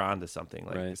onto something,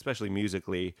 like especially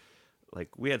musically.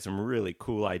 Like we had some really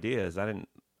cool ideas.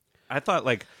 I thought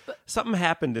like something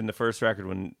happened in the first record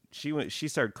when she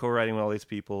started co-writing with all these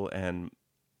people and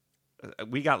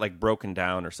we got like broken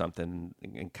down or something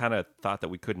and kind of thought that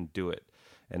we couldn't do it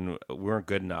and we weren't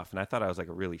good enough. And I thought I was like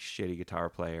a really shitty guitar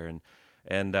player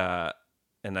and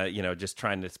just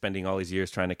spending all these years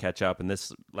trying to catch up. And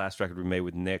this last record we made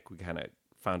with Nick, we kind of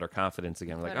found our confidence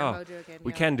again. We're like,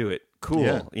 we can do it.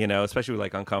 Cool. Yeah. Especially with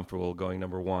like Uncomfortable going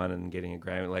 #1 and getting a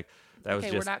Grammy. Like that was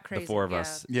just the four of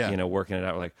us, working it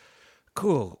out. We're like,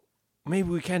 cool, maybe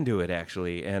we can do it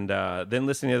actually. And then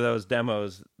listening to those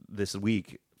demos this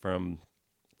week from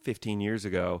 15 years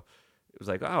ago, it was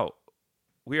like, oh,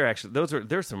 we are actually,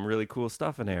 there's some really cool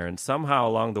stuff in there. And somehow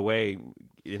along the way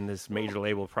in this major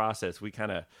label process, we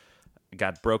kind of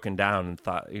got broken down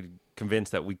and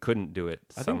convinced that we couldn't do it.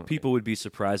 I think people would be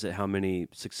surprised at how many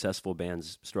successful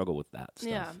bands struggle with that stuff.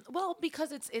 Yeah, well,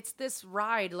 because it's this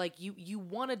ride. Like you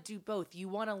want to do both. You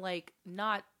want to like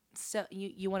not sell.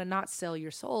 You want to not sell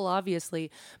your soul,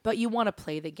 obviously, but you want to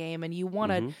play the game and you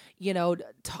want to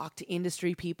talk to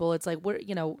industry people. It's like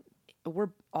we're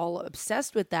all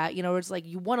obsessed with that. It's like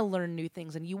you want to learn new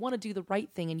things and you want to do the right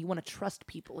thing and you want to trust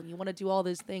people and you want to do all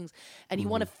those things and you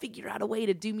want to figure out a way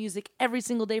to do music every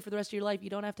single day for the rest of your life. You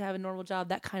don't have to have a normal job,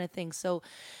 that kind of thing. So,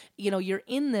 you're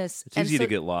in this. It's easy to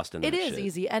get lost in that shit. It is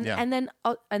easy. And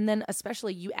then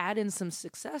especially you add in some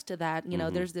success to that.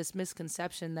 There's this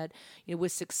misconception that,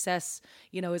 with success,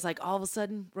 is like all of a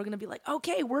sudden we're going to be like,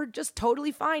 okay, we're just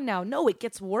totally fine now. No, it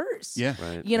gets worse. Yeah.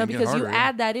 Right. Because harder, you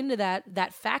add that into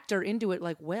that factor into it,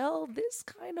 like, well, this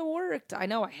kind of worked. I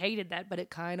know I hated that, but it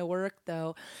kind of worked,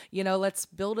 though. Let's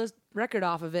build a record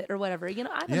off of it or whatever. I don't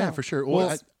know. Yeah, for sure. Well,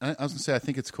 I was going to say, I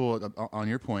think it's cool on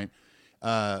your point,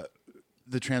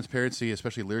 the transparency,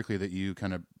 especially lyrically, that you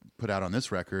kind of put out on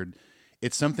this record.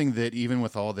 It's something that even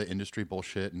with all the industry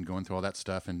bullshit and going through all that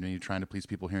stuff and maybe trying to please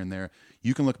people here and there,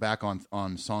 you can look back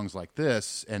on songs like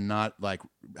this and not like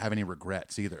have any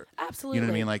regrets either. Absolutely. You know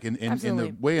what I mean? Like in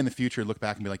the way in the future, look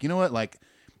back and be like, you know what, like,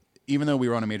 even though we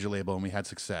were on a major label and we had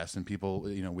success and people,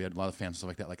 we had a lot of fans and stuff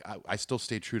like that, like I still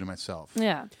stayed true to myself.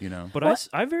 Yeah. But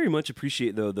I very much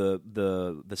appreciate though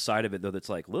the side of it though that's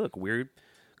like, look,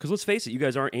 because let's face it, you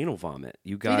guys aren't anal vomit.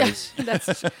 You guys,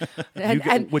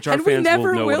 which our fans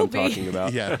will know what I'm talking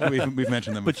about. Yeah, we've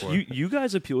mentioned them before. But you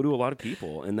guys appeal to a lot of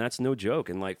people, and that's no joke.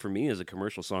 And like for me, as a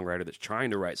commercial songwriter that's trying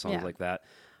to write songs like that,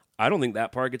 I don't think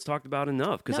that part gets talked about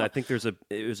enough because I think there's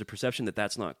a perception that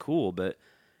that's not cool, but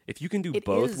if you can do It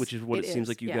both, is. which is what it seems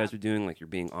like you yeah. guys are doing, like you're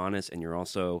being honest and you're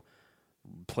also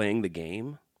playing the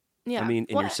game. Yeah. I mean,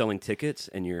 and Well, you're selling tickets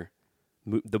and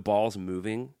the ball's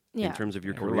moving in Yeah. terms of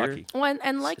your We're career. lucky. Well,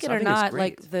 and like So it I or think it's not,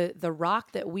 great. like the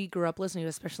rock that we grew up listening to,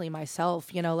 especially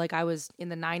myself, like I was in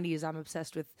the 90s, I'm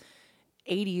obsessed with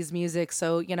 80s music.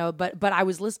 So, but I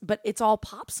was listening, but it's all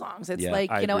pop songs. It's Yeah, like,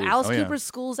 I agree. Alice Oh, yeah. Cooper's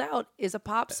School's Out is a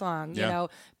pop song. Yeah.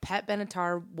 Pat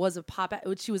Benatar was a pop,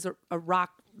 she was a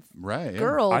rock Right. Yeah.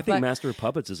 girl. I think but Master of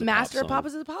Puppets is a Master pop of song.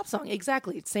 Puppets is a pop song.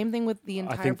 Exactly. Same thing with the I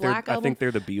entire think Black I album. think they're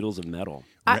the Beatles of metal.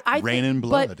 I Rain think- and but-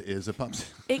 Blood is a pop.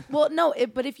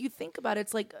 but if you think about it,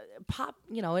 it's like pop,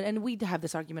 and we have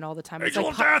this argument all the time. It's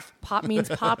like pop means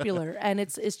popular, and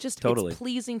it's just Totally. it's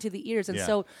pleasing to the ears. And Yeah.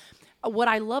 so what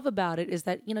I love about it is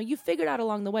that, you figured out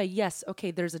along the way, yes, okay,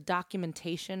 there's a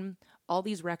documentation. All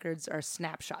these records are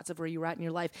snapshots of where you were at in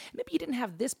your life. Maybe you didn't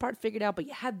have this part figured out, but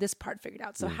you had this part figured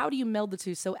out. So how do you meld the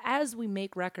two? So as we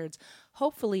make records,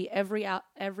 hopefully every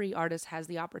artist has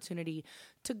the opportunity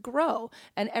to grow,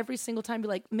 and every single time be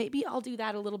like, maybe I'll do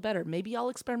that a little better. Maybe I'll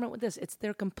experiment with this. It's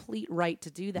their complete right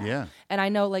to do that. Yeah. And I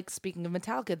know, like, speaking of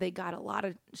Metallica, they got a lot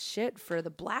of shit for the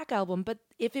Black Album, but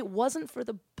if it wasn't for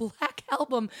the Black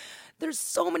Album, there's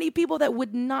so many people that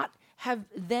would not have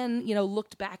then,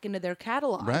 looked back into their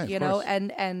catalog, Right, of course.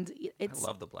 and I it's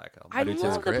love the Black Album. I too.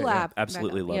 love the Great, yeah. Black.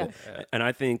 Absolutely love it. And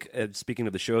I think, speaking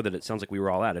of the show that it sounds like we were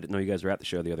all at, I didn't know you guys were at the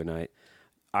show the other night.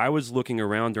 I was looking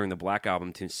around during the Black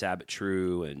Album to Sabbath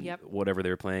True and Yep. whatever they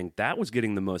were playing. That was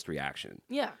getting the most reaction.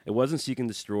 Yeah. It wasn't Seek and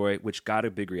Destroy, which got a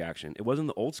big reaction. It wasn't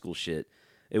the old school shit.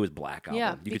 It was Black Album.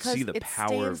 Yeah, You could because see the it power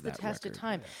stands of the that test record. of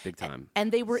time. Big time.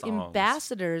 And they were Songs.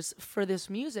 ambassadors for this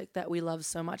music that we love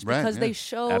so much Right, because yeah. they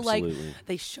show Absolutely.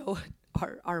 they show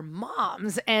our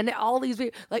moms and all these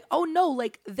people like, oh no,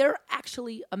 like they're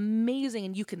actually amazing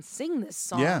and you can sing this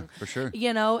song. Yeah, for sure.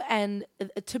 And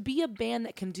to be a band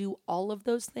that can do all of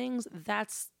those things,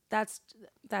 that's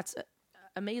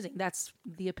amazing. That's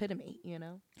the epitome,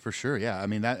 For sure, yeah. I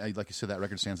mean, that, like you said, that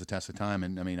record stands the test of time.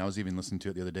 And I mean, I was even listening to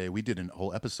it the other day. We did a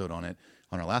whole episode on it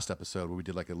on our last episode where we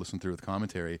did like a listen through with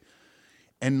commentary.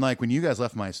 And like when you guys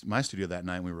left my studio that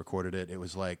night and we recorded it, it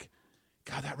was like,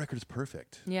 God, that record is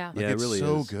perfect. Yeah. Like, Yeah, it it's really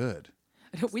so is. good.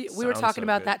 we were Sounds talking so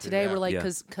about good, that too. today. Yeah. We're like, Yeah.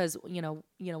 because we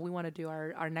want to do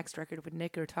our next record with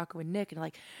Nick, or talking with Nick, and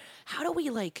like, how do we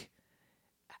like?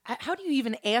 How do you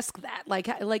even ask that?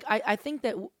 I think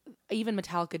that even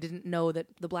Metallica didn't know that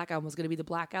the Black Album was going to be the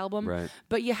Black Album. Right.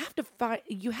 But you have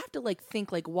to like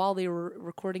think like while they were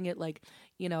recording it, like,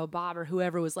 Bob or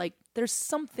whoever was like, there's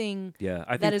something Yeah,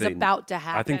 I think that is they- about to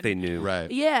happen. I think they knew. Right.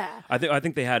 Yeah. I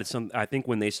think they had some. I think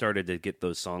when they started to get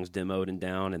those songs demoed and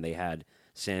down, and they had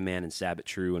Sandman and Sabbath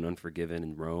True and Unforgiven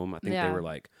and Rome. I think Yeah. they were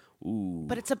like, ooh.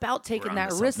 But it's about taking onto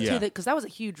that risk something. too, Yeah. because that was a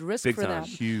huge risk Big for time. them.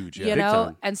 Huge, yeah. You Big know,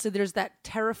 time. and so there's that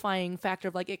terrifying factor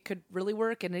of like it could really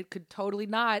work and it could totally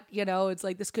not. It's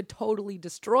like this could totally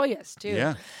destroy us too.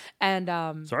 Yeah. And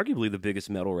It's arguably the biggest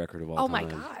metal record of all oh time. my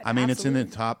god, I mean, it's in the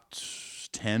absolutely. top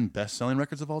 10 best-selling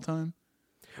records of all time.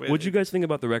 What'd you guys think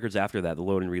about the records after that, the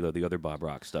Load and Reload, the other Bob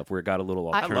Rock stuff, where it got a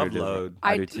little I alternative? love Load.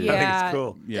 I do I- too. yeah. I think it's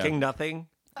cool. Yeah. King Nothing.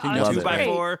 King that's Nothing.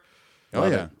 2x4. Oh,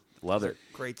 yeah. Love it.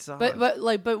 Great song. But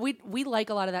we like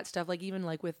a lot of that stuff. Like even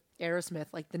like with Aerosmith,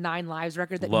 like the 9 Lives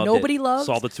record that Loved nobody it. loves.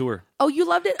 Saw the tour. Oh, you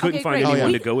loved it? Couldn't okay, find great.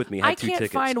 anyone to go with me. Had I 2 can't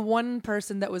tickets. find one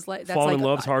person that was like that's Fall like in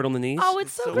Love's Hard on the Knees. Oh,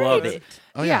 it's so Love great. it.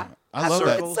 Oh, yeah. I love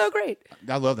that. It's so great.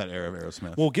 I love that era of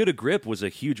Aerosmith. Well, Get a Grip was a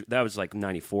huge. That was like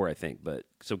 '94, I think. But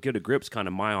so Get a Grip's kind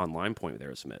of my online point with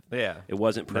Aerosmith. Yeah. It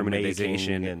wasn't Permanent Amazing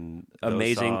Vacation and those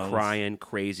amazing, songs. crying,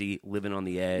 crazy, living on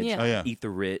the edge. Yeah. Oh, yeah. Eat the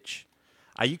Rich.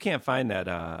 You can't find that.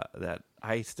 That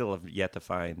I still have yet to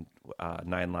find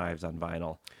 9 Lives on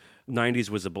vinyl. '90s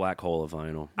was a black hole of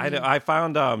vinyl. I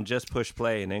found Just Push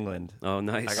Play in England, Oh,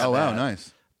 nice. I got Oh, wow, that.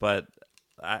 nice. but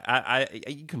I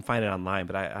you can find it online,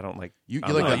 but I don't like. You I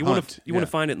like don't that you know. want hunt. to Yeah.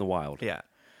 find it in the wild. Yeah.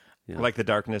 Yeah. Like The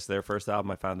Darkness, their first album,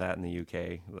 I found that in the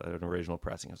UK, an original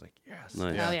pressing. I was like, yes.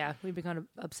 Nice. Yeah. Oh yeah, we've become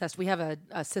obsessed. We have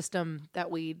a system that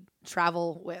we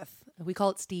travel with. We call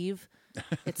it Steve.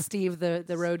 It's Steve, the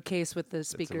road case with the It's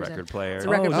a speakers. record in. player. It's a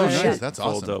record Oh, player. nice. yeah. That's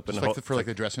Folds awesome. open Just and like for like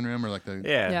the dressing room or like the...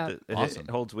 Yeah, Yeah. It Awesome.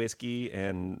 holds whiskey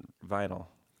and vinyl.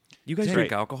 You guys Great.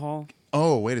 drink alcohol?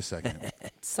 Oh, wait a second.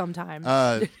 Sometimes.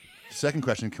 Second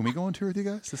question. Can we go on tour with you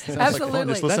guys? This sounds Absolutely. Like fun.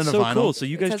 Just listen That's to so vinyl. cool. So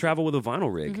you guys says- travel with a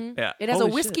vinyl rig. Yeah. it has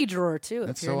Holy a whiskey drawer too.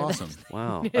 That's if you're so into that. awesome.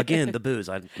 Wow. Again, the booze.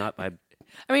 I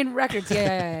I mean, records.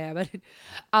 Yeah. But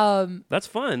That's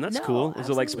fun. That's No, cool. Is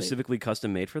it like absolutely. specifically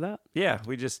custom made for that? Yeah,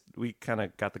 we kind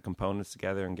of got the components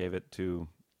together and gave it to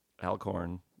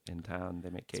Alcorn in town. They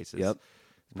make cases. Yep.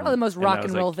 probably the most And I rock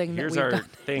was and roll like, thing that Here's we've our done.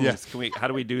 things. Yeah. How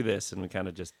do we do this? And we kind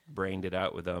of just brained it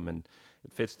out with them. And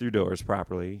it fits through doors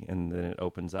properly, and then it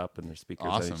opens up, and there's speakers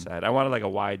on Awesome. each side. I wanted like a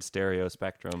wide stereo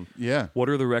spectrum. Yeah. What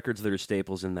are the records that are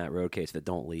staples in that road case that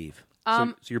don't leave?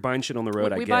 So you're buying shit on the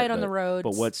road. we I get, buy it on but- the roads.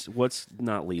 But what's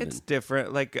not leaving? It's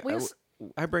different. Like We just-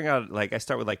 I bring out like I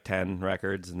start with like 10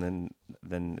 records, and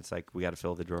then it's like we got to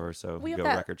fill the drawer, so We we have go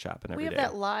that- record shopping every we day.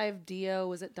 have that live Dio.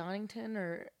 Was it Donington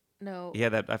or no? Yeah,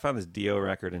 that I found this Dio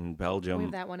record in Belgium. We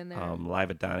have that one in there. Live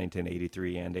at Donington,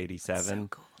 83 and 87. So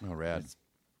cool. Oh, rad.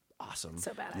 Awesome. So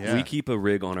badass. Yeah. We keep a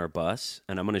rig on our bus,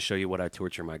 and I'm going to show you what I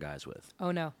torture my guys with. Oh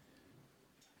no.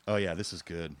 Oh, yeah, this is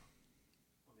good.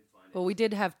 Well, we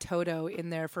did have Toto in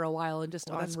there for a while and just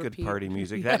Well, on that's repeat. good party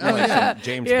music. Yeah. That and like some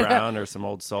James Yeah. Brown or some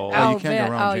old soul. Oh, Oh, you can't man.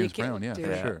 go wrong Oh, with you James can't Brown. Yeah, do for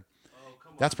that. sure.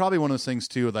 That's probably one of those things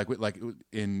too. Like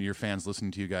in your fans listening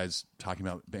to you guys talking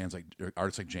about bands like or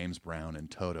artists like James Brown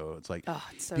and Toto. It's like Oh,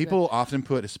 it's so people often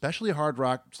put, especially hard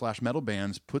rock / metal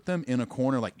bands, put them in a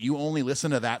corner. Like you only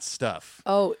listen to that stuff.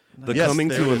 Oh, The Yes, Coming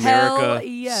there to it is. America Hell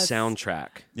yes. soundtrack.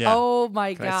 Yeah. oh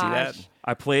my Can I see gosh. that?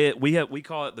 I play it. We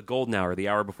call it the golden hour, the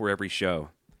hour before every show,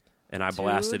 and I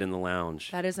blast Dude. it in the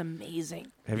lounge. That is amazing.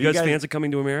 Have you guys fans of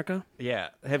Coming to America? Yeah.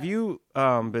 Have you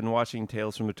been watching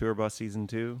Tales from the Tour Bus season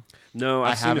 2? No,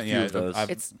 I've I seen a haven't few yet. of those.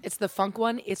 I've- It's the funk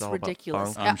one. It's all about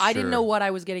ridiculous. funk. I'm I didn't sure. know what I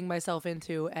was getting myself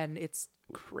into, and it's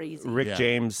crazy. Rick Yeah.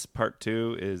 James Part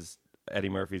 2 is Eddie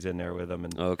Murphy's in there with him,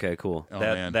 and Okay, cool. Oh,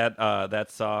 man.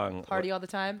 that song Party all the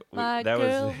time. We- My that was-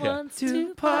 girl yeah. wants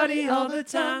to party all the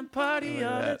time. party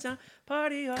all the time,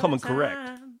 party all Coming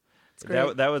correct.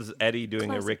 great. That was Eddie doing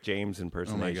Classic. a Rick James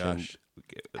impersonation. gosh.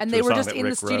 And to they a were song just that in the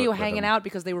Rick wrote studio with hanging him. out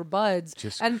because they were buds.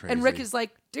 Just and Rick crazy. is like,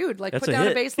 dude, like That's put a down a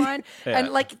hit. bass line. Yeah. And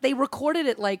like they recorded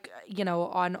it like,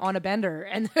 on a bender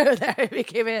and that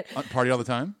became it. Party all the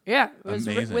time. Yeah. It was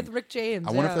Amazing. with Rick James.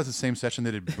 I wonder yeah. if that's the same session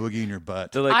they did Boogie in Your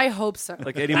Butt. So, like, I hope so.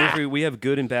 like Eddie Murphy, we have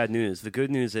good and bad news. The good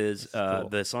news is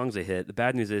the song's a hit. The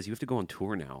bad news is you have to go on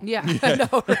tour now. yeah, I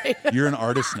know, right? You're an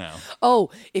artist now. Oh,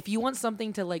 if you want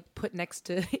something to like put next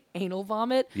to anal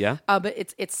vomit, Yeah? but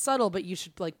it's subtle, but you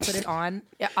should like put it on.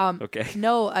 Okay.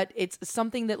 No, it's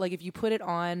something that like if you put it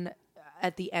on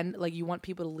at the end, like you want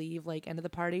people to leave like end of the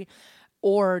party,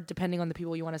 or depending on the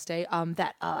people you want to stay.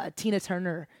 That Tina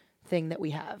Turner thing that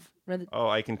we have. Remember Oh,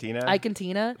 Ike and Tina. Ike and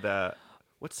Tina.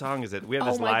 What song is it? We have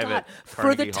Oh this my live god! at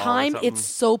For the Carnegie Hall or time, something. it's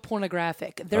so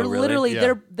pornographic. They're Oh, really? literally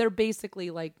Yeah. they're basically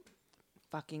like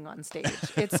fucking on stage.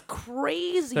 It's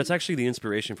crazy. That's actually the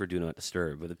inspiration for Do Not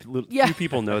Disturb. But Yeah. few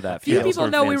people know that. Few people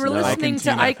Halestorm know we fans were listening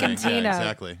to Ike and thing. Tina. Yeah,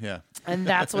 exactly. Yeah. and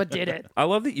that's what did it. I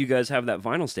love that you guys have that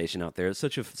vinyl station out there. It's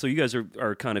such a so you guys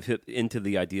are kind of hip into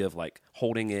the idea of like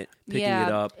holding it, picking yeah,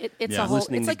 it up, it's Yeah. a whole.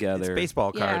 listening it's like, together. It's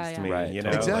baseball cards Yeah, to yeah. me. Right. You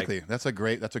know, Exactly. like, That's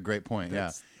a great point. Yeah.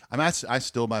 That's- I mean, I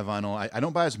still buy vinyl. I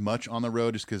don't buy as much on the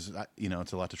road just because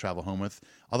it's a lot to travel home with.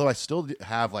 Although I still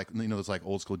have like those like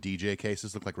old school DJ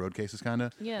cases, look like road cases kind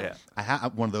of. yeah, Yeah. I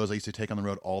have one of those I used to take on the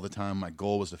road all the time. My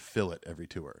goal was to fill it every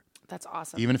tour, that's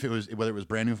awesome. even if it was whether it was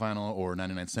brand new vinyl or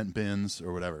 99-cent bins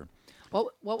or whatever.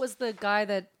 what was the guy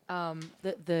that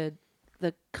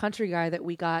the country guy that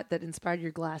we got that inspired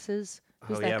your glasses?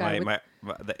 Who's oh that yeah, guy?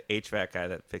 the HVAC guy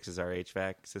that fixes our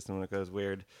HVAC system when it goes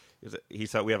weird. He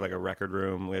saw we have like a record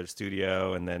room, we have a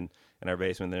studio, and then in our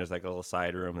basement there's like a little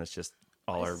side room that's just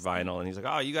all our vinyl. And he's like,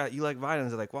 "Oh, you like vinyl?" And I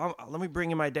was like, "Well, let me bring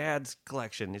you my dad's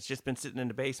collection. It's just been sitting in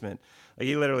the basement." Like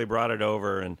he literally brought it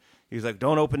over, and he was like,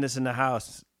 "Don't open this in the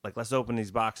house. Like, let's open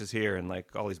these boxes here." And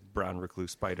like all these brown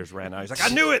recluse spiders ran out. He's like,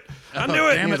 "I knew it! I knew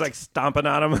it!" And he was like stomping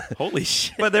on them. Holy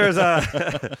shit! But there's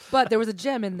a but there was a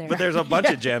gem in there. But there's a bunch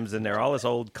of gems in there. All this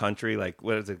old country, like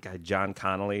what is it, guy John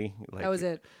Connolly? Like, That was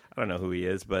it. I don't know who he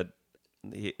is, but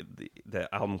the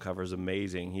album cover is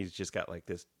amazing. He's just got like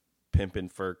this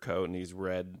pimpin' fur coat and these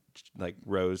red, like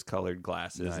rose-colored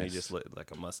glasses, and he Nice. just lit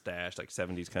like a mustache, like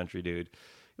 70s country dude.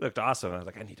 He looked awesome. I was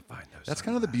like, I need to find those. That's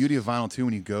kind of the beauty of vinyl too.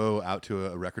 When you go out to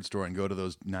a record store and go to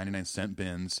those 99-cent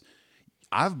bins,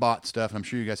 I've bought stuff, and I'm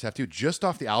sure you guys have too, just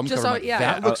off the album Just cover. off- I'm like, yeah.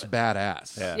 that looks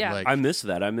badass. Yeah. Yeah. Like, I miss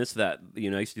that. I used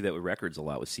to do that with records a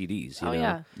lot with CDs. You Oh, know?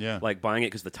 yeah. Yeah. Like buying it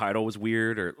because the title was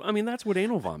weird, or I mean, that's what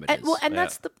anal vomit is. And, well, and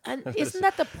that's and isn't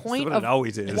that the point what it of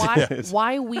always is.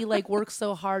 why we like work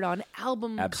so hard on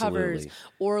album covers Absolutely.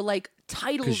 or like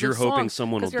titles? 'Cause you're of hoping songs,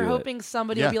 someone will 'cause you're do it. hoping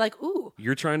somebody Yeah. will be like, "Ooh,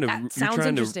 you're trying to. That you're sounds trying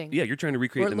interesting. To, yeah, you're trying to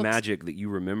recreate Or it the looks- magic that you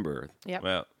remember. yeah."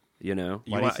 well, You know.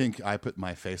 why do you think I put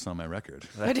my face on my record?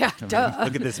 Yeah, duh.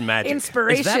 look at this magic. Is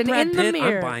Inspiration that Brad in the Pitt?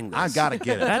 mirror. I'm buying this. I gotta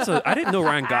get it. I didn't know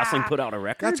Ryan Gosling put out a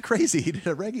record. That's crazy. He did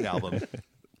a reggae album.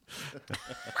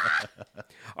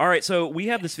 All right, so we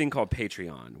have this thing called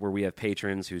Patreon, where we have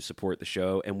patrons who support the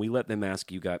show, and we let them ask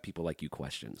people like you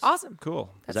questions. Awesome.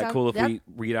 Cool. Is that cool if we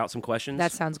read out some questions?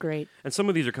 That sounds great. And some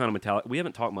of these are kind of Metallica. We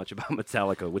haven't talked much about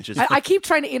Metallica, which is I keep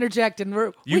trying to interject, and we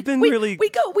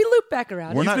loop back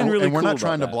around. We're not, been really and we're cool not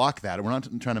trying to about that. block that. We're not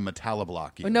trying to Metalla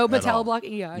block you. No at Metalla all.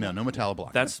 blocking. Yeah, I No, know. no Metalla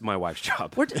block. That's my wife's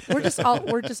job. We're just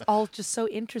all so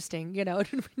interesting, you know.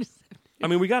 I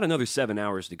mean, we got another 7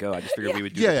 hours to go. I just figured we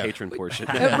would do Yeah, the yeah. patron portion.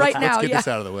 Right now, Let's get yeah. this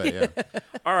out of the way. Yeah.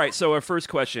 All right, so our first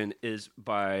question is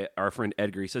by our friend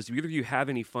Edgar. He says, do either of you have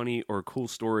any funny or cool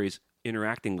stories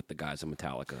interacting with the guys in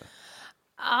Metallica?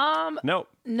 No.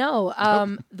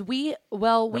 No. We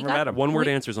Never met got 'em. One-word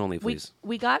we- answers only, we please.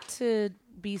 we got to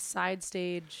be side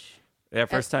stage. Yeah,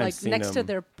 first time like seen next to them.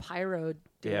 their pyro.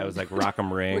 Dude, Yeah, it was like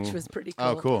Rock'em Ring. which was pretty cool.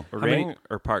 Oh, cool. Or many- Ring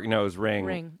or Park? No, it was Ring.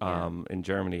 Ring, yeah. In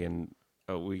Germany, and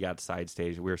we got side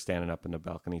stage. We were standing up in the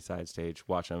balcony side stage,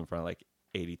 watching them in front of like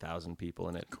 80,000 people,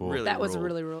 and it really That was ruled.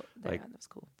 really Like, that was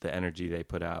cool. The energy they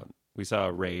put out. We saw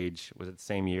Rage. Was it the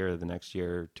same year? Or the next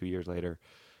year? 2 years later,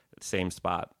 same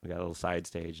spot. We got a little side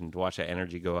stage, and to watch that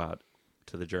energy go out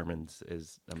to the Germans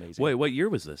is amazing. Wait, what year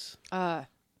was this?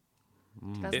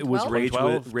 It was 2012? Rage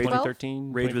 2012, with Rage,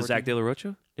 2013, Rage with Zach 2014? De La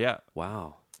Rocha? Yeah.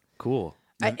 Wow. Cool.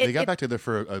 They got back together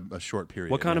for a short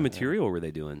period. What kind of yeah. material were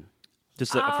they doing?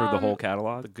 Just for the whole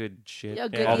catalog? The good shit. Yeah,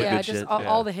 good. all the Yeah, good just shit.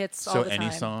 all the hits. So all the any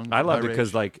time. song? I loved by it because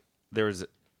Rage? like there was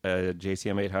a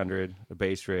JCM 800, a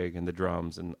bass rig, and the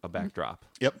drums, and a backdrop.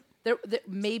 Yep. There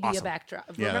may be a Awesome. backdrop.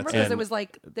 Yeah, Remember, that's because it. it was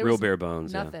like there Real was bare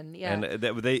bones, yeah. nothing. Yeah, And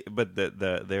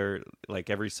they're like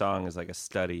every song is like a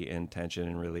study in tension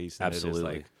and release. And Absolutely. it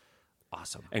is like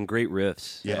awesome. And great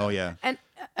riffs. Yeah. Oh yeah. and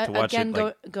To watch again, it,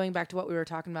 like- going back to what we were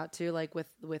talking about too, like with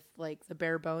like the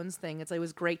bare bones thing, it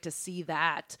was great to see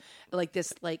that, like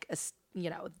this, like this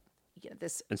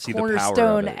And see the power of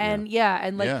cornerstone, it, and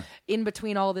and like Yeah. in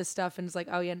between all this stuff, and it's like,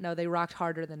 oh yeah, no, they rocked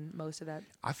harder than most of that.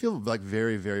 I feel like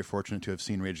very, very fortunate to have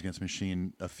seen Rage Against the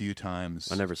Machine a few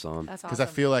times. I never saw him. That's Because awesome.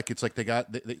 I feel like it's like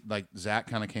like Zach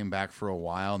kind of came back for a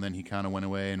while, and then he kind of went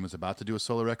away and was about to do a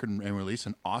solo record and release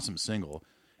an awesome single,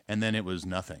 and then it was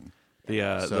nothing.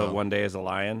 The So- One Day as a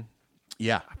Lion.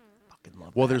 Yeah.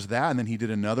 Well, there's that, and then he did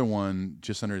another one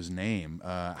just under his name.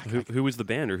 Who was the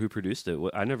band or who produced it?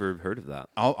 I never heard of that.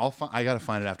 I got to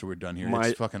find it after we're done here.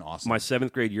 It's fucking awesome. My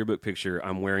 7th grade yearbook picture,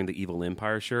 I'm wearing the Evil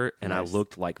Empire shirt, and Nice. I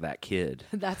looked like that kid.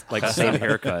 That's Like awesome. same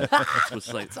haircut. It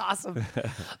was like, It's awesome.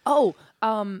 Oh,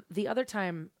 the other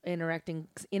time interacting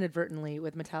inadvertently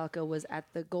with Metallica was at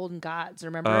the Golden Gods.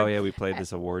 Remember? Oh yeah, we played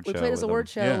this award show. We played this with award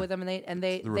them. show Yeah. with them, and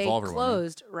they The Revolver one, right?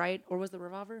 closed, right? Or was the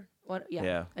Revolver? What?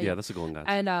 Yeah. Yeah. that's the Golden Gods.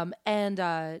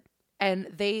 And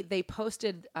they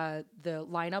posted the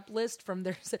lineup list from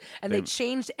their, and they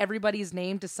changed everybody's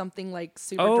name to something like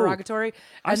super Oh, derogatory.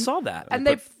 I And- saw that. And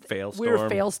They they put Failstorm. we were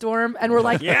Failstorm, and we're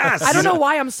like, Yes! I don't know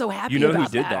why I'm so happy. You know who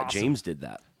about did that? that? James did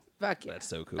that. Fuck yeah. That's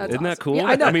so cool. That's Isn't that awesome. cool? Yeah,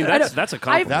 I know. I mean, I know. that's a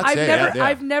compliment. That's I've it, never, yeah.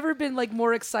 I've never been like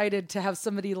more excited to have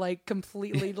somebody like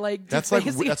completely like. that's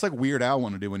like Weird Al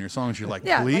want to do in your songs. You're like,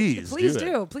 yeah, please, please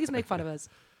do. Please make fun of us.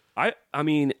 I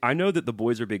mean, I know that the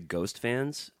boys are big Ghost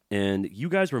fans, and you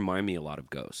guys remind me a lot of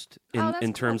Ghost Oh, that's in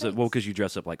cool, terms of, well, thanks. because you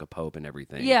dress up like a pope and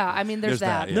everything. Yeah, I mean, There's there's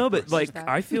that, that. yeah. No, of but course. like, There's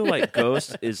that. I feel like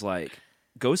Ghost is like,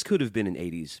 Ghost could have been an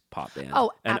 80s pop band.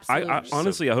 Oh, and absolutely. I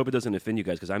honestly, I hope it doesn't offend you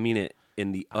guys, because I mean it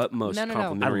in the utmost No.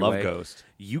 complimentary I love way. Ghost.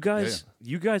 You guys,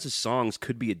 you guys' songs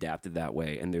could be adapted that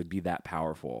way, and they'd be that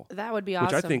powerful. That would be Which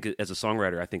awesome. I think, as a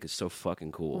songwriter, I think is so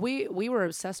fucking cool. we were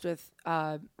obsessed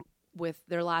with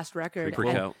their last record.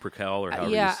 and- Prequel, or however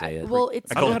yeah, you say it. well,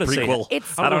 it's I don't know how to say it.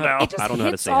 it's I don't know. It just I don't know how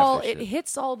to hits say half all. that It shit.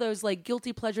 hits all those like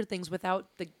guilty pleasure things without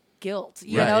the guilt.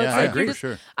 You Right, know, yeah, it's I like agree, you're for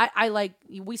just, sure. I like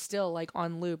we still like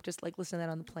on loop, just like listen to that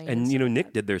on the plane. And stuff you know, like Nick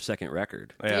that. did their second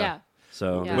record. Yeah.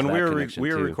 So Yeah. there's When that we were connection, we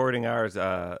were too. recording ours,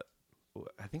 I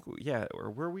think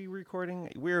or were we recording?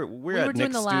 We're We at were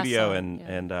doing Nick's the last studio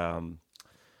song,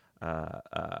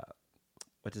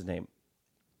 what's his name?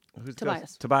 Who's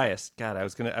Tobias. Tobias. God, I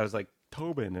was like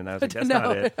Tobin, and I was like, that's No.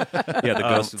 not it. Yeah,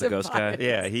 the ghost guy.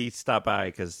 Yeah, he stopped by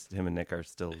because him and Nick are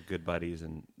still good buddies,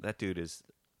 and that dude is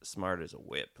smart as a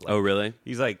whip. Like, Oh, really?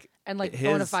 He's like and like his-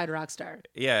 bona fide rock star.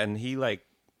 Yeah, and he like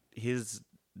his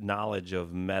knowledge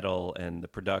of metal and the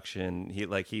production.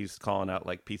 He's calling out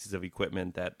like pieces of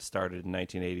equipment that started in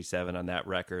 1987 on that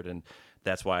record, and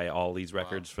that's why all these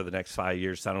records for the next 5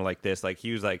 years sounded like this. Like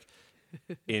he was like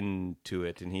into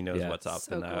it, and he knows Yeah. what's up.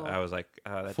 So and cool. I was like,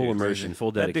 oh, that Full dude's- immersion,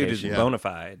 full That dude is dedication. bona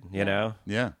fide. You know.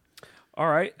 Yeah. All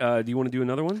right. Do you want to do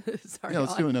another one? Sorry, Yeah,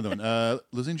 let's do another one.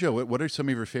 Lizzie and Joe, what are some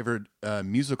of your favorite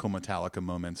musical Metallica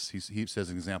moments? He says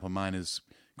an example. Mine is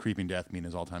 "Creeping Death" being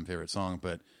his all-time favorite song.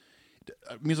 But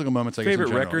musical moments. I guess, Favorite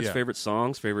in general. records, Yeah. favorite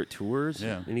songs, favorite tours,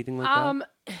 Yeah. anything like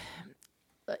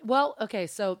that? Well, okay,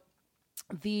 so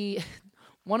the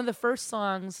one of the first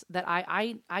songs that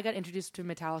I got introduced to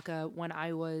Metallica when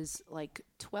I was like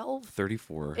 12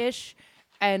 34. ish.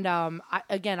 And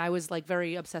I was like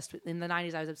very obsessed with in the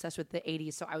 90s. I was obsessed with the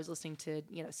 80s, so I was listening to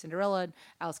Cinderella,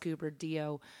 Alice Cooper,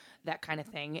 Dio, that kind of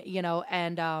thing,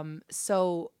 And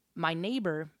so my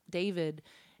neighbor David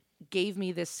gave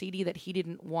me this CD that he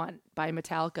didn't want by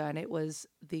Metallica, and it was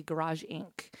the Garage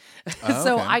Inc.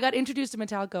 So okay. I got introduced to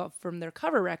Metallica from their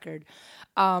cover record.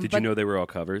 Did you know they were all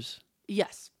covers?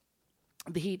 Yes.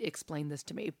 He explained this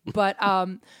to me, but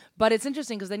it's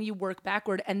interesting because then you work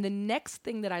backward, and the next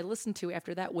thing that I listened to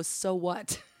after that was "So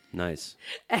What," Nice.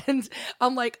 and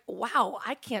I'm like, wow,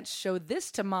 I can't show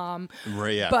this to mom,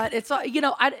 Right, yeah. But it's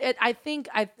I think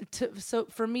so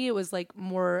for me it was like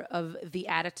more of the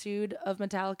attitude of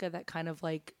Metallica that kind of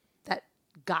like that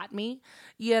got me,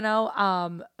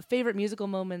 Favorite musical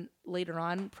moment later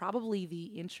on, probably the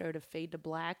intro to Fade to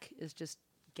Black is just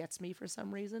gets me for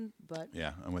some reason, but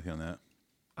Yeah, I'm with you on that.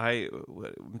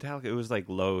 Metallica. It was like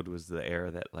Load was the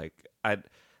era that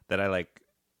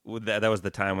that was the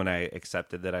time when I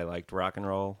accepted that I liked rock and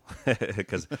roll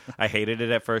because I hated it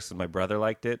at first because my brother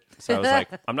liked it. So I was like,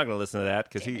 I'm not going to listen to that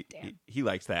because he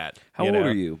likes that. How old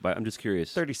are you? I'm just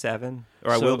curious. 37,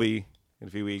 or I will be in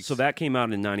a few weeks. So that came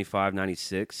out in 95,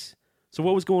 96. So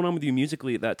what was going on with you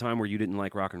musically at that time where you didn't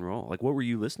like rock and roll? Like, what were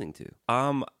you listening to?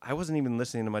 I wasn't even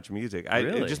listening to much music.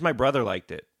 Really? Just my brother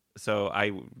liked it, so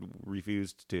I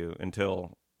refused to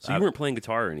until. So you weren't playing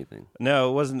guitar or anything? No,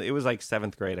 it wasn't. It was like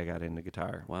 7th grade I got into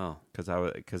guitar. Wow. Because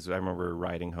I remember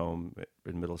riding home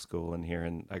in middle school and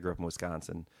hearing. I grew up in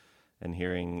Wisconsin, and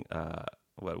hearing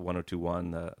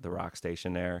 102.1 the rock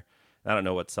station there. I don't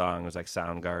know what song it was, like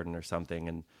Soundgarden or something,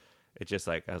 and it just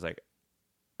like I was like,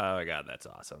 oh my god, that's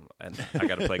awesome! And I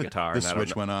got to play guitar. The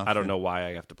switch went off. I don't know why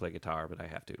I have to play guitar, but I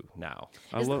have to now.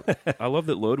 I love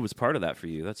that Load was part of that for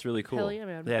you. That's really cool. hell yeah,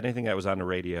 man. Yeah, anything that was on the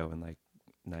radio in like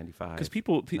 95. Because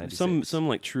people, 96. some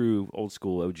like true old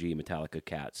school OG Metallica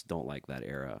cats don't like that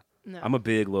era. No. I'm a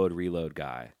big Load Reload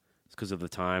guy. It's because of the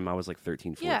time I was like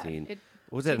 13, 14. Yeah,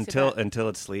 What was that takes it until back. until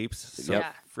it sleeps? So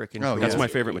Yeah. freaking. Oh, cool. That's yeah. my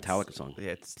favorite Metallica song.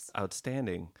 Yeah, it's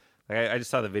outstanding. Like I just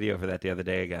saw the video for that the other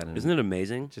day again. And Isn't it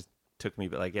amazing? just took me,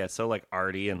 but like, yeah, it's so like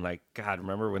arty and like, God,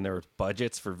 remember when there were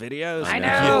budgets for videos? I And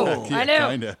know. Yeah, I know.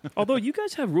 Kinda. Although you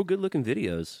guys have real good looking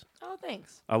videos. Oh,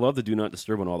 thanks. I love the Do Not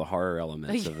Disturb and all the horror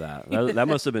elements of that. That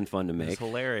must have been fun to It's make.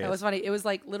 hilarious. That was funny. It was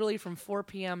like literally from 4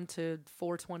 p.m. to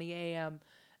 4:20 a.m.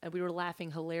 and we were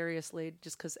laughing hilariously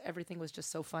just because everything was just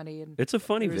so funny. And It's a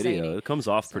funny we were video. zany. It comes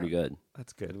off pretty good.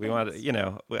 That's good. We want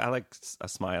to, I like a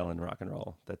smile in rock and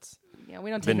roll. That's Yeah, we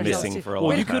don't take been ourselves missing too- for a Well,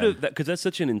 long you time. could have because that's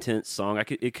such an intense song.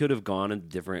 It could have gone a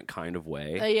different kind of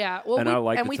way. Yeah, well, And I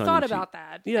like and the we tongue thought in cheek. about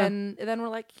that. Yeah. And then we're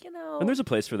like, And there's a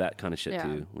place for that kind of shit Yeah.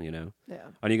 too. yeah.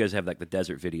 I know you guys have like the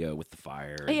desert video with the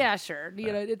fire. and- Yeah, sure.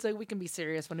 It's like we can be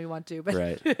serious when we want to, but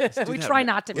Right. we try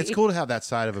not to be. It's cool to have that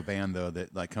side of a band though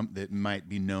that that might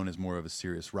be known as more of a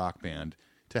serious rock band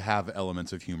to have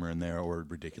elements of humor in there or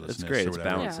ridiculousness. It's great. Or It's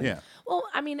whatever. balancing. Yeah. Well,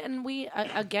 I mean, and we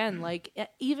again, like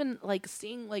even like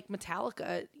seeing like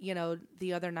Metallica,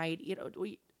 the other night,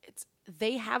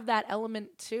 they have that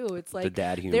element too. It's like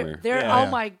dad they're- humor. They're, Yeah. oh Yeah.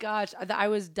 my gosh, I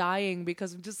was dying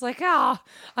because I'm just like,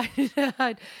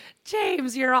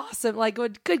 James, you're awesome. Like,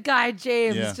 good guy,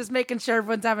 James, Yeah. just making sure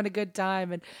everyone's having a good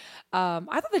time. And I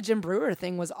thought the Jim Brewer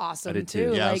thing was awesome did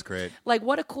too. Yeah, it like, was great. Like,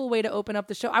 what a cool way to open up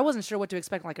the show. I wasn't sure what to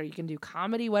expect. Like, you can do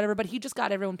comedy, whatever, but he just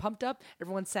got everyone pumped up.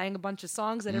 Everyone sang a bunch of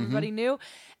songs that everybody knew.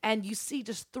 And you see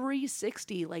just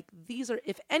 360. Like, these are,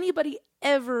 if anybody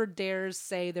ever dares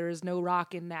say there is no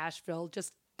rock in Nashville,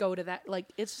 just go to that.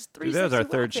 Like, it's just 360. That was our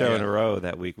third rock show there. in a row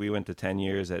that week. We went to 10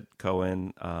 years at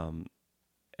Cohen,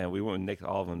 and we went and nicked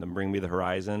all of them. The Bring Me the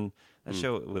Horizon, that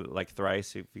show with like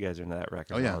Thrice. If you guys are into that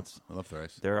record, Oh yeah, it's- I love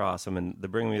Thrice. they're awesome. And the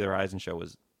Bring Me the Horizon show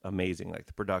was amazing. Like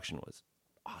the production was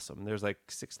awesome. There's like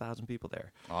 6,000 people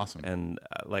there. Awesome. And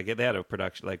like they had a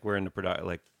production. Like we're into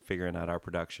like figuring out our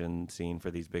production scene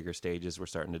for these bigger stages we're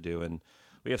starting to do, and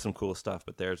we have some cool stuff.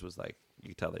 But theirs was like you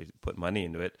could tell they put money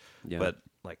into it. Yeah. But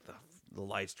like the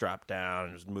lights dropped down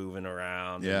and just moving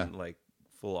around. Yeah. And like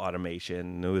full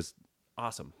automation. It was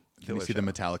awesome. Then you see the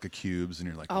Metallica cubes, and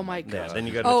you're like, Oh my Yeah, gosh. then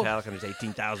you go to Oh. Metallica, and there's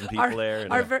 18,000 people there.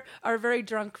 And Our very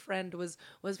drunk friend was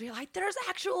being like, "There's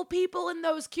actual people in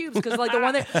those cubes," because like the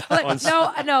one that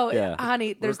like no, Yeah.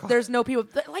 honey, there's no people.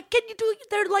 Like, can you do?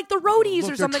 They're like the roadies Look, or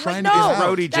they're something. Like, trying to get no, out.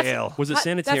 Roadie that's- jail. Was it What? That's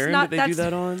Sanitarium not- that they do that's-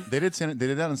 that on? They did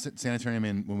that on Sanitarium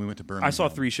when we went to Birmingham. I saw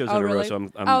 3 shows Oh, in a row, really? so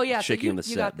I'm Oh, yeah, so shaking you- the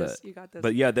you set. got this, but, you got this.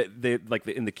 But yeah, they like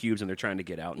in the cubes and they're trying to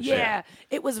get out. And Yeah,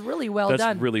 it was really well shit. That's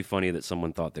done. really funny that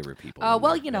someone thought they were people.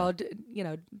 Well, you know,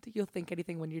 you'll think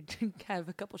anything when you have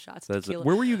a couple shots of tequila.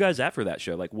 Where were you guys at for that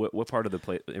show? Like, what part of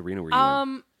the arena were you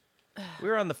in? we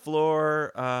were on the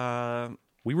floor.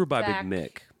 We were by back. Big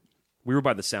Mick. We were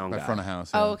by the sound By guy. front of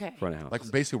house. Oh, yeah. okay. Front of house.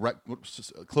 Like basically right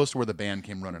close to where the band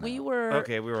came running. We out. were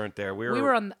Okay, we weren't there. We we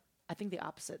were on I think the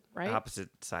opposite, right? opposite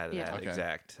side of Yeah. that. Okay.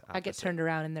 Exact. I get opposite. turned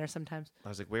around in there sometimes. I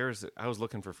was like, "Where is it?" I was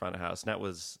looking for front of house, and that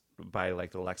was by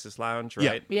like the Lexus Lounge, Yeah.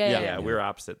 right? Yeah. We were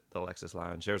opposite the Lexus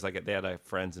Lounge. There was like they had a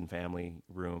friends and family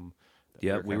room. that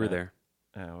Yeah, we were kinda-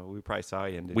 there. we probably saw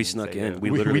you. And didn't We even snuck say in. that. We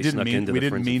literally didn't snuck mean into we the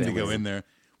didn't friends mean and to go family in room. there.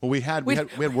 Well, we had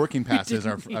working passes.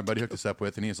 Our didn't buddy hooked us up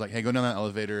with, and he was like, "Hey, go down that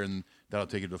elevator, and that'll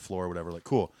take you to the floor, or whatever." Like,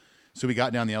 cool. So we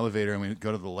got down the elevator, and we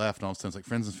go to the left, and all of a sudden, it's like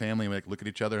friends and family. And we like look at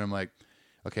each other, and I'm like,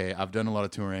 "Okay, I've done a lot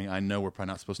of touring. I know we're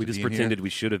probably not supposed We to just be in pretended here. we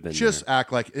should have been Just there.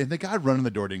 act like." And the guy running the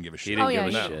door didn't give a He shit. didn't Oh, yeah,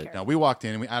 give a he didn't shit. care. Now we walked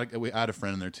in, and we had a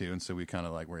friend in there too, and so we kind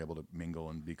of like were able to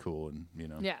mingle and be cool, and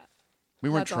Yeah. we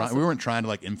weren't That's trying. awesome. We weren't trying to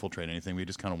like infiltrate anything. We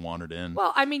just kind of wandered in.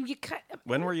 Well, I mean, you kind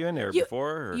When were you in there? you,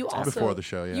 Before? Or you after? also Before the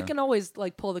show, yeah. You can always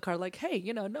like pull the card, like, hey,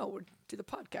 no, we're do the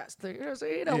podcast thing. So,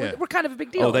 Yeah. we're kind of a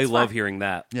big deal. Oh, they It's love fine. hearing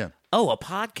that. Yeah. Oh, a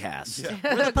podcast.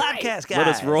 We're the podcast guys. Let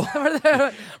us roll.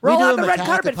 Roll out doing the red Metallica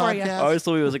carpet for you. podcast? I always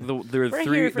thought it was like there We're are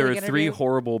here for there the are three interview.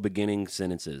 horrible beginning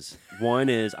sentences. One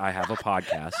is I have a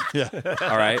podcast. Yeah.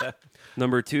 All right.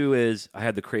 Number 2 is I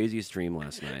had the craziest dream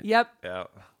last night. Yep. Yeah.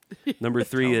 Number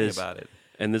 3 Tell me is about it.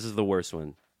 and this is the worst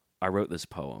one. I wrote this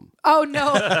poem. Oh no.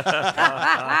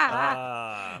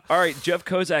 All right, Jeff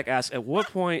Kozak asks, at what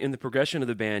point in the progression of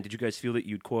the band did you guys feel that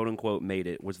you'd quote unquote made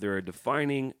it? Was there a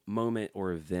defining moment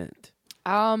or event?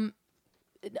 I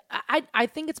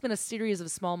think it's been a series of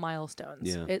small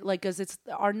milestones. Yeah. It like because it's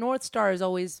our North Star has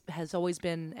always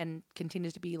been and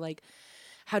continues to be like,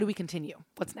 how do we continue?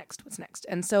 What's next? What's next?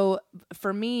 And so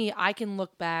for me, I can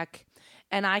look back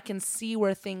and I can see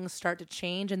where things start to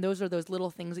change. And those are those little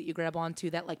things that you grab onto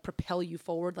that like propel you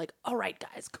forward. Like, all right,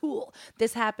 guys, cool.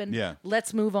 This happened. Yeah.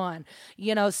 Let's move on.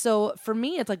 So for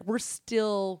me, it's like we're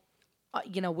still,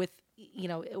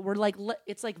 we're like,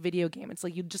 it's like video game. It's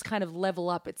like you just kind of level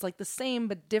up. It's like the same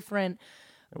but different.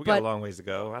 We got But- a long ways to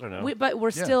go. I don't know. But we're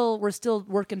still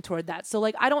working toward that. So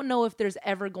like I don't know if there's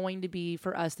ever going to be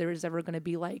for us. There is ever going to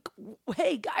be like,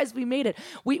 hey guys, we made it.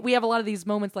 We have a lot of these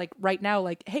moments like right now.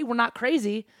 Like, hey, we're not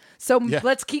crazy, so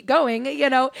let's keep going.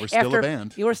 We're still a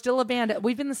band. We're still a band.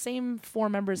 We've been the same 4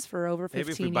 members for over 15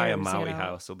 Maybe if we years. buy a you Maui know.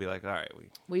 house, we'll be like, all right,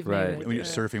 We've Right. made it. When you're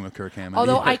surfing with Kirk Hammett.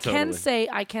 Although Yeah, I can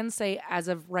totally. say as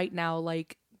of right now,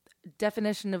 like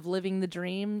definition of living the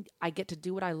dream, I get to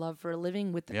do what I love for a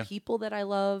living with the people that I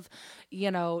love,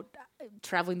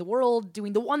 traveling the world,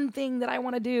 doing the one thing that I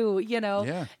want to do,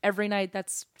 every night.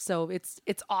 It's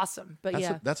awesome.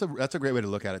 But that's a great way to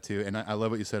look at it too. And I love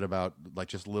what you said about like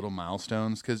just little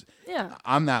milestones, because Yeah.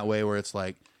 I'm that way where it's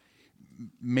like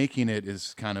making it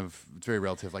is kind of it's very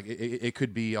relative. Like it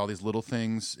could be all these little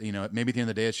things, maybe at the end of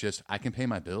the day it's just I can pay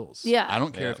my bills. Yeah. I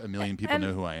don't care if a million people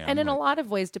know who I am. And in a Like, lot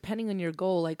of ways, depending on your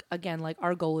goal, like again, like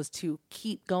our goal is to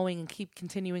keep going and keep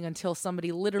continuing until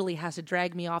somebody literally has to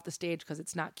drag me off the stage because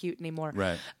it's not cute anymore.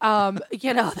 Right.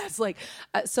 That's like,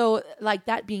 so like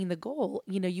that being the goal,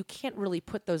 you can't really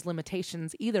put those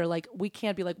limitations either. Like we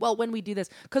can't be like, well, when we do this,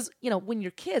 because when you're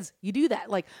kids, you do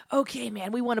that. Like, okay,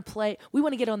 man, we want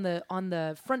to get on the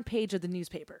front page of the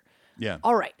newspaper. Yeah.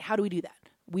 All right, how do we do that?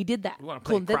 We did that. We wanna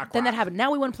play Croc then that Rock. happened.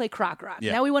 Now we want to play Croc Rock.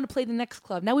 Yeah. Now we want to play the next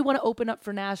club. Now we want to open up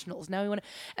for nationals. Now we want to,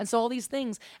 and so all these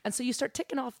things, and so you start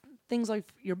ticking off things like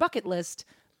your bucket list,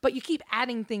 but you keep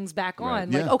adding things back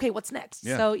on. Like, Yeah. okay, what's next?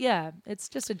 Yeah. So yeah, it's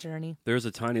just a journey. There's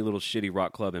a tiny little shitty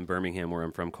rock club in Birmingham where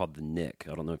I'm from called the Nick.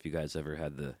 I don't know if you guys ever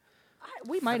had the...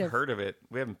 We might I've have. heard of it.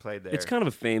 We haven't played there. It's kind of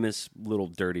a famous little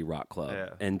dirty rock club. Yeah.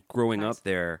 And growing up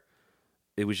there,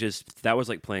 it was just, that was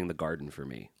like playing the Garden for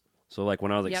me. So like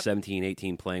when I was like Yep. 17,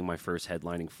 18, playing my first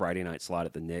headlining Friday night slot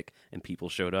at the Nick and people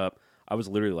showed up, I was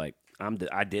literally like,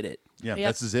 I did it. Yeah, Yep.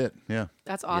 this is it. Yeah.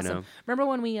 That's awesome. know? Remember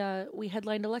when we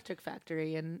headlined Electric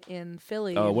Factory in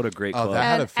Philly? Oh, and- what a great club! that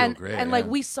had to feel and, great. And yeah. like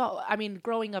we saw, I mean,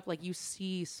 growing up, like you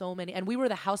see so many, and we were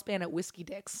the house band at Whiskey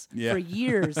Dick's Yeah. for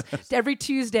years. Every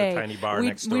Tuesday, tiny bar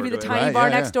next door we'd be the to it. tiny Right, bar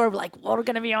yeah, next yeah. door. We're like, well, we're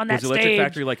gonna be on that was Electric stage.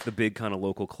 Factory like the big kind of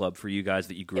local club for you guys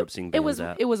that you grew up seeing bands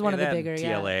at? It was one of the That bigger,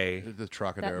 yeah. TLA. the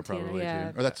Trocadero That probably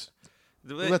yeah. too. Or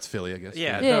that's Philly, I guess.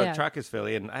 Yeah, Yeah, no, yeah. Truck is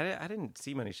Philly, and I didn't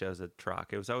see many shows at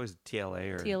Truck. It was always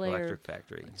TLA or TLA or- Electric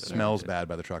Factory. So Smells bad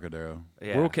by the Trocadero.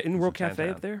 Yeah, in World some Cafe Chinatown.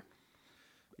 up there.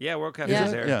 Yeah, World Cafe Yeah.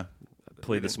 is there. Yeah.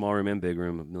 Played the small room and big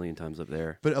room a million times up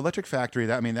there. But Electric Factory,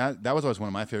 that was always one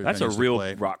of my favorite. That's a venues to real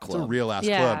play. rock It's a club. real ass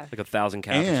Yeah. club. Like 1,000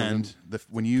 caps. or And something.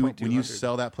 when you 2,200.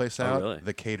 sell that place out, really?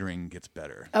 the catering gets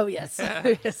better. Oh yes,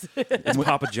 yes. It's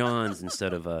Papa John's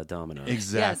instead of Domino's.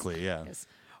 Exactly. Yeah. Yes.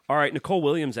 All right, Nicole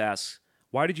Williams asks,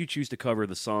 "Why did you choose to cover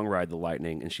the song "Ride the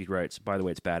Lightning"?" And she writes, "By the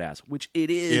way, it's badass," which it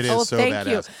is. It is Oh, so thank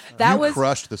you. badass. That you was-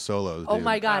 crushed the solos. Oh dude.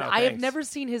 my God, Oh, I have thanks. never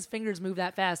seen his fingers move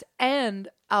that fast. And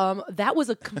that was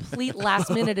a complete last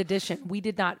minute addition.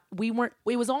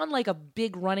 It was on like a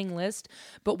big running list,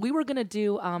 but we were going to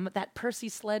do that Percy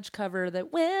Sledge cover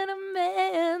that When a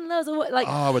Man Loves a Woman. Like,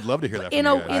 Oh, I would love to hear that. in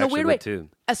from a you guys. in a actually weird would way. too.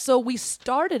 So we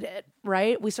started it,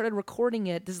 right? We started recording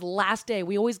it this last day.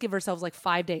 We always give ourselves like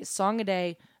 5 days, song a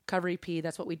day, cover EP.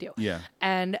 That's what we do. Yeah.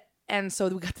 And so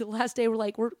we got to the last day. We're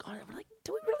like,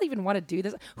 do we really even want to do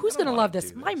this? Who's gonna love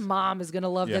this? My mom is gonna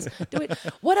love Yeah. this.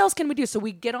 What else can we do? So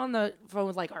we get on the phone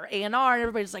with like our A&R, and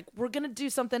everybody's like, we're gonna do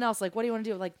something else. Like, what do you want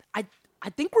to do? Like, I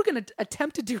think we're gonna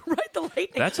attempt to do Ride the Lightning.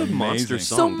 That's a monster Amazing.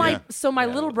 song. So my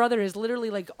Yeah. little brother is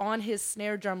literally like on his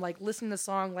snare drum, like listening to the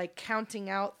song, like counting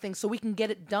out things so we can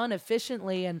get it done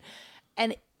efficiently. And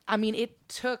I mean, it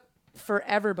took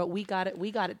forever, but we got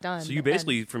it done. So you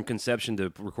basically, from conception to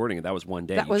recording it, that was one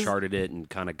day. That You was- charted it and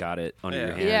kind of got it under your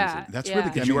hands. yeah, And- That's yeah.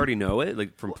 really Did I you mean- already know it?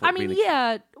 Like from I mean, being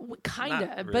yeah, kind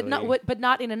of, Not but not really. but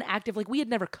not in an active. Like we had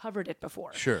never covered it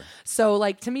before. Sure. So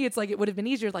like to me, it's like it would have been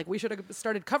easier. Like we should have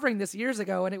started covering this years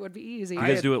ago, and it would be easy. You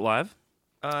guys do it live?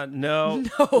 No,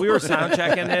 we were sound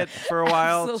checking it for a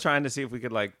while, Absolutely. trying to see if we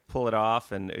could like pull it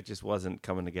off, and it just wasn't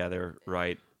coming together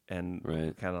right. And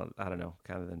Right. kind of, I don't know,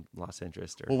 kind of then lost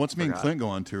interest. Or Well, once me and forgot. Clint go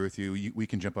on tour with you, we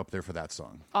can jump up there for that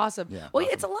song. Awesome. Yeah, Well,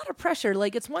 awesome. it's a lot of pressure.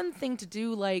 Like, it's one thing to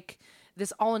do like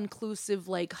this all-inclusive,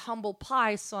 like humble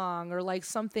pie song, or like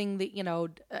something that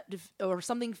or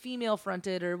something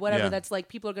female-fronted or whatever. Yeah. That's like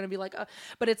people are going to be like,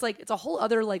 but it's like it's a whole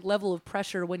other like level of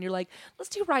pressure when you're like, let's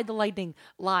do Ride the Lightning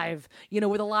live.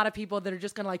 With a lot of people that are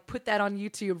just going to like put that on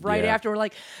YouTube right Yeah. after. We're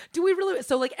like, do we really?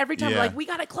 So like every time Yeah. we're like, we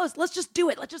got it close. Let's just do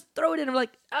it. Let's just throw it in. And we're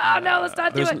like, oh no, let's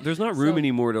not do it. There's not room So-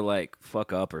 anymore to like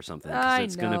fuck up or something. 'Cause I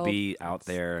it's going to know. be out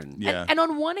there. And Yeah. And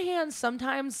on one hand,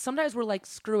 sometimes we're like,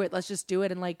 screw it, let's just do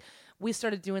it. And like we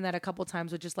started doing that a couple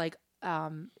times with just like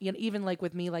even like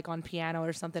with me, like on piano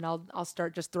or something, I'll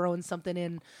start just throwing something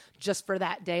in just for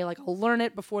that day. Like I'll learn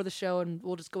it before the show and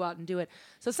we'll just go out and do it.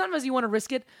 So sometimes you want to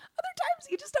risk it, other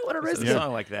times you just don't want to risk a it.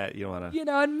 song like that, you don't want to. And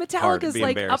Hard to Metallica's be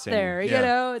like up embarrassing. there.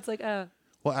 Yeah. It's like Well,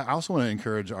 I also want to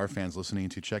encourage our fans listening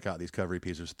to check out these cover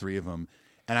EPs. There's 3 of them,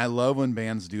 and I love when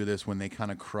bands do this when they kind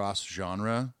of cross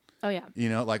genre. oh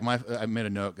yeah. Like I made a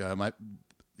note. My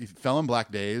Felon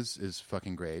Black Days is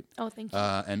fucking great. Oh, thank you.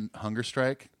 And Hunger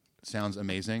Strike sounds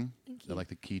amazing. I like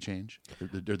the key change,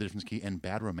 the difference key. And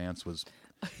Bad Romance was.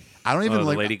 I don't even the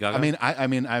like Lady Gaga? I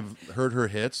mean, I've heard her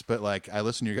hits, but like I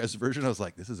listened to your guys' version, I was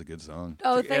like, this is a good song.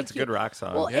 Oh, Yeah, thank it's a you. good rock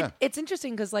song. Well, Yeah. it's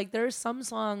interesting because like there's some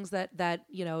songs that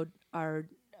are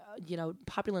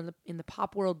popular in the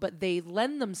pop world, but they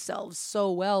lend themselves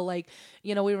so well. Like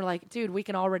we were like, dude, we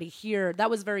can already hear. That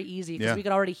was very easy because Yeah. we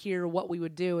could already hear what we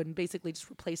would do, and basically just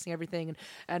replacing everything.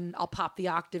 And I'll pop the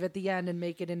octave at the end and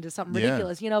make it into something Yeah.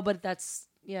 ridiculous. But that's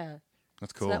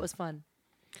That's cool. So that was fun.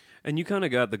 And you kind of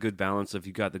got the good balance of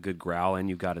you got the good growl and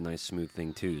you got a nice smooth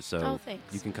thing too. So Oh,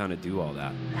 thanks. you can kind of do all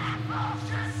that.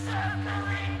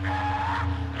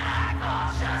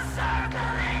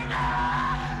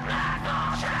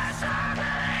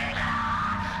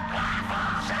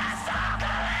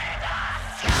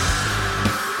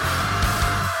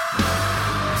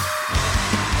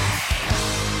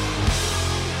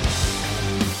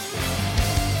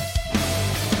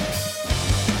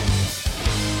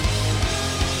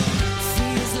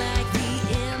 Feels like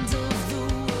the end of the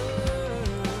world,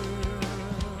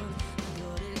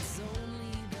 but it's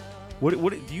only the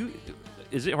What do you?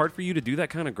 Is it hard for you to do that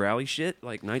kind of growly shit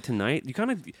like night to night? You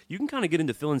can kind of get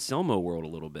into Phil Anselmo world a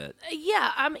little bit.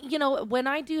 Yeah, when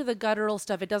I do the guttural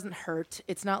stuff, it doesn't hurt.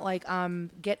 It's not like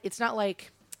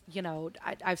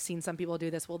I've seen some people do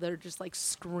this. Well, they're just like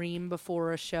scream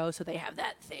before a show, so they have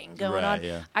that thing going Right, on.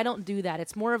 yeah. I don't do that.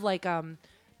 It's more of like,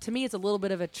 to me, it's a little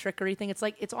bit of a trickery thing. It's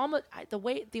like it's almost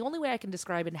the only way I can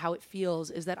describe it and how it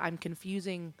feels is that I'm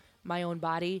confusing my own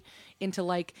body into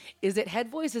like, is it head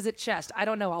voice? Is it chest? I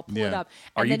don't know. I'll pull it Yeah. up.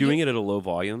 Are And you then doing it at a low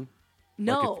volume?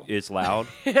 No. Like if it's loud?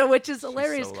 Which is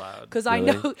hilarious so loud. because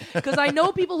Really? I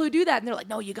know people who do that and they're like,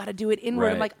 no, you got to do it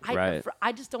inward. I'm Right, like, right.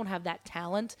 I just don't have that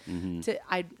talent.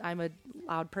 I'm a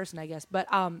loud person, I guess, but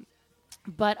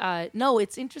no,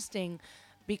 it's interesting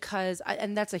because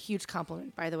and that's a huge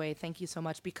compliment, by the way. Thank you so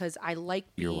much because I like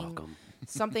being You're welcome.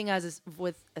 something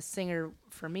with a singer.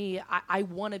 For me, I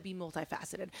want to be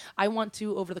multifaceted. I want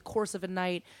to over the course of a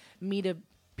night me to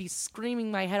be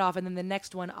screaming my head off, and then the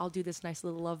next one I'll do this nice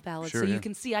little love ballad. Sure, so yeah. you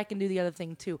can see I can do the other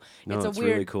thing too. No, it's a it's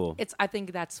weird, really cool. I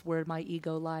think that's where my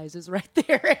ego lies, is right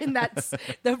there, and that's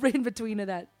the in between of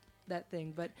that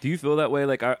thing. But Do you feel that way?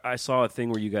 Like I saw a thing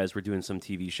where you guys were doing some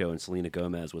TV show and Selena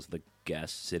Gomez was the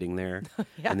guest sitting there,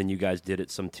 Yeah. and then you guys did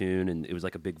it some tune, and it was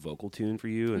like a big vocal tune for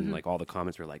you, Mm-hmm. and like all the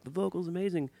comments were like the vocal's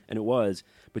amazing, and it was.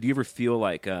 But do you ever feel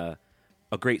like a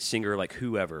great singer like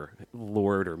whoever,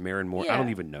 Lord or Maren Moore? I Yeah. don't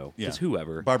even know, Yeah. just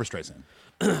whoever, Barbara Streisand.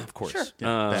 of course. Sure.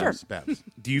 Yeah, Sure. Babs.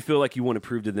 Do you feel like you want to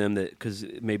prove to them that because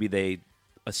maybe they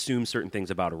assume certain things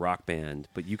about a rock band,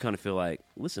 but you kind of feel like,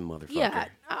 listen, motherfucker. yeah,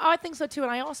 I think so too. And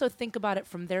I also think about it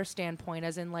from their standpoint,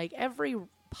 as in like every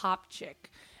pop chick,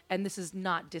 and this is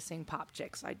not dissing pop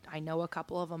chicks. I know a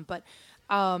couple of them, but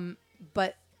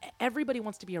everybody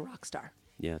wants to be a rock star.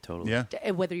 Yeah, totally.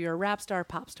 Yeah. Whether you're a rap star,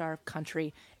 pop star,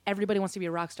 country, everybody wants to be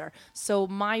a rock star. So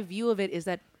my view of it is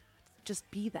that just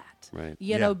be that. Right.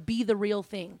 You Yeah. know, be the real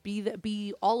thing.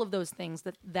 Be all of those things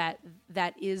that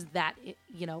is that,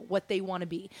 you know, what they want to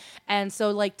be. And so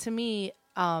like to me,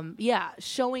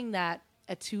 showing that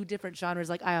at two different genres,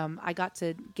 like I got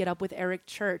to get up with Eric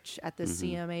Church at the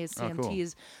CMAs, Oh, cool.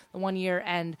 CMTs the one year,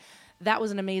 and that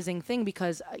was an amazing thing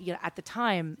because at the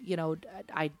time,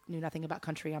 I knew nothing about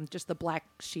country. I'm just the black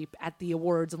sheep at the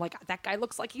awards. I'm like, that guy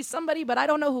looks like he's somebody, but I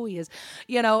don't know who he is,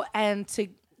 and to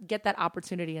get that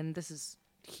opportunity. And this is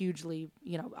hugely,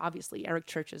 obviously Eric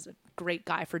Church is a great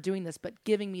guy for doing this, but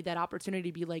giving me that opportunity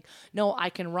to be like, no, I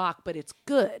can rock, but it's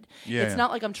good. Yeah, It's yeah. not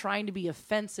like I'm trying to be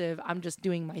offensive. I'm just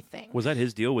doing my thing. Was that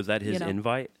his deal? Was that his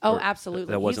invite? Oh, Or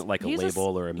absolutely. That wasn't like a He's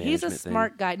label or a management He's a thing?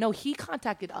 smart guy. No, he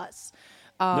contacted us.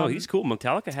 No, he's cool.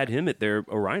 Metallica had him at their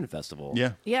Orion Festival.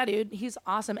 Yeah. Yeah, dude, he's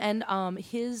awesome. And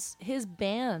his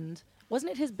band,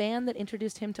 wasn't it his band that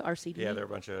introduced him to RCD? Yeah, they're a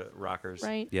bunch of rockers.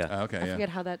 right. Yeah. Okay. I Yeah. forget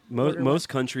how that Most order most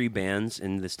country bands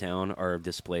in this town are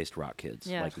displaced rock kids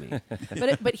Yeah. like me.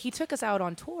 went. But he took us out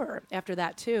on tour after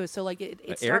that too. So like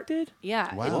Eric did?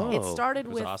 Yeah. Wow. It started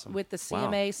was with awesome. with the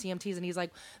CMA, CMTs, and he's like,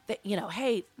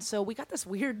 hey, so we got this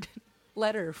weird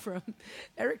letter from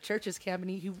Eric Church's camp, and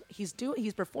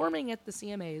he's performing at the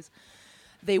CMAs.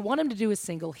 They want him to do a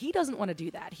single. He doesn't want to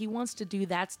do that. He wants to do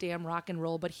That's Damn Rock and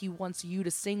Roll, but he wants you to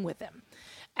sing with him.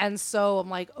 And so I'm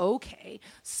like, okay.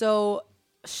 So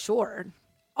sure.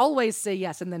 Always say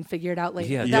yes and then figure it out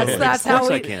later. Yeah, totally. That's Of how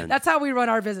course I we can. that's how we run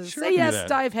our business. Sure, Say I can do yes, that.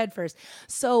 dive head first.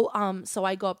 So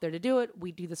I go up there to do it.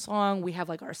 We do the song. We have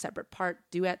like our separate part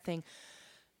duet thing.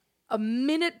 A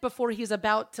minute before he's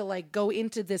about to like go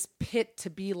into this pit to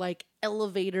be like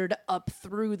elevatored up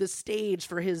through the stage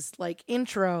for his like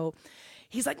intro,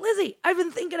 he's like, Lizzie, I've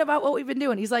been thinking about what we've been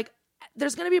doing. He's like,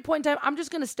 there's going to be a point in time. I'm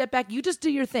just going to step back. You just do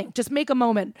your thing. Just make a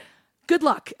moment. Good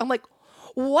luck. I'm like,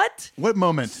 what? What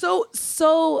moment?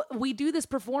 So we do this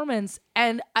performance,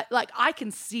 and I can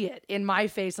see it in my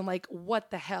face. I'm like,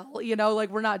 what the hell? Like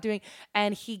we're not doing.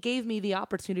 And he gave me the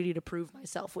opportunity to prove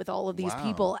myself with all of these Wow.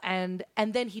 people. And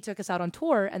then he took us out on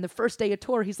tour. And the first day of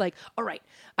tour, he's like, all right,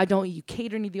 I don't want you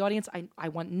catering to the audience. I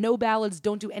want no ballads.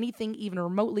 Don't do anything even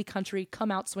remotely country. Come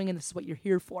out swinging. This is what you're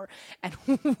here for. And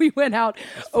we went out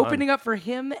opening up for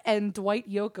him and Dwight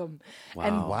Yoakam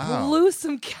and Wow. blew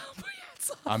some cowboy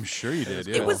hats off. I'm sure you did.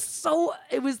 Yeah. It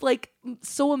was like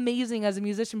so amazing as a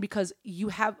musician because you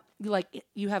have like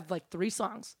 3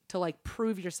 songs to like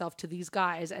prove yourself to these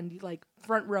guys, and like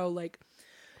front row, like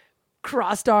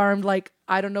crossed armed, like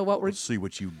I don't know what we're Let's see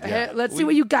what you Hey, got. let's see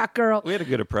what you got, girl. We had a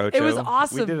good approach. It was though.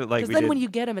 awesome. We did it like we then did. when you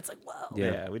get them, it's like whoa.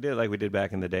 Yeah, we did it like we did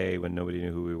back in the day when nobody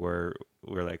knew who we were.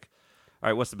 We were like, all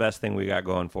right, what's the best thing we got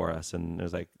going for us? And it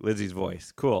was like Lizzie's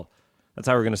voice. Cool. That's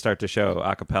how we're going to start the show,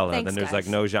 a cappella. Thanks, Then there's like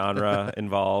guys. no genre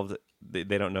involved. They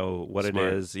don't know what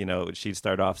Smart. it is. She'd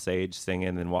start off stage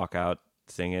singing, then walk out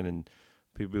singing, and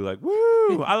people be like,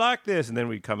 woo, I like this. And then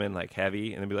we'd come in like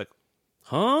heavy, and then be like,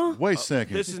 Huh? Wait a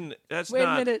second. that's Wait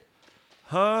not. a minute.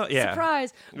 Huh? Yeah.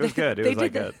 Surprise. It was good. It was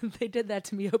like that, they did that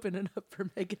to me opening up for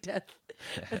Megadeth.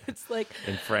 It's like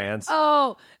in France.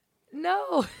 Oh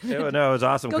no! No, it was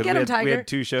awesome Go because get him, we Tiger. had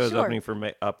 2 shows Sure. opening for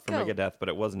Go. Megadeth, but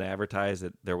it wasn't advertised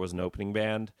that there was an opening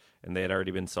band, and they had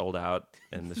already been sold out.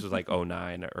 And this was like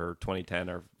 2009 or 2010,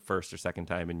 our first or second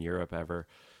time in Europe ever.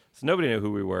 So nobody knew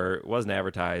who we were. It wasn't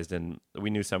advertised, and we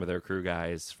knew some of their crew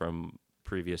guys from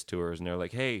previous tours, and they're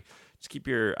like, "Hey, just keep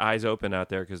your eyes open out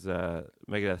there because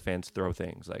Megadeth fans throw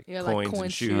things like coins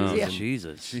and shoes." Oh, Yeah.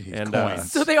 Jesus. And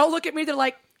coins. So they all look at me. They're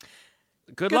like,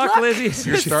 good luck. luck, Lizzie.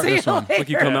 You're starting "See this you one. later." Like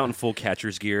you come out in full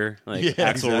catcher's gear, like Yeah, Axl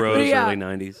exactly. Rose, Yeah. early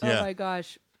 90s. Oh Yeah. my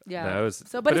gosh! Yeah. No, it was-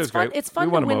 so, but but it it's was fun. great. It's fun We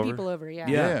to won 'em win over. people over. Yeah.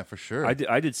 Yeah, for sure. I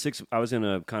did 6. I was in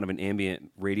a kind of an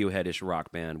ambient Radiohead-ish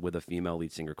rock band with a female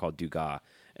lead singer called Dugas,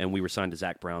 and we were signed to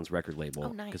Zach Brown's record label Oh,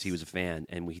 because nice. he was a fan,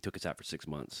 and he took us out for 6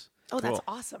 months. Oh, that's Cool.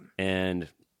 awesome. And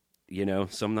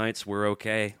some nights were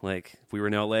okay. Like if we were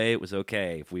in LA, it was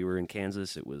okay. If we were in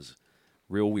Kansas, it was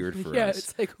real weird for Yeah, us.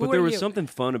 it's like, who but there are was you? something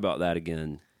fun about that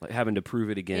again, like having to prove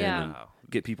it again Yeah. and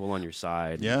get people on your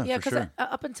side. yeah, Yeah, for because sure.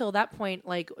 up until that point,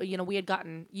 like, we had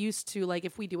gotten used to, like,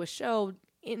 if we do a show,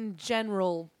 in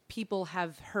general, people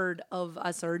have heard of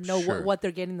us or know Sure. what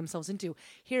they're getting themselves into.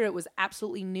 Here, it was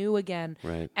absolutely new again,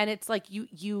 Right. and it's like you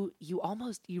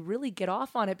really get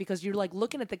off on it because you're like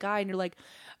looking at the guy and you're like,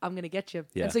 I'm gonna get you,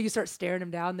 Yeah. and so you start staring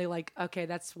him down. They're like, okay,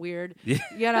 that's weird, Yeah.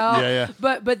 Yeah.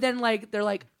 But then like they're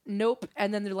like, nope,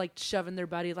 and then they're like shoving their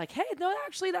buddy like, hey, no,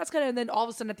 actually that's good, and then all of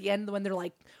a sudden at the end when they're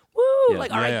like, woo, Yeah.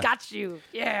 like, all right, Yeah. got you,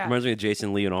 yeah. Reminds me of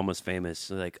Jason Lee and Almost Famous.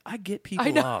 Like I get people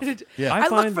I know. off. Yeah. I look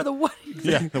find- for the one.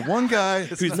 Yeah, the one guy.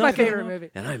 who's It's not my getting favorite off,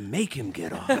 movie. and I make him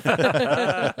get off.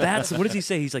 That's what does he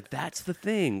say? He's like, that's the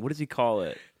thing. What does he call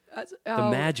it? The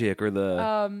magic or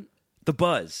the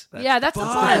buzz. Yeah, that's the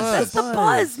buzz. That's the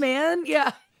buzz, man.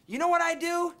 Yeah. You know what I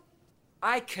do?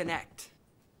 I connect.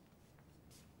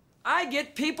 I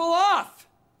get people off.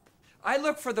 I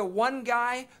look for the one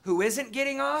guy who isn't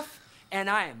getting off, and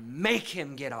I make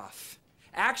him get off.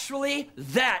 Actually,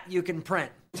 that you can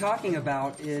print. Talking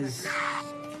about is...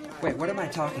 Wait, what am I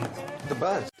talking about? The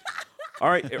buzz. All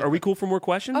right, are we cool for more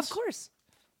questions? Of course.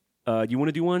 You want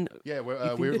to do one? Yeah,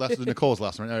 we're last Nicole's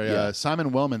last one.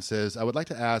 Simon Wellman says, I would like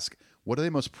to ask, what are they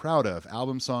most proud of?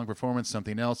 Album, song, performance,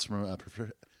 something else from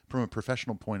a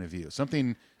professional point of view?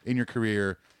 Something in your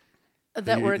career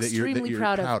That we're that you're extremely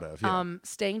proud of, yeah.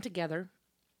 Staying together.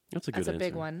 That's a good That's a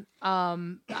big answer.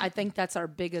 one. I think that's our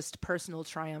biggest personal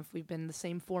triumph. We've been the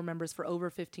same 4 members for over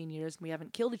 15 years, and we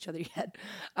haven't killed each other yet.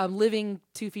 Living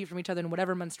 2 feet from each other in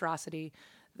whatever monstrosity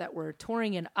that we're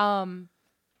touring in.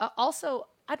 Also,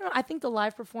 I don't know. I think the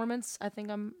live performance, I think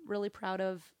I'm really proud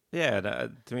of. Yeah,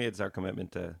 to me, it's our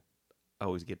commitment to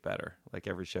always get better. Like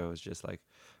every show is just like,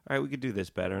 all right, we could do this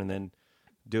better, and then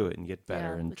do it and get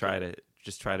better, Yeah, and we try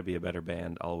to be a better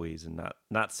band always, and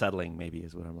not settling. Maybe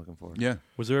is what I'm looking for. Yeah.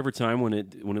 Was there ever a time when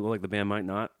it looked like the band might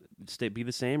not be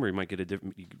the same, or you might get a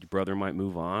different? Your brother might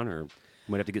move on, or you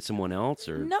might have to get someone else,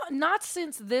 or No, not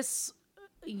since this.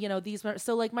 These.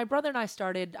 So, like, my brother and I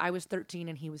started. I was 13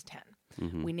 and he was 10.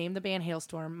 We named the band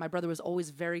Halestorm. My brother was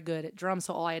always very good at drums,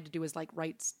 so all I had to do was like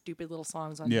write stupid little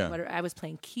songs on. Yeah. Whatever. I was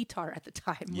playing guitar at the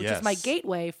time, which Yes. is my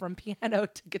gateway from piano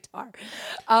to guitar.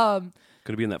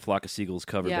 could be in that Flock of Seagulls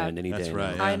cover Yeah. band any That's day.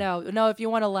 right. I know. No, if you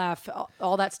want to laugh,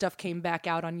 all that stuff came back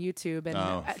out on YouTube and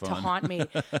to fun. haunt me.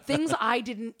 Things I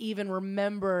didn't even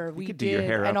remember we could do your did,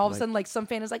 hair and up, all of a like- sudden, like some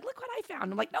fan is like, "Look what I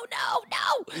found." I'm like, "No,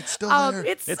 It's still there.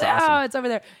 It's awesome. it's over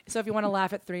there." So if you want to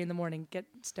laugh at 3 a.m, get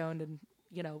stoned and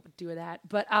do that.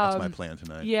 But That's my plan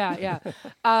tonight. yeah.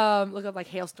 Look up like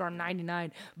Halestorm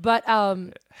 99.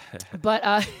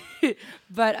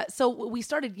 But so we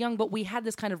started young, but we had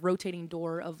this kind of rotating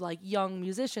door of like young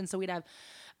musicians. So we'd have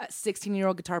a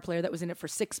 16-year-old guitar player that was in it for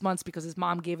 6 months because his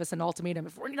mom gave us an ultimatum: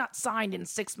 if we're not signed in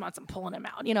 6 months, I'm pulling him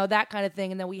out. That kind of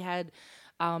thing. And then we had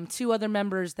 2 other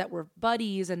members that were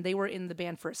buddies, and they were in the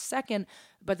band for a second,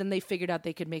 but then they figured out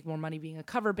they could make more money being a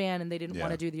cover band, and they didn't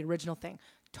want to do the original thing.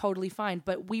 Totally fine.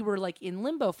 But we were like in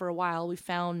limbo for a while. We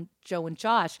found Joe and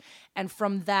Josh, and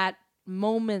from that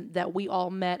moment that we all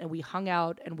met and we hung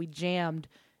out and we jammed,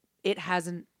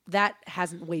 that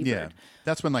hasn't wavered. Yeah.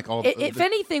 That's when like all If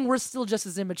anything, we're still just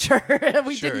as immature.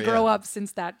 We Sure, didn't grow yeah. up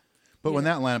since that. But when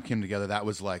that lineup came together, that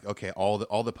was like, okay, all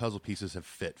the puzzle pieces have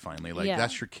fit finally. Like Yeah.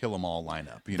 that's your kill 'em all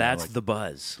lineup. That's like, the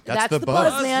buzz. That's the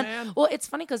buzz. man. Well, it's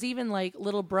funny because even like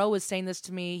little bro was saying this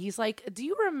to me. He's like, "Do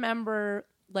you remember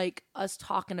like us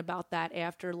talking about that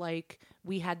after like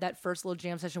we had that first little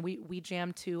jam session? We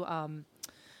jammed to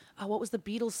what was the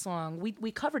Beatles song?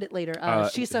 We covered it later.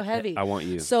 She's So Heavy. I Want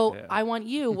You. So I Want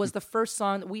You was the first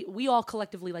song that we all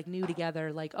collectively like knew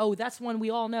together. Like, oh, that's one we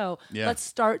all know. Yeah. Let's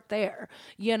start there,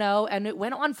 and it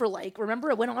went on for remember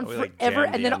it went on we, like, forever,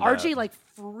 jammed and then the end RJ out. like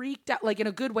freaked out, like in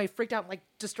a good way, freaked out, like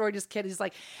destroyed his kid. He's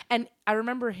like, and I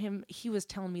remember he was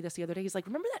telling me this the other day. He's like,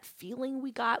 remember that feeling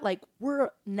we got? Like we're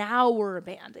a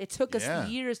band. It took us Yeah.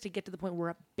 years to get to the point where we're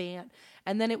a band,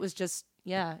 and then it was just.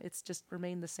 Yeah, it's just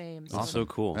remained the same. So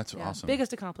cool. That's Yeah, awesome.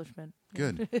 biggest accomplishment.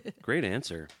 Good. Great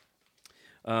answer.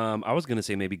 I was going to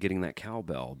say maybe getting that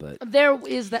cowbell, but There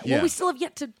is that. Yeah. Well, we still have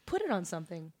yet to put it on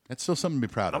something. That's still something to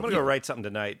be proud of. I'm gonna go write something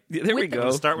tonight. there we With the-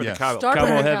 go. Start with Yeah. the cowbell. Start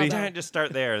Cowbell with the heavy. cowbell. Just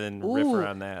start there and then riff Ooh,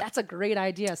 around that. That's a great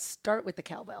idea. Start with the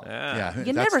cowbell. Yeah,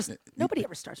 You that's- nobody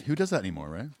ever starts. Who does that anymore,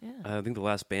 right? I think the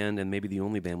last band and maybe the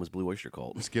only band was Blue Oyster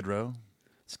Cult. Skid Row.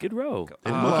 Skid Row.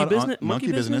 They have a lot on-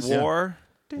 Monkey Business. Yeah. War.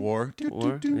 War.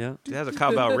 Or, yeah. It has a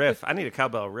cowbell riff. I need a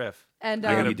cowbell riff. And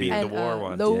I gotta beat the war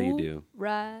one. Low Yeah, you do.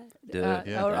 Ride, Yeah,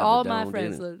 or drive all it my down,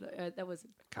 friends. didn't That was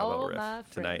Cowbell all riff my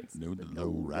tonight. friends. No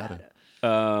rider.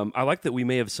 I like that we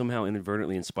may have somehow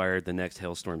inadvertently inspired the next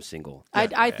Halestorm single. I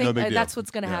think No big deal. that's what's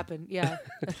going to Yeah. happen. Yeah.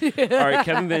 All right,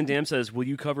 Kevin Van Dam says, will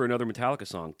you cover another Metallica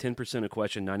song? 10% a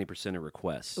question, 90% a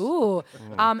request. Ooh.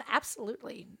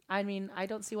 Absolutely. I mean, I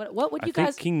don't see what would I you think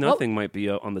guys? King what- Nothing might be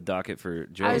on the docket for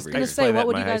Joe I was over going here. to say, Play that what in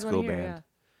would my you high guys want school to hear? band.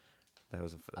 Yeah. That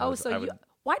was. Oh, so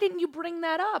why didn't you bring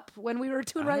that up when we were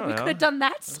doing I right? don't We know. could have done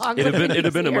that song. It'd have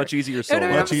Would've been a easier. much easier It song. would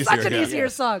have Much been such easier, an yeah. easier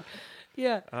song.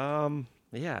 Yeah.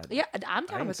 Yeah. Yeah, I'm I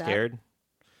down ain't with that. scared.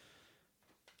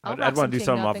 I'll I'd rock want some to do King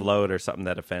something Nothing. off load or something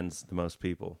that offends the most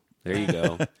people. There you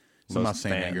go. Some Most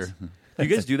same fans. anger. Do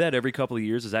you guys do that every couple of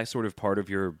years? Is that sort of part of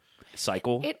your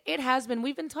cycle? It has been.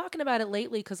 We've been talking about it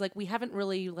lately because we haven't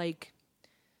really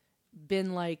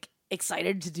been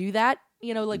excited to do that.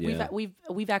 Yeah.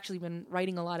 we've actually been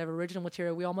writing a lot of original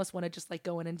material. We almost want to just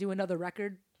go in and do another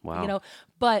record. Wow.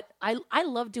 But I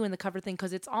love doing the cover thing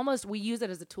because it's almost we use it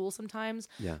as a tool sometimes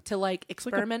Yeah. to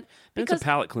experiment And it's a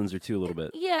palate cleanser too, a little bit.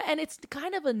 yeah, and it's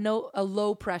kind of a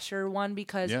low pressure one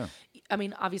because Yeah. I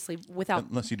mean obviously without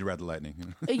Unless you do Ride the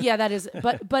Lightning. yeah, that is.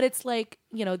 But it's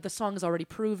the song is already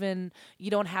proven. You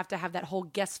don't have to have that whole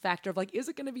guess factor of is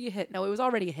it going to be a hit? No, it was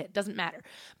already a hit. Doesn't matter.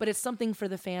 But it's something for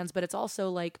the fans. But it's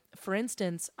also for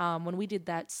instance, when we did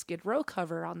that Skid Row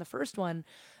cover on the first one,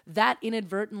 that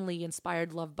inadvertently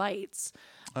inspired Love Bites.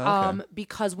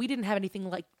 Because we didn't have anything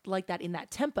like that in that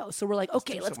tempo. So we're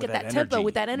okay, let's something get with that that tempo energy.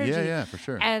 with that energy. Yeah, for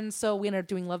sure. And so we ended up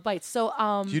doing Love Bites. So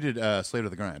You did Slave to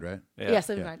the Grind, right? Yes,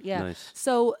 Yeah. yeah. Nice.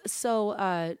 So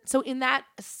in that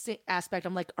aspect,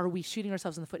 I'm are we shooting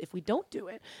ourselves in the foot if we don't do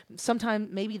it? Sometime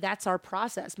maybe that's our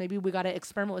process. Maybe we got to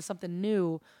experiment with something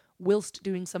new whilst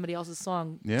doing somebody else's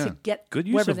song Yeah. to get Good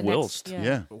use wherever of the whilst. Next,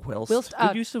 Yeah. Whilst.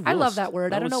 Good use of I love whilst. that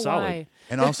word. That I don't know was solid. why.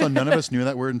 And also, none of us knew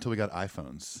that word until we got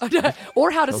iPhones.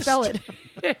 Or how to spell it.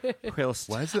 Whilst.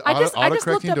 Why is it I just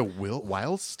autocorrecting looked to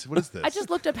whilst? What is this? I just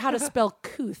looked up how to spell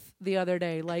couth the other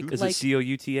day. Is it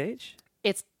COUTH?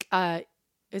 it's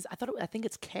I think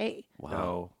it's K.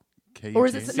 No. Or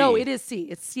is it? K-U-T? No, it is C.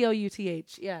 It's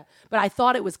COUTH. Yeah, but I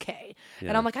thought it was K, Yeah.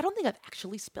 and I'm I don't think I've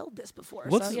actually spelled this before.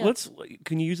 Let's so, yeah. let's.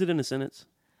 Can you use it in a sentence?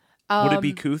 Would it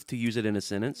be couth to use it in a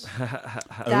sentence?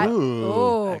 That, Ooh.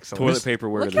 oh, Toilet paper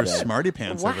word of Look the at day. that. Smarty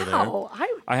pants over there. wow!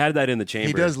 I had that in the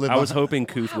chamber. does live I was behind- hoping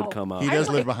couth would come up. He does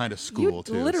live behind a You school,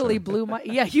 too. literally so blew my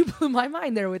you blew my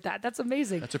mind there with that. That's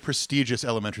amazing. That's a prestigious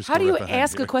elementary school. How do you right behind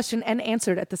ask you. a question and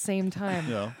answer it at the same time?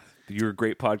 No. You're a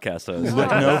great podcast host. Look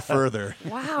no further.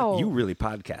 Wow! You really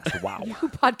podcast. Wow. You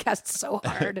podcast so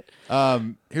hard.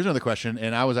 Here's another question,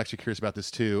 and I was actually curious about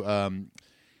this, too.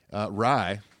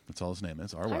 Rye, that's all his name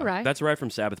is, R-Y. All right. That's right from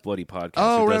Sabbath Bloody podcast.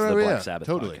 Oh, who right, does the right, Black yeah. Sabbath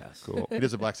Totally. podcast. Cool. He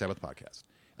does a Black Sabbath podcast.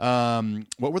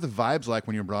 What were the vibes like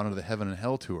when you were brought onto the Heaven and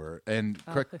Hell tour? And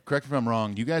correct me if I'm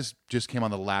wrong, you guys just came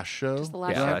on the last show? Just the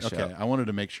last Yeah, show. last Okay, show. I wanted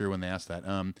to make sure when they asked that.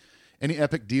 Any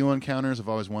epic Dio encounters? I've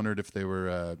always wondered if they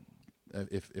were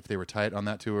if they were tight on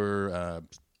that tour.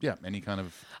 Yeah, any kind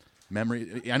of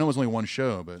memory. I know it was only one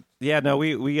show, but Yeah, no,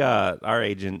 we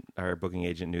our booking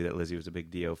agent knew that Lizzie was a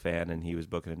big Dio fan, and he was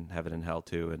booking Heaven and Hell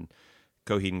too. And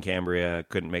Coheed and Cambria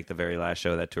couldn't make the very last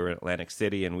show of that tour in Atlantic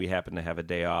City, and we happened to have a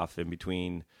day off in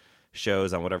between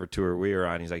shows on whatever tour we were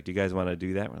on. He's like, "Do you guys want to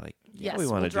do that?" We're like, "Yeah, Yes, we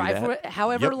want we'll to do drive that." for it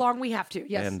however Yep. long we have to.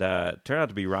 Yes. And turned out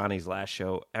to be Ronnie's last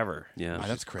show ever. Yeah. wow,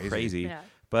 that's crazy. Crazy. Yeah.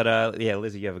 But yeah,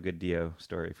 Lizzie, you have a good Dio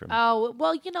story from. Oh,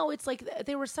 well, it's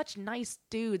they were such nice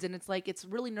dudes, and it's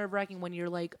really nerve-wracking when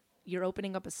you're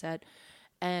opening up a set,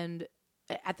 and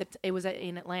it was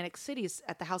in Atlantic City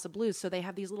at the House of Blues, so they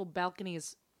have these little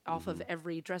balconies off of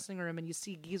every dressing room, and you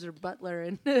see Geezer Butler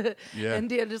and Yeah. and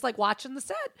just watching the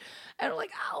set, and we're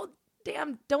like, oh,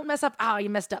 damn, don't mess up. Oh, you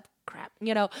messed up. Crap,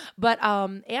 But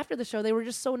after the show, they were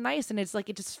just so nice, and it's like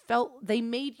it just felt they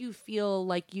made you feel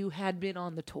like you had been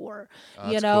on the tour,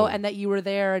 cool. and that you were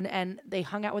there, and they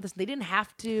hung out with us. They didn't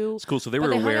have to. It's cool. So they but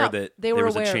were hung aware out. that They there were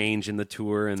was aware. a change in the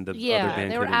tour, and the other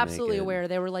band They were couldn't absolutely make it. aware.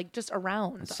 They were like just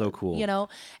around. That's so cool.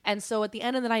 And so at the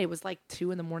end of the night, it was like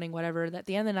 2 a.m, whatever. And at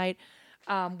the end of the night,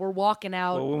 we're walking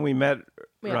out. Well, when we met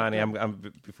Yeah, Ronnie, yeah.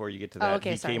 I'm before you get to that,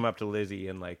 okay, he sorry. came up to Lizzie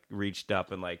and like reached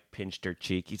up and like pinched her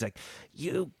cheek. He's like,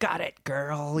 "You got it,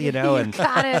 girl," and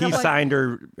got it. he I'm like- signed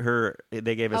her.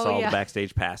 They gave us Oh, all yeah. the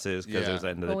backstage passes because it was the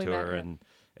end of the When we met, tour, yeah.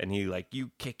 and he like,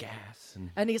 "You kick ass."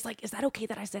 And he's like, "Is that okay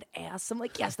that I said ass?" I'm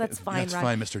like, "Yes, that's fine, That's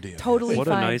Ryan. fine, Mr. Dio. Totally What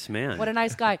a fine. nice man. What a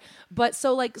nice guy." But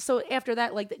so after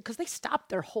that, like, because they stopped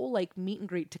their whole like meet and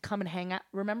greet to come and hang out.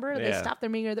 Remember, they Yeah. stopped their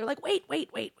meet and greet. They're like,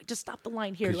 "Wait, just stop the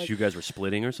line here." Because Like, you guys were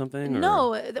splitting or something? Or?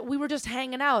 no, we were just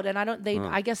hanging out, and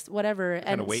I guess whatever. Kind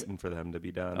And of waiting for them to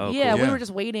be done. Oh, yeah, cool. we Yeah. were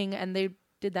just waiting, and they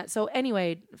did that. So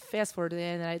anyway, fast forward to the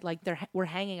end, and we're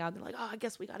hanging out. They're like, "Oh, I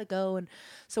guess we gotta go," and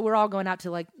so we're all going out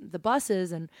to like the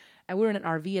buses, and we were in an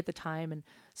RV at the time, and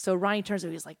so Ronnie turns to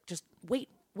me, he's like, "Just wait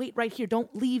right here,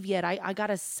 don't leave yet. I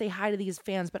gotta say hi to these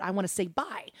fans, but I want to say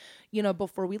bye,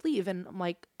 before we leave." And I'm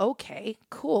like, "Okay,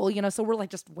 cool," So we're like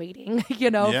just waiting,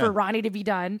 Yeah. for Ronnie to be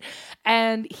done,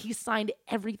 and he signed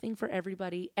everything for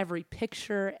everybody, every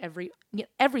picture,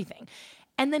 everything.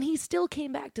 And then he still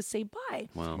came back to say bye.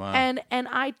 Wow. And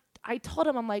I told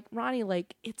him, I'm like, "Ronnie,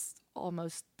 like, it's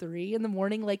almost 3 a.m.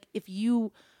 Like, if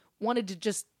you wanted to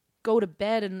just go to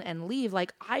bed and leave,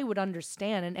 like, I would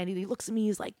understand." And he looks at me,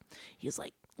 he's like,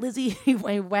 "Lizzie," he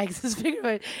wags his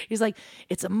finger. He's like,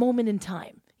 "It's a moment in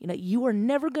time. You are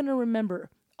never going to remember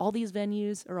all these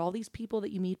venues or all these people that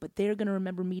you meet, but they're going to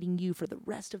remember meeting you for the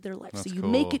rest of their life. That's so you cool.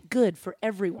 make it good for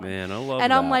everyone." Man, I love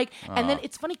and that. I'm like, and then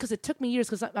it's funny because it took me years,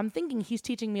 because I'm thinking he's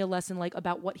teaching me a lesson like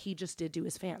about what he just did to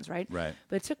his fans, right? Right.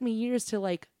 But it took me years to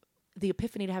like the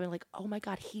epiphany to having like, oh my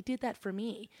God, he did that for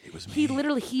me. It was He me.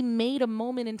 literally, he made a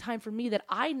moment in time for me that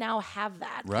I now have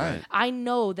that. Right. I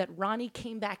know that Ronnie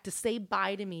came back to say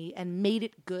bye to me and made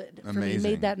it good for me. He Amazing.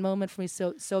 made that moment for me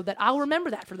so that I'll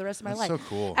remember that for the rest of my That's life. so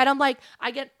cool. And I'm like,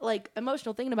 I get like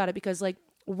emotional thinking about it because like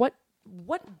what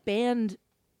band,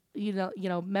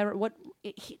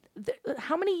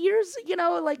 how many years,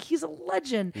 like he's a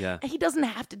legend. Yeah. And he doesn't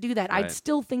have to do that. Right. I'd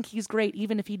still think he's great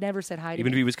even if he never said hi to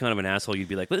Even if me. he was kind of an asshole, you'd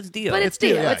be like, "But it's Dio." But it's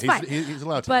Dio. Yeah, It's fine. he's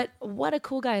allowed to. But what a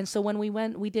cool guy. And so when we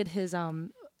went, we did his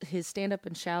stand up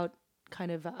and shout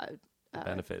kind of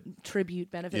Benefit.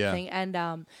 tribute benefit Yeah. thing,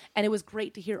 and it was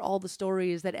great to hear all the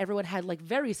stories that everyone had, like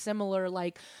very similar,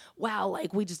 like, wow,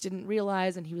 like we just didn't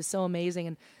realize, and he was so amazing.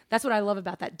 And that's what I love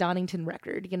about that Donington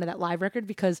record, that live record,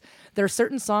 because there are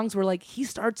certain songs where like he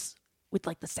starts with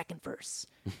like the second verse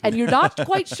and you're not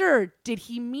quite sure, did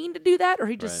he mean to do that or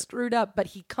he just Right. screwed up, but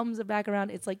he comes back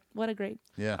around. It's like, what a great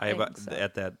yeah. I have thing, so.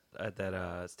 at that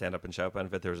stand up and shout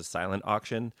benefit, there was a silent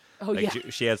auction. Oh, yeah.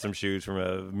 She had some shoes from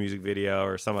a music video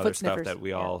or some other Foot stuff sniffers, that we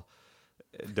yeah. all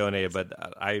donated. But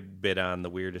I bid on the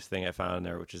weirdest thing I found in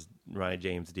there, which is Ronnie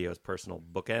James Dio's personal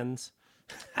bookends.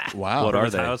 Wow. What from are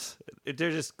his they? House.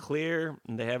 They're just clear,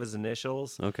 and they have his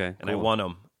initials. Okay, and I cool. won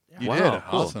them. You Wow, did.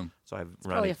 cool. Awesome. So I have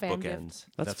probably Ronnie a fan bookends.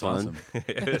 That's awesome. fun.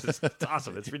 It's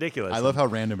awesome. It's ridiculous. I love how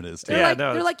random it is. Too. They're Yeah, like, no,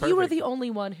 they're it's like, you were perfect. the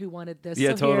only one who wanted this.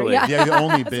 Yeah, so here." totally. Yeah. Yeah, the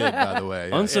only bid, by the way.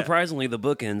 Yeah. Unsurprisingly, the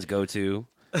bookends go to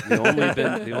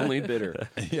the only bidder.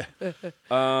 Yeah.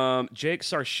 Jake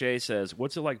Sarche says,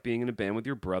 "What's it like being in a band with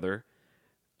your brother?"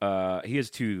 He has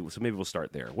 2, so maybe we'll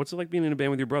start there. What's it like being in a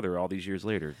band with your brother all these years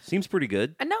later? Seems pretty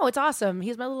good. And no, it's awesome.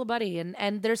 He's my little buddy.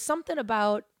 And there's something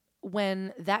about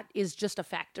when that is just a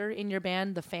factor in your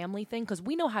band, the family thing, because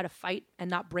we know how to fight and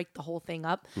not break the whole thing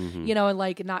up, and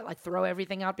like not like throw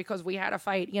everything out because we had a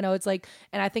fight. It's like,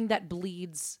 and I think that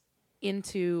bleeds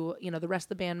into, the rest of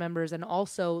the band members and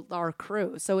also our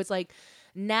crew. So it's like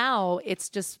now it's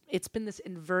been this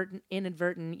inadvertent,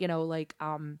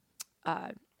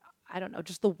 I don't know,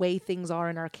 just the way things are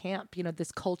in our camp,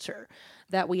 this culture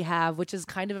that we have, which is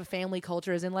kind of a family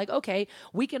culture, is in like, okay,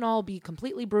 we can all be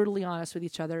completely brutally honest with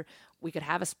each other. We could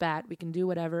have a spat, we can do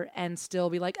whatever and still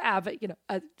be like, but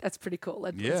that's pretty cool.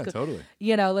 Let's go, totally.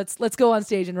 let's go on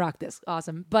stage and rock this.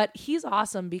 Awesome. But he's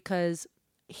awesome because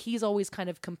he's always kind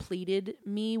of completed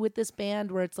me with this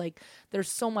band where it's like,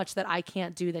 there's so much that I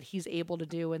can't do that he's able to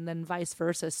do, and then vice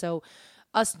versa. So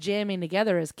us jamming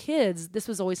together as kids, this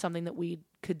was always something that we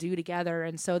could do together.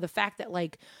 And so the fact that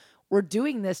like we're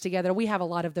doing this together, we have a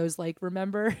lot of those like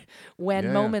remember when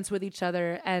Yeah. moments with each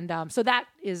other. And so that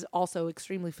is also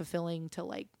extremely fulfilling to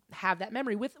like have that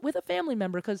memory with a family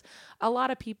member, because a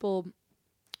lot of people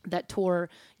that tour,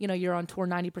 you're on tour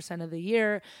 90% of the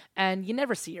year and you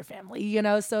never see your family,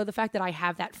 so the fact that I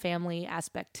have that family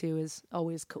aspect too is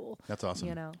always cool. That's awesome.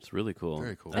 It's really cool.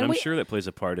 Very cool. And I'm sure that plays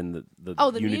a part in the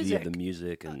unity music. of the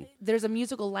music. And there's a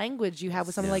musical language you have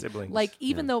with something Siblings. like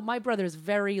even though my brother is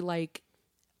very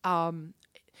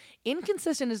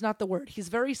inconsistent is not the word. He's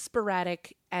very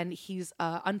sporadic and he's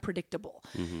unpredictable,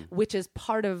 which is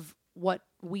part of what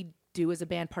we do as a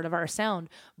band, part of our sound.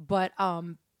 But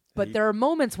there are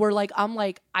moments where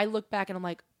I look back and I'm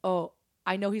like, oh,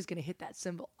 I know he's going to hit that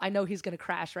cymbal. I know he's going to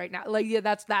crash right now.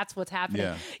 That's what's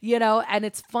happening, and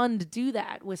it's fun to do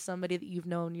that with somebody that you've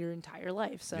known your entire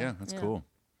life. So that's cool.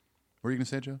 What are you going to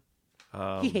say, Joe?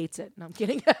 He hates it. No, I'm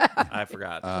kidding. I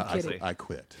forgot. I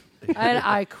quit.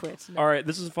 I quit. No. all right,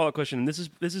 this is a follow-up question. And this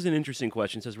is an interesting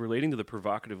question. It says, relating to the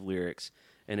provocative lyrics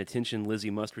and attention Lizzie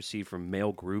must receive from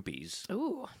male groupies.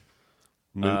 Ooh.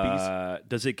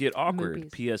 Does it get awkward?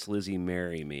 Movies. P.S. Lizzie,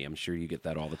 marry me. I'm sure you get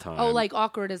that all the time. Oh, like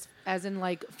awkward as in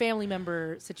like family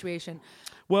member situation.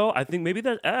 Well, I think maybe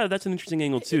that's an interesting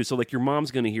angle too. So like your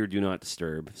mom's going to hear "Do Not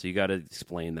Disturb," so you got to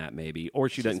explain that maybe, or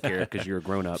she doesn't care because you're a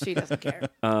grown up. She doesn't care.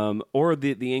 Or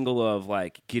the angle of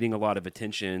like getting a lot of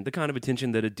attention, the kind of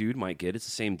attention that a dude might get. It's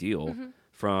the same deal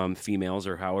from females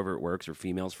or however it works, or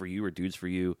females for you or dudes for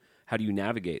you. How do you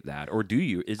navigate that? Or do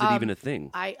you? Is it even a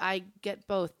thing? I get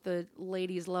both. The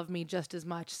ladies love me just as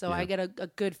much, so I get a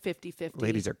good 50-50.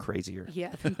 Ladies are crazier.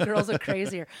 Yeah, the girls are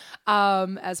crazier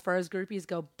as far as groupies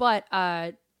go. But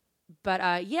yeah,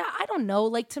 I don't know.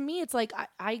 Like to me, it's like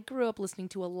I grew up listening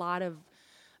to a lot of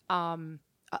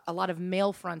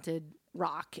male-fronted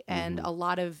rock and a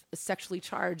lot of sexually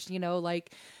charged.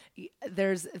 Like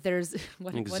there's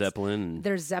what's Zeppelin.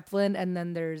 There's Zeppelin, and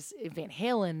then there's Van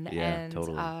Halen, Yeah, and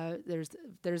totally.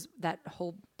 There's that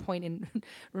whole point in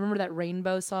remember that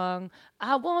Rainbow song,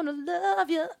 I wanna love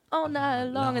you all night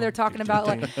long, and they're talking about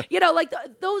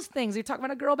those things. You're talking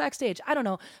about a girl backstage. I don't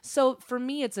know. So for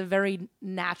me, it's a very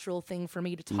natural thing for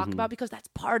me to talk about because that's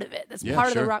part of it. That's part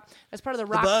of the rock. That's part of the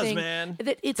rock buzz, thing. man.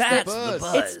 It's That's the the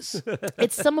buzz.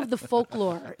 It's some of the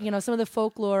folklore, some of the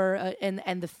folklore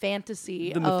and the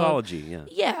fantasy, The mythology,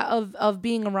 of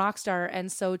being a rock star,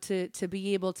 and so to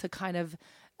be able to kind of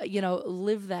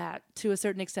live that to a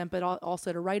certain extent, but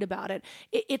also to write about it.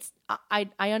 I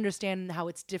understand how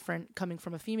it's different coming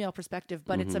from a female perspective,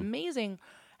 but it's amazing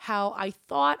how I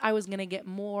thought I was going to get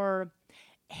more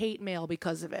hate mail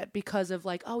because of it, because of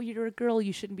like, oh, you're a girl,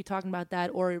 you shouldn't be talking about that,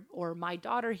 or my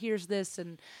daughter hears this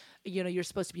and you're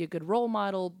supposed to be a good role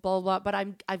model, blah, blah, blah.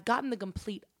 But I've gotten the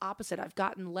complete opposite. I've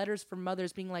gotten letters from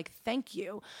mothers being like, thank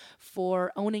you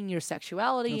for owning your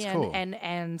sexuality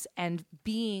and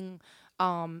being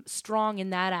strong in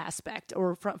that aspect,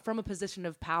 or from a position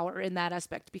of power in that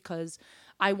aspect, because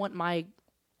I want my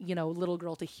little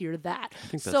girl to hear that. I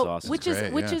think that's awesome. Which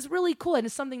is really cool, and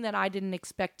it's something that I didn't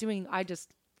expect doing. I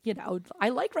just I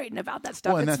like writing about that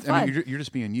stuff. Well, and it's fun. I mean, you're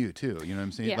just being you too. You know what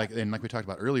I'm saying? Yeah. Like we talked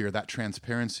about earlier, that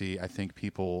transparency. I think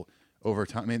people over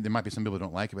time. I mean, there might be some people who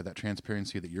don't like it, but that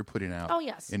transparency that you're putting out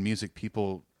in music,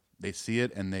 people they see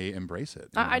it and they embrace it.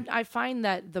 I find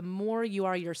that the more you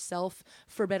are yourself,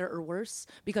 for better or worse,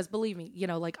 because believe me,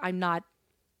 like I'm not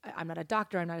a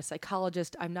doctor, I'm not a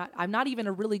psychologist, I'm not even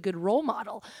a really good role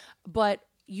model, but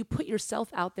you put yourself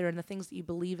out there and the things that you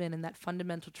believe in and that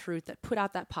fundamental truth that put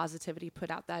out that positivity,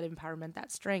 put out that empowerment, that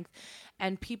strength,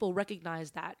 and people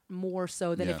recognize that more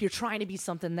so than if you're trying to be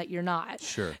something that you're not.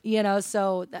 Sure.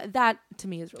 So that to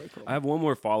me is really cool. I have one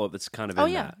more follow-up that's kind of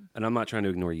in that. And I'm not trying to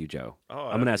ignore you, Joe.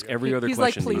 I'm going to ask every other He's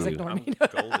question like, please to you. ignore me.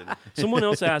 Golden. Someone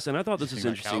else asked, and I thought this was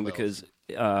Sing like interesting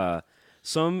cowbells.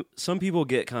 because some people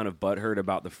get kind of butthurt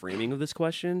about the framing of this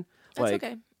question. That's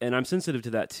okay. And I'm sensitive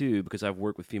to that too because I've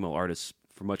worked with female artists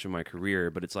for much of my career,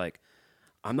 but it's like,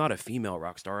 I'm not a female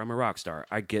rock star, I'm a rock star.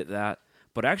 I get that.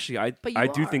 But actually, I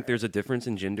do think there's a difference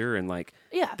in gender, and like,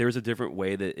 there's a different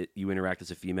way that you interact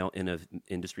as a female in an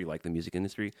industry like the music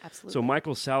industry. Absolutely. So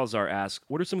Michael Salazar asks,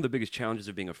 what are some of the biggest challenges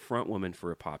of being a front woman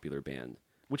for a popular band?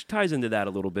 Which ties into that a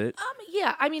little bit.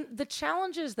 Yeah, I mean, the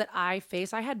challenges that I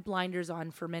face, I had blinders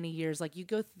on for many years. Like, you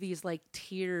go through these, like,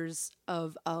 tiers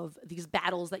of these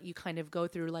battles that you kind of go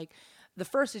through. Like, the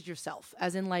first is yourself.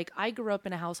 As in, like, I grew up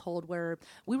in a household where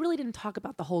we really didn't talk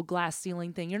about the whole glass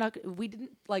ceiling thing.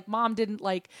 Mom didn't,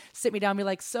 like, sit me down and be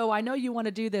like, so I know you want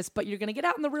to do this, but you're going to get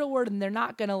out in the real world and they're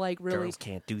not going to, like, really. Girls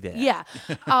can't do that. Yeah.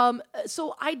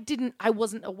 So I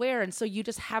wasn't aware. And so you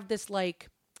just have this, like,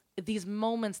 these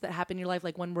moments that happen in your life,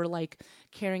 like when we're like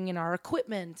carrying in our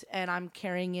equipment and I'm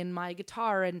carrying in my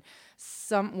guitar and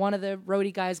one of the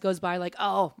roadie guys goes by like,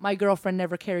 oh, my girlfriend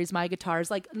never carries my guitars,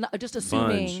 like just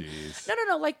assuming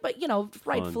no, like, but you know,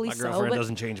 rightfully my so. girlfriend But,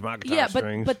 doesn't change my guitar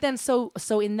strings. but then so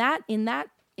in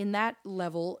that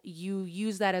level, you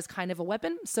use that as kind of a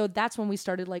weapon. So that's when we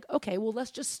started like, okay, well,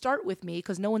 let's just start with me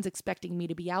because no one's expecting me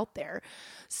to be out there.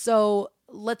 So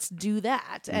let's do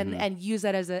that and use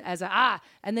that as a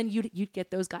and then you'd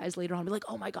get those guys later on be like,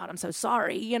 oh my God, I'm so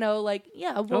sorry. You know, like,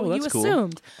 yeah, well, you cool.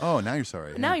 assumed. Oh, now you're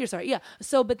sorry. Now you're sorry. Yeah.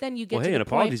 So, but then you get well, to hey, the an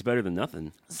apology's better than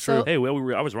nothing. So, hey, well,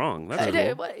 I was wrong. That's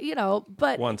cool. You know,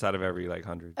 but once out of every like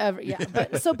 100. yeah.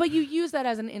 But you use that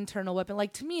as an internal weapon.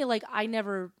 Like to me, like I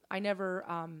never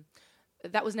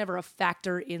that was never a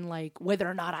factor in like whether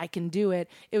or not I can do it.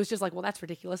 It was just like, well, that's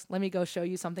ridiculous. Let me go show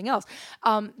you something else.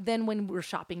 Then when we're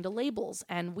shopping to labels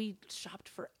and we shopped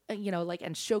for, you know, like,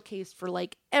 and showcased for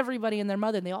like everybody and their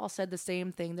mother, and they all said the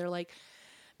same thing. They're like,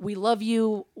 we love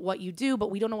you, what you do, but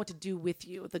we don't know what to do with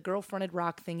you. The girl-fronted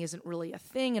rock thing isn't really a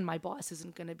thing, and my boss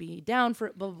isn't going to be down for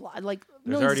it, blah, blah, blah. Like,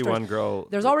 there's already one girl.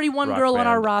 There's already one girl on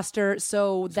our band. roster,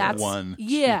 so that's one.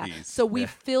 Yeah. Jeez. So we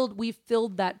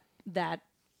filled that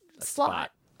slot.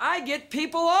 I get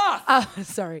people off.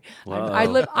 Sorry, Whoa.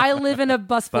 I live in a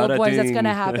bus full of boys. That's Ba-da-ding.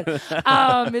 gonna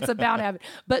happen. It's a bound to happen.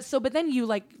 But then you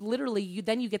like literally you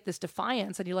get this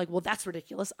defiance, and you're like, well, that's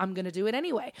ridiculous. I'm gonna do it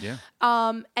anyway. Yeah.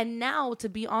 And now to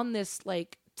be on this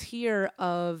like tier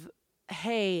of,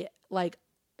 hey, like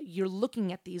you're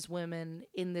looking at these women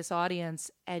in this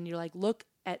audience, and you're like, look.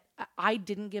 I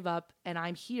didn't give up and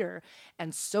I'm here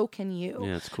and so can you.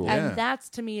 Yeah, it's cool. And Yeah. that's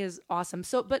to me is awesome.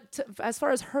 So, but as far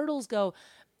as hurdles go,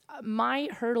 my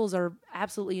hurdles are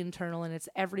absolutely internal and it's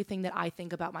everything that I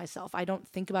think about myself. I don't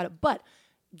think about it, but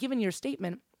given your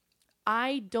statement,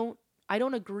 I don't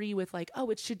agree with like,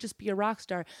 oh, it should just be a rock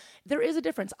star. There is a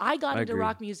difference. I got into agree.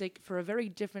 rock music for a very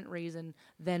different reason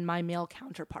than my male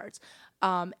counterparts.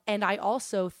 And I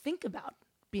also think about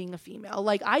being a female.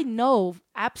 Like I know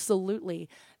absolutely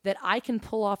that I can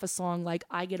pull off a song like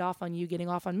I Get Off on You, Getting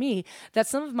Off on Me, that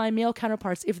some of my male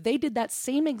counterparts, if they did that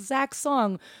same exact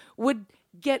song, would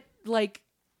get like,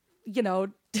 you know,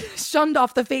 shunned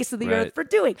off the face of the earth for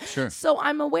doing. Sure. So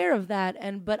I'm aware of that,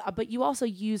 but you also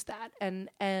use that, and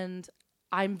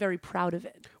I'm very proud of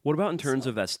it. What about in terms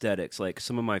of aesthetics? Like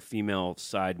some of my female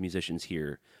side musicians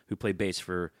here who play bass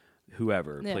for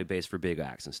whoever, play bass for big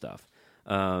acts and stuff.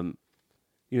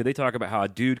 You know, they talk about how a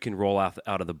dude can roll out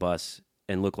of the bus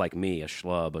and look like me, a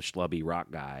schlubby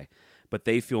rock guy, but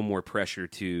they feel more pressure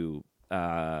to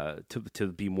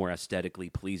be more aesthetically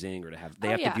pleasing, or to have they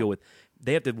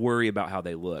have to worry about how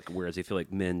they look, whereas they feel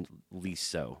like men least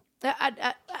so.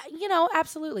 You know,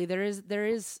 absolutely. There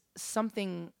is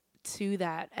something to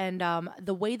that, and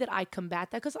the way that I combat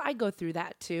that, because I go through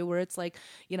that too, where it's like,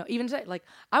 you know, even today, like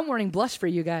I'm wearing blush for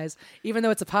you guys, even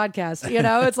though it's a podcast. You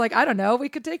know, it's like I don't know, we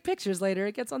could take pictures later.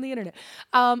 It gets on the internet.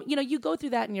 You know, you go through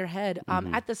that in your head.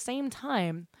 At the same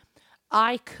time,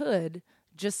 I could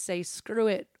just say screw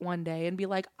it one day and be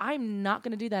like, I'm not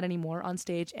going to do that anymore on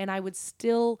stage, and I would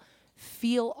still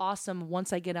feel awesome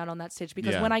once I get out on that stage,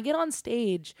 because when I get on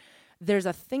stage, there's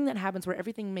a thing that happens where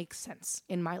everything makes sense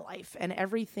in my life, and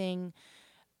everything,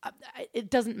 it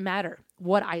doesn't matter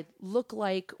what I look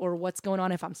like or what's going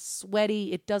on. If I'm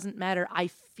sweaty, it doesn't matter. I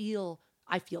feel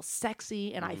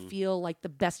sexy, and I feel like the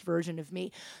best version of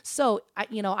me. So,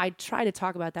 I try to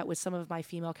talk about that with some of my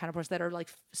female counterparts that are like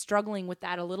struggling with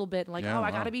that a little bit. Like,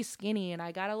 I got to be skinny, and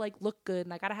I got to like look good,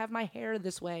 and I got to have my hair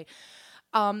this way.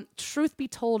 Truth be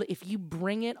told, if you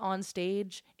bring it on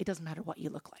stage, it doesn't matter what you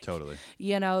look like. Totally.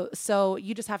 You know, so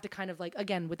you just have to kind of like,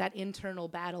 again, with that internal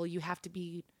battle, you have to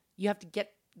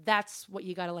get, that's what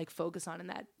you got to like focus on, and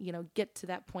that, you know, get to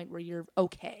that point where you're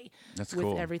okay with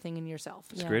cool. everything in yourself.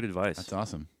 It's great advice. That's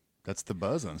awesome. That's the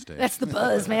buzz on stage. That's the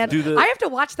buzz, man. I have to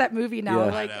watch that movie now.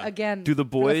 Yeah. Like again. Do the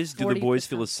boys for the 40th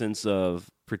feel a sense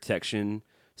of protection,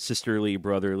 sisterly,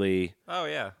 brotherly? Oh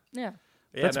yeah. Yeah.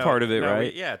 Yeah, That's part of it,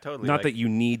 right? Yeah, totally. Not like, that you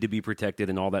need to be protected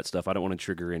and all that stuff. I don't want to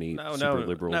trigger any super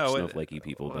liberal, snowflakey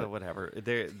people. But Whatever.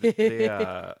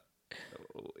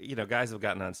 You know, guys have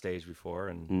gotten on stage before,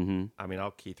 and I mean,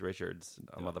 I'll Keith Richards,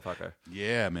 a motherfucker.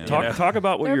 Yeah, man. Talk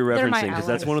about what you're they're my referencing, because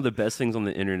that's allies. one of the best things on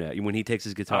the internet. When he takes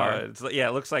his guitar,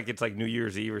 It looks like it's like New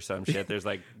Year's Eve or some shit. There's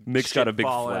like Mick's shit got a big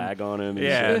falling. flag on him.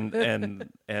 Yeah, and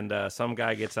and some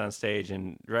guy gets on stage,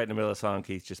 and right in the middle of the song,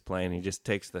 Keith's just playing. He just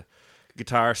takes the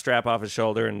guitar strap off his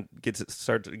shoulder and gets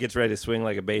ready to swing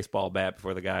like a baseball bat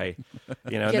before the guy,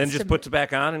 and then Gets just to- puts it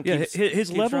back on and Yeah, keeps, his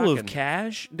keeps level rocking. of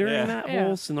cash during Yeah. that Yeah.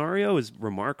 whole scenario is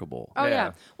remarkable. Oh yeah.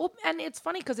 Yeah. Well, and it's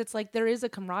funny because it's like there is a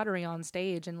camaraderie on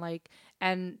stage, and like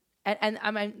and I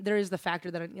mean there is the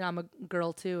factor that I'm a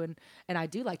girl too, and I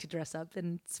do like to dress up,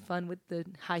 and it's fun with the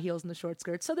high heels and the short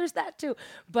skirts. So there's that too.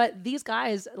 But these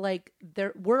guys, like,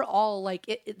 we're all like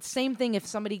same thing. If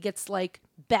somebody gets like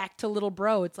back to little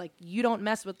bro, it's like you don't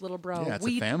mess with little bro. Yeah, it's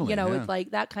a family, yeah. It's like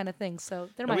that kind of thing. So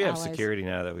they're my We have allies. security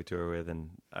now that we tour with,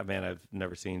 and man, I've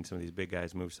never seen some of these big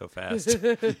guys move so fast.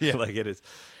 Like it is.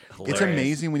 Hilarious. It's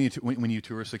amazing when you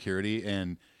tour security,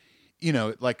 and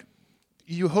like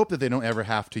you hope that they don't ever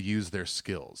have to use their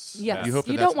skills. Yes. You hope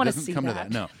that You that's- don't wanna doesn't see come to that.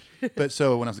 No, but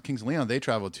so when I was at Kings of Leon, they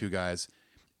traveled 2 guys,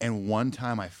 and one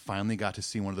time I finally got to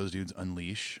see one of those dudes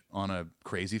unleash on a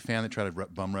crazy fan that tried to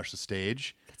bum rush the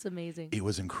stage. That's amazing. It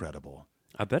was incredible.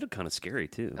 I bet it's kind of scary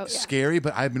too. Oh, yeah. Scary,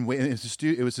 but I've been waiting.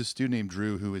 It was this dude named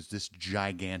Drew who is this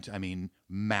gigantic,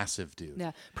 massive dude.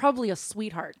 Yeah, probably a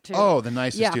sweetheart too. Oh, the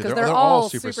nicest yeah, dude. because They're they're all all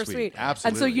super super sweet. sweet. And so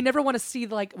Absolutely. you never want to see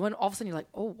like when all of a sudden you're like,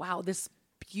 oh wow, this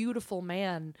beautiful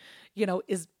man,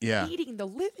 is Yeah. beating the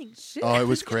living shit. Oh, it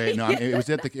was great. No, it was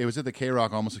at the K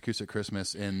Rock Almost Acoustic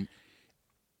Christmas, and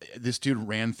this dude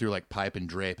ran through like pipe and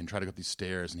drape and tried to go up these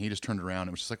stairs, and he just turned around.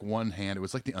 It was just like one hand. It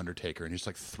was like the Undertaker, and he just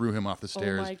like threw him off the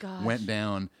stairs. my gosh. Went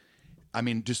down.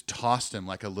 Just tossed him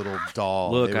like a little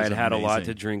doll. Look, It was I'd had a lot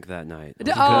amazing. to drink that night. I Oh.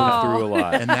 was going through a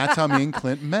lot. And that's how me and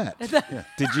Clint met. Yeah.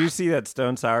 Did you see that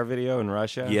Stone Sour video in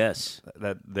Russia? Yes.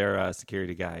 That their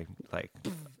security guy, like,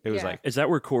 it was Yeah. like, Is that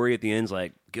where Corey at the end's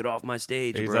like, get off my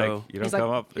stage, he's bro? like, you don't he's like,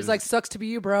 come up. he's like, sucks to be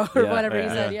you, bro, or Yeah, whatever he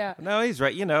Yeah. said. Yeah. No, he's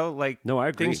right. No, I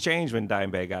agree. Things changed when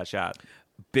Dimebag got shot.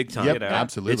 Big time. Yep, You know,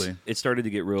 absolutely. It started to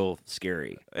get real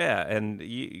scary. Yeah, and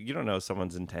you don't know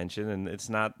someone's intention, and it's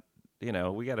not.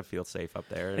 We got to feel safe up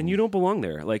there. And you don't belong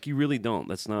there. Like, you really don't.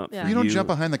 That's not Yeah. for You don't jump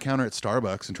behind the counter at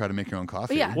Starbucks and try to make your own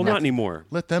coffee. Yeah. Well, not anymore.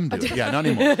 Let them do it. Yeah, not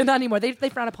anymore. Not anymore. They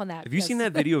frown upon that. Have you seen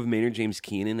that video of Maynard James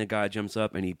Keenan? A guy jumps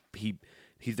up and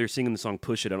they're singing the song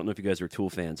 "Push It." I don't know if you guys are Tool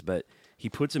fans, but he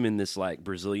puts him in this like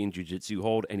Brazilian jiu-jitsu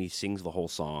hold and he sings the whole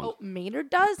song. Oh,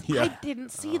 Maynard does? Yeah. I didn't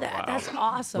see that. That's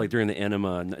awesome. Like during the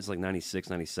Enema, it's like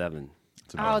 96, 97.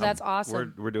 oh, that's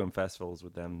awesome. We're doing festivals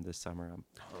with them this summer. I'm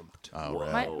pumped. Oh,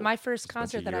 right. My first bunch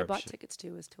concert of that I Europe bought shit. tickets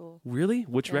to was Tool. Really?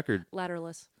 Which Yeah. record?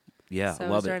 Lateralus. Yeah, So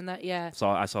love during it. that, yeah,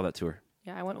 I saw that tour.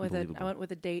 yeah. I went with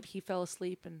a date. He fell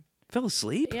asleep, and Fell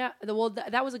asleep? yeah.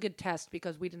 That was a good test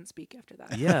because we didn't speak after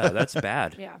that. Yeah, that's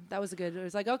bad. Yeah, that was a good. It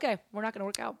was like, okay, we're not going to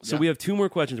work out. So we have 2 more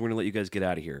questions. We're going to let you guys get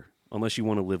out of here. Unless you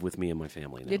want to live with me and my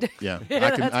family now. Yeah,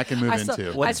 I can move in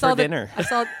too. What's I saw for the- dinner?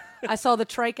 I saw the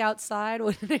trike outside.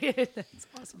 That's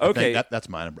awesome. Okay. That's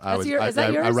mine. Is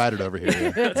that yours? I ride it over here. Yeah.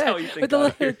 That's how you think With the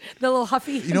out little, the little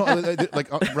huffy. Like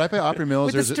right by Opry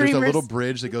Mills, With the there's a little streamers.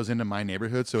 bridge that goes into my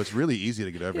neighborhood, so it's really easy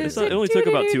to get over It's here. It only took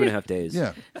about 2.5 days.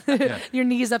 Yeah. Your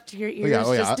knees up to your ears.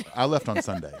 Oh yeah. just- I left on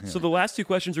Sunday. Yeah. So the last 2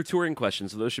 questions are touring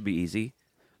questions, so those should be easy.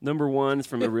 Number 1 is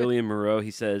from Aurelian Moreau. He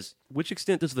says, which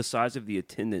extent does the size of the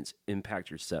attendance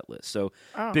impact your set list? So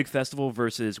big festival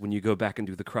versus when you go back and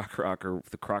do the Croc Rock or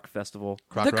the Croc Festival.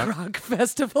 Croc the Rock? Croc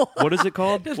Festival. What is it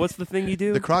called? What's the thing you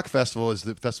do? The Croc Festival is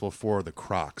the festival for the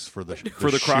Crocs, for the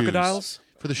shoes. Crocodiles?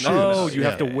 For the shoes. Oh, you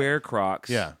have Yeah. to wear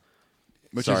Crocs. Yeah.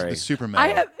 Which Sorry. is the super I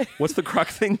metal. have, What's the Croc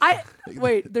thing?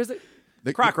 wait. There's a.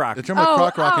 Croc Rock. The drummer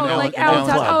Croc Rock and like Allen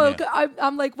Allentown. Club. Oh, Yeah.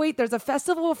 I'm like, wait. There's a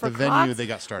festival for The venue Crocs? they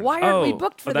got started. Why aren't we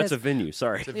booked for that's this? a venue.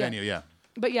 Sorry. It's a venue, yeah.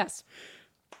 But yes.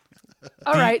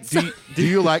 All right. So Do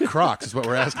you like Crocs? Is what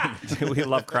we're asking. We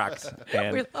love Crocs.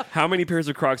 And we love How many pairs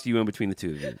of Crocs do you own between the 2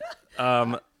 of you?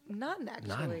 none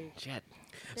actually. shit.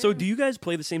 So do you guys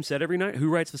play the same set every night? Who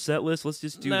writes the set list? Let's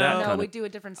just do No. that No, kind we of. do a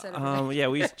different set. Every night. Yeah,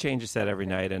 we change the set every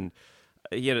night, and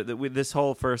with this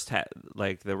whole first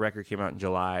the record came out in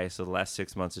July, so the last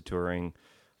 6 months of touring,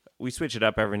 we switch it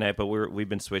up every night. But we've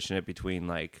been switching it between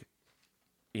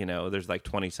there's like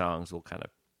 20 songs we'll kind of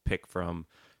pick from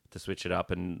to switch it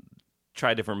up and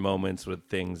try different moments with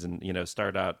things, and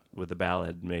start out with a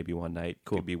ballad maybe one night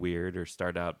could be weird, or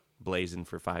start out blazing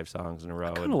for 5 songs in a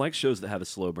row. Kind of like shows that have a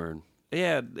slow burn.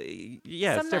 Yeah,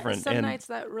 it's different. Some and nights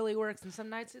that really works, and some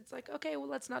nights it's like, okay, well,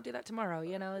 let's not do that tomorrow.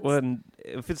 It's, when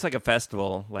if it's like a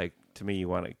festival, like to me, you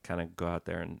want to kind of go out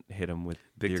there and hit them with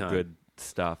Big your time. good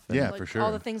stuff. And Yeah, like for sure.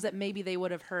 all the things that maybe they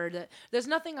would have heard. There's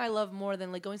nothing I love more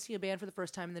than like going to see a band for the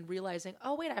first time and then realizing,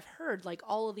 oh wait, I've heard like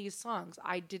all of these songs.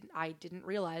 I didn't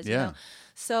realize. Yeah. You know?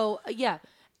 So yeah.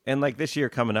 And like this year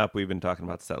coming up, we've been talking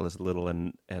about setlist a little,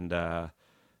 and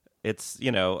it's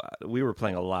we were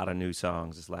playing a lot of new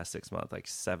songs this last 6 months, like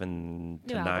 7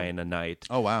 to Yeah. 9 a night.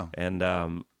 Oh, wow. And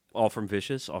All from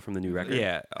Vicious, all from the new record.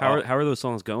 Yeah. How are those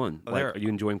songs going? Like, They're- are you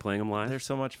enjoying playing them live? They're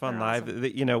so much fun They're live. awesome.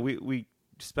 You know, we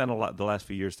spent the last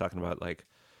few years talking about like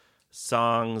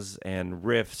songs and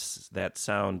riffs that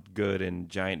sound good in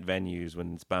giant venues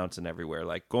when it's bouncing everywhere.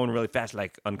 Like going really fast,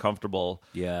 like Uncomfortable.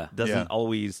 Yeah. doesn't Yeah.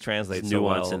 always translate There's so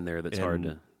nuance well in there that's hard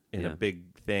to- in yeah. a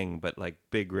big thing. But like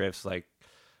big riffs, like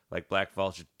Black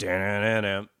Vulture.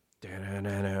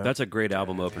 That's a great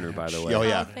album opener, by the way. Oh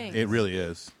yeah, thanks. it really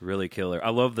is. Really killer. I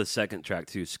love the second track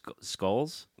too,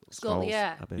 Skulls. Skull,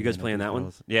 yeah. You guys playing that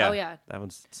one? Yeah. Oh, yeah. That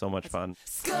one's so much fun.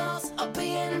 Skulls are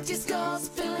being empty skulls,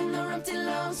 filling their empty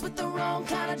lungs with the wrong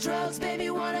kind of drugs.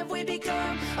 Baby, what have we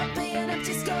become? Are being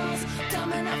empty skulls,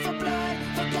 coming out for blood.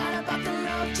 Forgot about the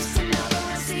love, just another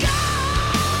empty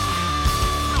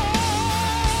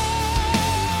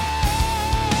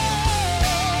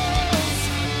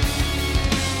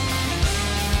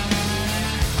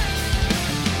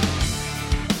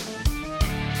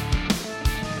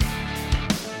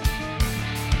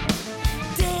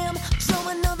Damn, draw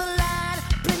another line,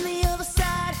 blend the other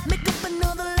side, make up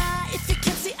another lie. If you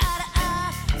can't see eye to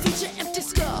eye, feature empty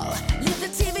skull, leave the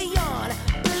TV on,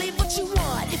 believe what you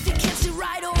want. If you can't see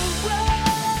right or wrong,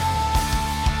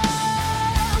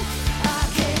 I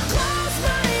can close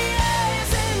my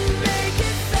eyes and make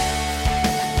it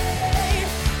fade.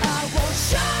 I won't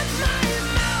shut my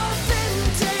mouth and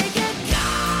take it.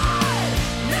 God,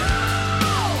 no,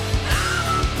 I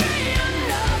won't be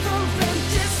another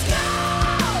empty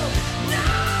skull. No,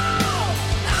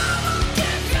 I will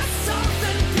give you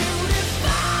something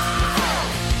beautiful.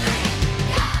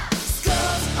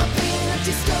 Skulls are being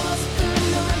empty skulls, filling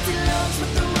their empty lungs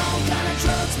with the wrong kind of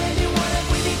drugs. Maybe what have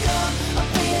we become? Are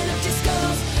being empty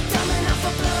skulls, coming out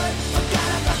for blood.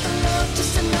 Forgot about the love,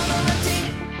 just another empty.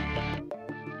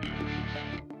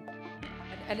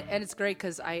 And it's great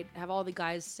because I have all the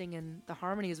guys singing the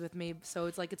harmonies with me, so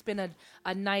it's like it's been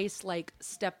a nice like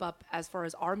step up as far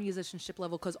as our musicianship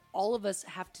level because all of us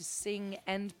have to sing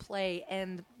and play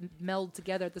and meld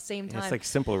together at the same time. It's like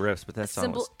simple riffs, but that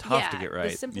song was tough to get The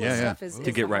right. simple Yeah, yeah. stuff is To is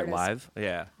get the right hardest. live.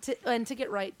 Yeah. And to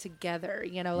get right together,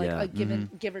 you know, like Yeah.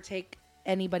 give or take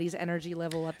anybody's energy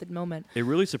level at the moment. It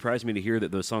really surprised me to hear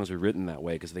that those songs are written that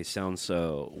way because they sound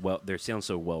so well. They sound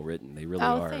so well written. They really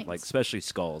Oh, are. thanks. Like especially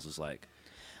Skulls is like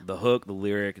the hook, the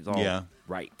lyric, it's all Yeah.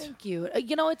 right. Thank you.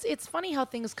 You know, it's funny how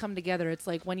things come together. It's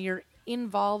like when you're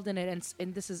involved in it,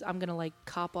 and this is I'm gonna like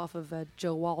cop off of a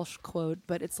Joe Walsh quote,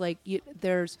 but it's like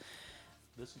there's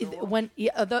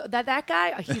that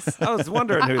guy. He's I was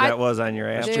wondering who I- that was on your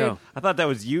amp. Dude. Joe. I thought that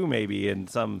was you maybe in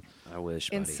some I wish,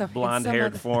 in buddy. some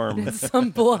blonde-haired in some form. in some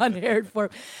blonde-haired form.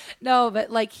 No,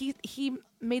 but like he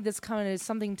made this comment as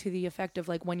something to the effect of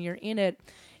like when you're in it,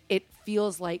 it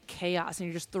feels like chaos and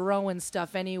you're just throwing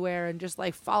stuff anywhere and just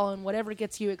like following whatever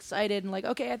gets you excited and like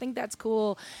okay, I think that's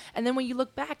cool. And then when you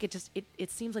look back, it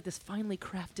seems like this finely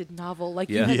crafted novel. Like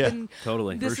Yeah. you have Yeah, been,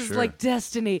 totally. This For is sure. like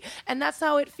destiny, and that's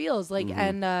how it feels. Like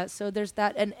Mm-hmm. and so there's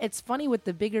that, and it's funny with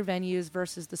the bigger venues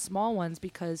versus the small ones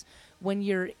because when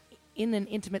you're in an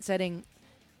intimate setting,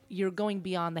 you're going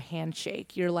beyond the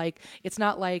handshake. You're like, it's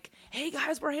not like, hey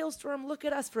guys, we're Halestorm, look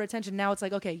at us for attention. Now it's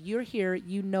like, okay, you're here,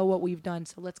 you know what we've done,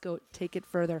 so let's go take it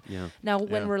further. Yeah. Now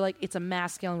when Yeah. we're like, it's a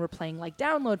mass scale and we're playing like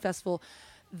Download Festival,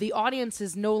 the audience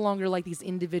is no longer like these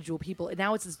individual people.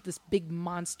 Now it's this big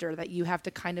monster that you have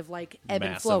to kind of like ebb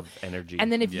and flow. Massive energy.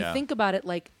 And then if Yeah. you think about it,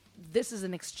 like this is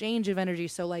an exchange of energy.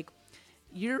 So like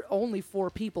you're only 4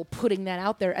 people putting that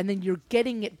out there and then you're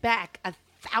getting it back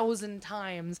 1,000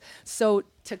 times. So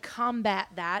to combat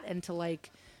that and to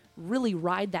like really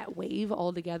ride that wave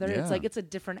all together, Yeah. it's like it's a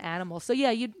different animal. So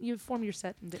yeah, you form your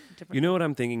set in different. You know what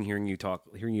I'm thinking? Hearing you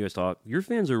guys talk, your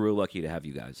fans are real lucky to have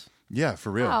you guys. Yeah,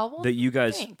 for real. Oh, well, That you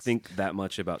guys thanks. think that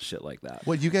much about shit like that.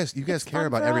 Well, you guys care fun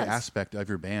about for every us. aspect of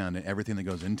your band and everything that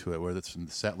goes into it, whether it's from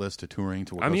the set list to touring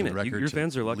to what I goes mean on the it. record. Your to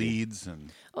fans are lucky. leads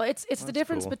and Well, it's the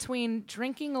difference cool. between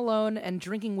drinking alone and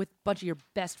drinking with a bunch of your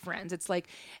best friends. It's like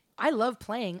I love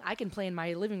playing. I can play in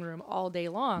my living room all day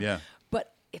long. Yeah.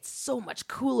 But it's so much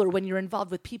cooler when you're involved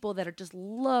with people that are just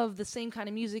love the same kind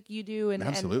of music you do, and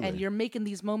Absolutely. you're making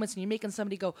these moments, and you're making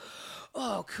somebody go,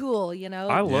 "Oh, cool," you know.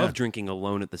 I love Yeah. drinking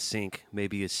alone at the sink.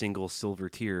 Maybe a single silver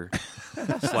tear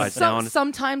slides Some- down.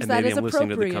 sometimes and that maybe is I'm listening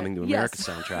to the appropriate. Coming to Yes.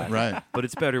 America soundtrack. Right. But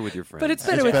it's better with your friends. But it's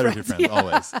better it's with better friends. with your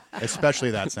friends always,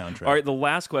 especially that soundtrack. All right, the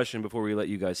last question before we let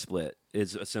you guys split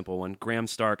is a simple one. Graham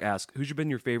Stark asks, "Who's been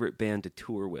your favorite band to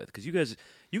tour with?" Because you guys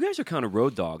are kind of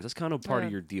road dogs. That's kind of part of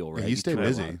Yeah. your deal, right? Yeah, you stay tour a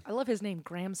busy. lot. I love his name,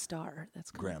 Graham Starr.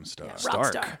 That's cool. Graham Starr. Yeah, Stark. Rock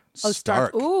Star. Oh,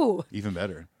 Stark. Ooh, Even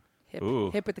better. hip,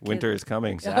 Ooh, hip with the winter kids. is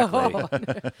coming.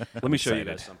 Let me show you Excited.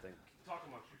 guys something.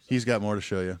 He's got more to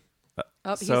show you.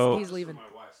 Oh, So- he's leaving. My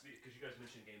wife, because you guys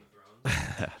mentioned Game of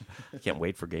Can't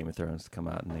wait for Game of Thrones to come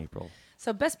out in April.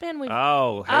 So best band we've.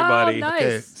 Oh, hey, buddy. Nice.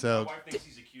 Okay, so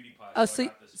Oh, so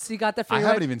you got that for I your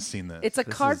haven't wife? even seen this. It's a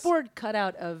This is- cardboard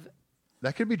cutout of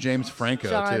That could be James Franco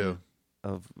John- too.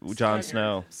 Of Jon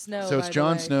Snow. Snow. So it's by the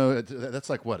Jon way. Snow. That's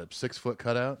like what, a 6-foot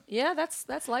cutout? Yeah, that's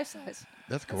life size.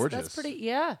 That's gorgeous. That's pretty.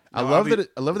 Yeah. I love that.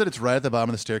 I love that it's right at the bottom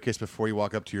of the staircase before you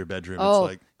walk up to your bedroom. Oh,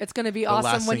 It's like it's gonna be the last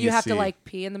awesome when thing you you have to see. like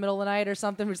pee in the middle of the night or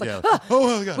something. We're just like, Yeah. ah!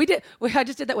 Oh, my God. I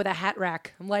just did that with a hat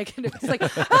rack. I'm like, it's like,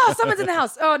 oh, someone's in the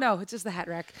house. Oh no, it's just the hat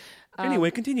rack.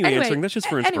 Anyway, continue answering. That's just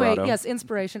for Anyway, inspirato. yes,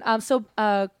 inspiration. So,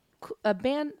 a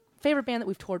favorite band that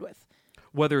we've toured with.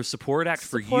 Whether a support act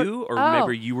for Support- you or oh.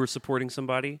 maybe you were supporting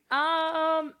somebody.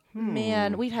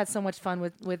 Man, we've had so much fun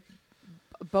with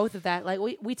both of that. Like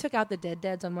we took out the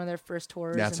Deads on one of their first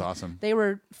tours. That's and awesome. They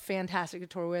were fantastic to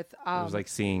tour with. It was like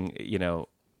seeing,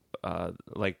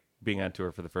 like being on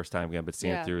tour for the first time again, but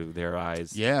seeing Yeah. it through their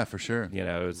eyes. yeah, for sure. You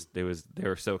know, they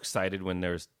were so excited when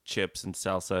there was chips and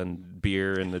salsa and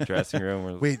beer in the dressing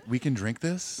room. Wait, we can drink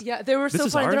this? Yeah, they were This so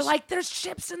is funny. They're ours? like, "There's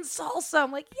chips and salsa."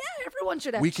 I'm like, "Yeah, everyone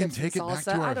should have." We can chips take it and back salsa.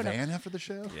 to I our don't know. van after the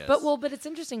show. Yes. But it's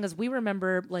interesting because we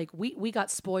remember like we got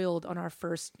spoiled on our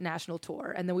first national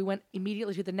tour, and then we went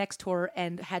immediately to the next tour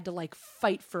and had to like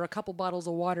fight for a couple bottles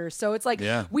of water. So it's like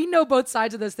Yeah. we know both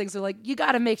sides of those things. So like you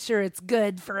got to make sure it's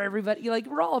good for everybody. Like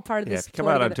we're all a part of yeah, this. if you come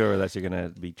tour out on together. tour with us, you're gonna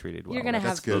be treated well. You're gonna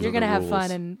That's- have good. those you're are the gonna have rules.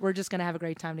 fun, and we're just gonna have a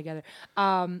great time together.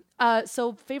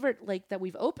 So favorite like that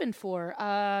we've opened for.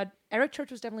 Eric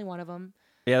Church was definitely one of them.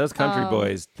 Yeah, those country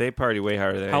boys, they party way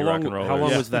harder than How any long? rock and rollers. How long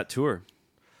Yeah. was that tour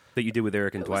that you did with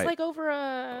Eric and It was Dwight? like over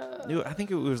a. I think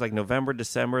it was like November,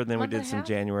 December, and then we Month and did a some half?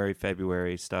 January,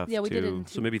 February stuff. Yeah, we too. did it in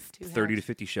So maybe two 30 to halves.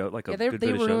 50 shows, like a Yeah, good they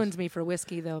bit of ruined shows. me for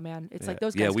whiskey though, man. It's like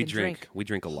those guys Yeah, we can drink. We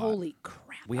drink a lot. Holy crap!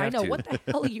 We I have know to. what the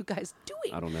hell are you guys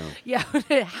doing? I don't know. Yeah,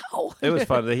 how? It was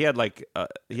fun. He had like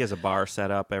he has a bar set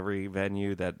up every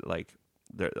venue that like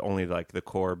they're only like the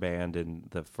core band and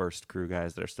the first crew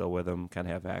guys that are still with him kind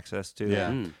of have access to. Yeah.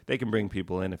 And they can bring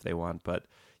people in if they want, but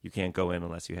you can't go in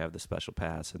unless you have the special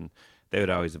pass. And they would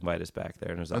always invite us back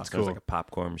there, and it was That's awesome. There was cool. like a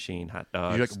popcorn machine, hot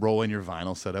dogs. You like rolling your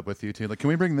vinyl set up with you too. Like, can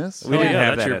we bring this? We Oh didn't yeah,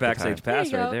 have that's that your at the backstage time. pass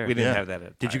There you right go. there. We didn't Yeah. have that. At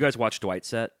the Did you time. guys watch Dwight's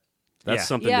set? That's Yeah.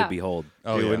 something Yeah. to behold.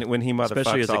 Oh, Dude, yeah. when he Especially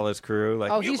motherfucks as a- all his crew,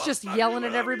 like Oh, he's just yelling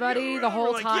at everybody the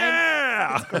whole time.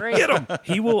 Yeah, It's great.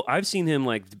 He will. I've seen him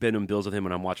like been in bills with him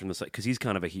when I'm watching this because he's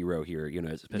kind of a hero here,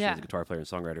 especially Yeah. as a guitar player and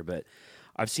songwriter. But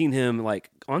I've seen him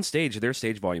like on stage. Their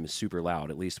stage volume is super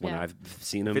loud. At least when Yeah. I've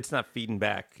seen him. if it's not feeding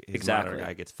back, his Exactly. monitor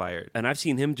guy gets fired. And I've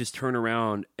seen him just turn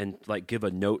around and like give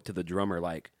a note to the drummer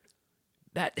like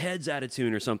that head's out of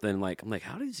tune or something. Like I'm like,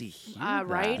 how does he hear that?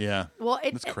 Right? Yeah. Well,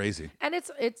 That's crazy. And it's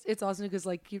awesome because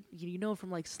like you know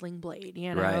from like Sling Blade,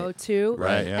 Right. too,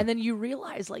 Right, yeah. And then you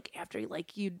realize like after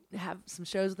like you have some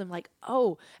shows with him, like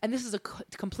and this is a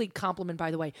complete compliment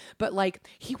by the way, but like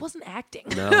he wasn't acting.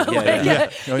 No, Like, yeah.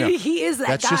 Oh, yeah. He is that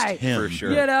That's just guy him. For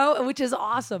sure. which is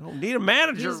awesome. Need a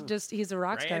manager. He's a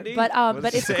rock star. Randy? But What does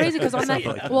but he it's say? crazy because on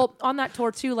that on that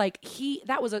tour too, like he's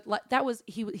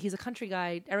a country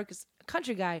guy. Eric is a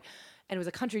country guy, and it was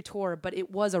a country tour, but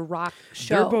it was a rock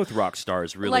show. They're both rock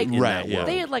stars, really. Like, in Right, that yeah. world.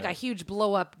 They had like a huge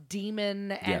blow up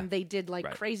demon, and Yeah. they did like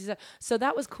Right. crazy stuff. So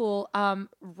that was cool.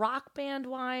 Rock band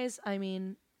wise, I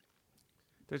mean,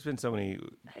 There's been so many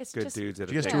It's good just- dudes that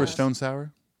Did you guys have tour taken Stone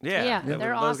Sour? Yeah, Yeah, those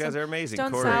they're awesome. guys are amazing.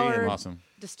 Stone Corey Sour, and Awesome.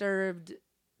 Disturbed,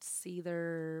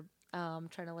 Seether, trying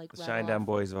to like the rattle Shinedown off.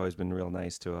 Boys have always been real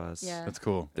nice to us. Yeah. That's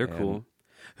cool. They're And- cool.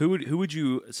 Who would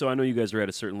you? So I know you guys are at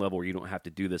a certain level where you don't have to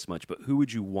do this much, but who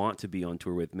would you want to be on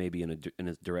tour with? Maybe in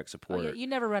a direct Oh, support. yeah, you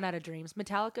never run out of dreams.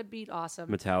 Metallica would be awesome.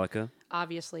 Metallica,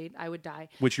 Obviously, I would die.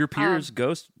 which your peers,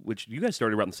 Ghost, which you guys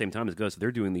started around the same time as Ghost,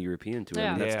 they're doing the European tour.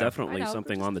 Yeah. And that's Yeah. definitely I know,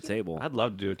 something we're on the just- table. I'd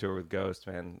love to do a tour with Ghost,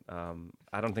 man.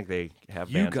 I don't think they have.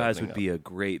 You bands guys opening would up. be a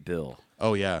great bill.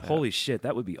 Oh yeah. Holy shit,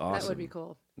 that would be awesome. That would be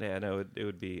cool. Yeah, no, it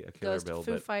would be a killer Ghost bill.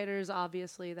 Foo But Fighters,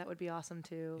 obviously, that would be awesome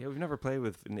too. yeah, we've never played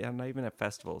with, not even at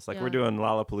festivals. Like Yeah. we're doing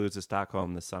Lollapalooza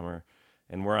Stockholm this summer,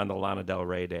 and we're on the Lana Del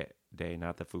Rey day,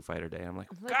 not the Foo Fighter day. I'm like,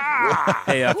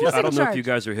 Hey, I Who's don't in know if charge? you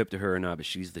guys are hip to her or not, but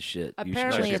she's the shit. You should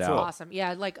Apparently, check it's it out. awesome.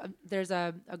 Yeah, like there's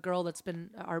a girl that's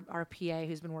been our PA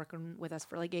who's been working with us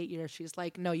for like 8 years. She's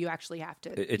like, no, you actually have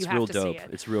to. It's you have real to dope. See it.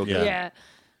 It's real Yeah. good. Yeah.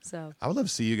 So I would love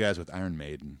to see you guys with Iron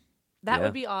Maiden. that Yeah.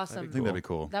 would be awesome. I think that'd be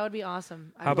cool. That would be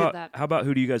awesome. I How would about that. how about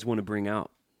who do you guys want to bring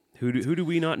out? Who do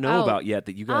we not know Oh, about yet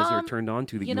that you guys are turned on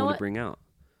to that you you know want what? to bring out?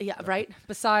 Yeah, right.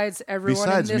 Besides everyone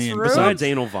Besides in this me and room. Besides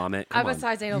anal vomit. Come on.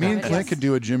 Besides anal Me and vomit, Clint yes. could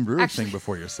do a Jim Brewer Actually- thing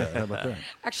before your set. How about that?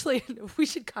 Actually, we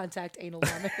should contact anal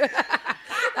vomit.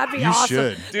 That'd be You awesome.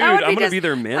 should. Dude, That would I'm gonna just- be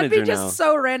their That'd manager be just now.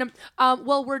 so random.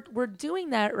 Well, we're doing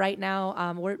that right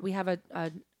now. We have a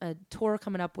a tour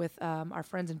coming up with our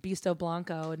friends in Bisto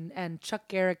Blanco and Chuck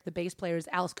Garrick, the bass player, is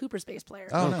Alice Cooper's bass player.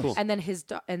 Oh, nice. Cool. And then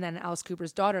and then Alice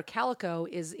Cooper's daughter Calico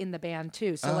is in the band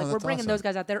too. So like we're that's bringing awesome. those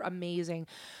guys out. They're amazing.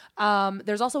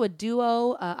 There's also a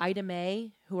duo, Ida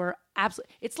May, who are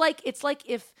absolutely. It's like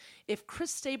if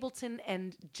Chris Stapleton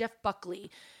and Jeff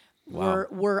Buckley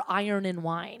were Iron and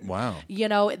Wine. Wow. You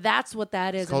know, that's what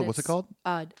that is. It's called, and what's it called?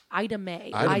 Ida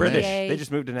May. Ida May. British. IDA. They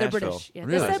just moved to They're Nashville. British. Yeah.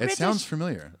 Really? They're It British. sounds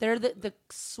familiar. They're the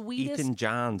sweetest. Ethan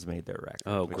Johns made their record.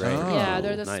 Oh, which great. is- Yeah,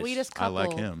 they're the nice. sweetest I couple.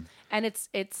 like him. And it's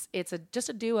just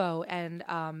a duo, and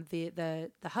the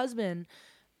husband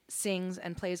sings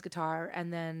and plays guitar,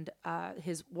 and then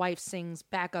his wife sings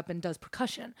backup and does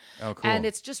percussion. Oh, cool. And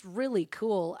it's just really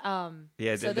cool. Yeah,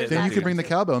 so they- there's Then that you could bring the too.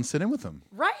 cowbell and sit in with them.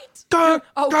 Right?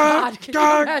 Oh God! Can you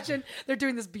imagine? They're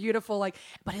doing this beautiful, like,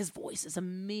 but his voice is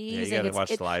amazing. gotta It's-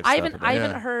 watch the live I stuff. haven't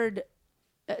Yeah. heard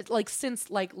since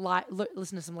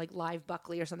listen to some like live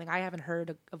Buckley or something. I haven't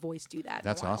heard a voice do that. in a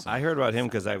That's while. awesome. I heard about him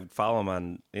because I would follow him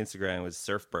on Instagram. It was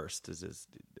Surf Burst was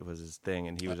his thing,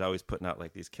 and he was always putting out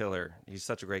like these killer. He's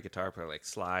such a great guitar player, like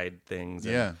slide things.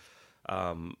 And,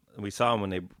 Yeah. we saw him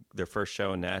when their first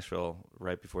show in Nashville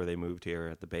right before they moved here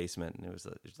at the basement, and it was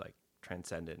like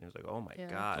transcendent. And it was like, oh my Yeah.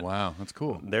 god, Wow, that's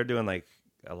cool. They're doing like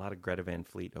a lot of Greta Van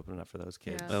Fleet opening up for those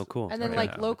kids. Yeah. Oh, cool. And then Right. like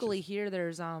Yeah, which locally here,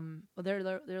 there's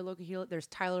they're local here. There's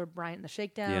Tyler Bryant and the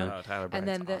Shakedown. Yeah. Oh, Tyler and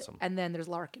then Bryant's awesome. and then there's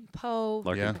Larkin Poe.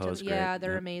 Larkin Yeah. Poe's great. Yeah,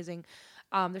 they're Yep. amazing.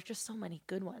 There's just so many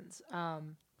good ones.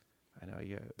 I know.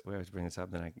 Yeah, we always bring this up,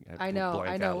 then I know, blank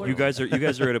I know. out a We're- You little.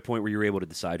 guys are at a point where you're able to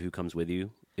decide who comes with you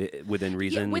within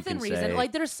reason. Yeah, You within can reason. say-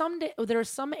 Like there are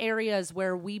some areas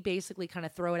where we basically kind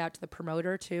of throw it out to the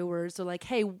promoter too, where it's like,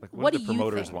 hey, Like, what do do the you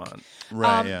promoters think? want?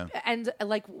 Right, yeah. And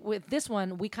like with this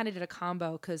one, we kind of did a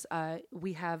combo because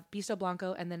we have Bisto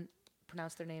Blanco and then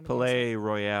pronounce their name. Palais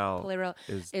Royale Palais Royale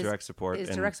is direct support. Is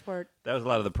and direct support. That was a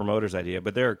lot of the promoters' idea,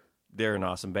 but they're an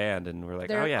awesome band, and we're like,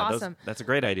 They're oh yeah, awesome. that's a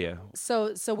great idea.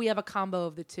 So we have a combo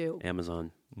of the two.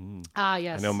 Amazon.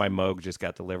 Yes. I know my Moog just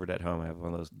got delivered at home. I have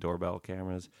one of those doorbell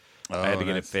cameras. I Oh, had to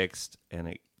get nice. it fixed, and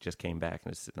it just came back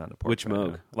and it's sitting on the porch. Which right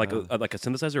Moog? now. Like a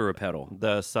synthesizer or a pedal?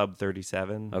 The Sub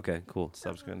 37. Okay, cool.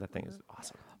 Subsequent. That thing is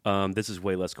awesome. This is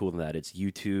way less cool than that. It's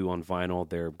U2 on vinyl,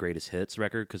 their greatest hits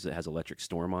record, because it has Electric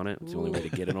Storm on it. It's the only way to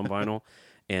get it on vinyl.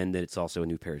 And it's also a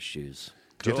new pair of shoes.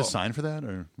 Do you have to sign for that, or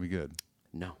are we good?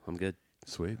 No, I'm good.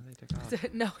 Sweet.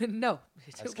 no.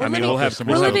 We're I mean, living, we'll have- we're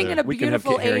we'll have- living in a we can have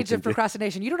beautiful Kit age Harington of do-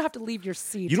 procrastination. You don't have to leave your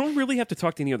seat. You don't really have to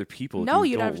talk to any other people. No, if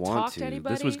you you don't don't have to want talk to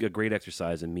This was anybody. a great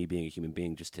exercise in me being a human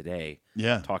being just today.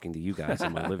 Yeah. Talking to you guys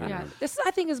in my living Yeah, room. this I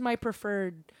think is my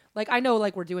preferred. Like I know,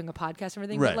 like we're doing a podcast and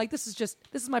everything, Right. but like this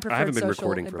is my preferred. I haven't been social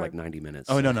recording for like environment. 90 minutes.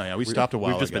 Oh, no, yeah. We stopped a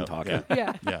while We've just ago. been talking.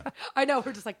 Yeah, Yeah. I know.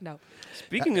 We're just like no.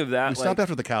 Speaking of that, We stopped like,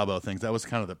 after the cowbell things. That was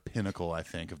kind of the pinnacle, I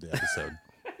think, of the episode.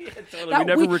 totally, That- we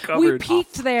never we recovered.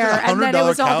 peaked there, and then it $100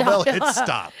 was all cowbell, downhill. it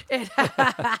stopped.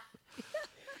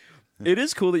 It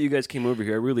is cool that you guys came over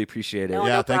here. I really appreciate it. No,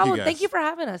 Yeah, no thank you, problem. guys. Thank you for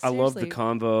having us. I love the seriously.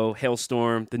 combo.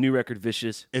 Hailstorm, the new record,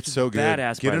 Vicious. It's so good.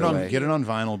 Badass, Get by it the on way. get it on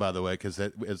vinyl, by the way, because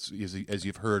as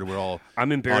you've heard, we're all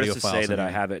I'm embarrassed to say audiophiles that in I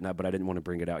here. have it now, but I didn't want to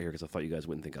bring it out here because I thought you guys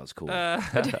wouldn't think I was cool.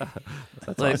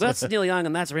 That's Neil Young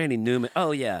and that's Randy Newman.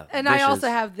 Oh yeah, And I also Vicious.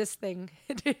 have this thing.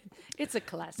 It's a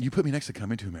classic. You put me next to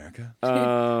Coming to America.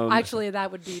 Actually, I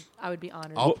would be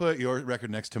honored. I'll put your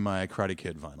record next to my Karate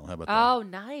Kid vinyl. How about that? Oh,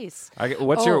 nice.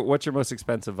 What's Oh. your most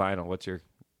expensive vinyl? What's your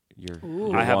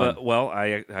I have one?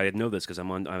 I know this because I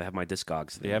have my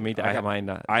Discogs. Yeah, me too. I have mine.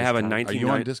 I have a this time. Are you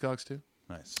on 1990 Discogs too?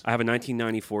 Nice. I have a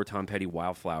 1994 Tom Petty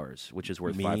Wildflowers, which is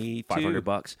worth Me too.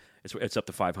 $500. It's up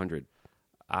to 500.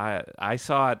 I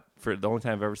saw it for the only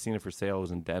time I've ever seen it for sale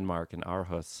was in Denmark in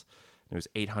Aarhus. It was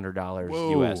 $800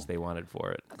 Whoa. US they wanted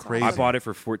for it. Crazy. I bought it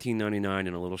for $14.99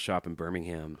 in a little shop in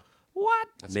Birmingham. What?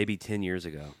 Maybe 10 years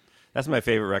ago. That's my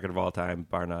favorite record of all time,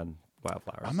 bar none.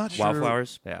 Wildflowers. I'm not sure.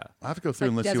 Wildflowers. Yeah. I have to go through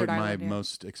and like let's see what Desert my Island, yeah.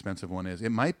 most expensive one is.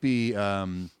 It might be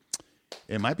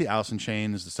Alice in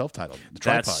Chains, the self-titled. The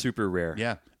That's tripod. super rare.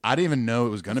 Yeah, I didn't even know it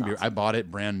was going to be. I bought it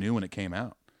brand new when it came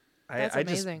out. That's I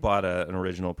just amazing. bought an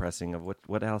original pressing of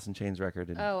what Alice in Chains record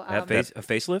did Oh, that, A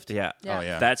facelift? yeah. Yeah. Oh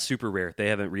yeah. That's super rare. They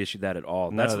haven't reissued that at all.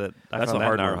 No, That's I that's a found that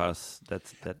hard in one. Aarhus.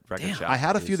 That's that record shop. I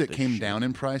had a few is that the came shit. down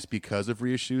in price because of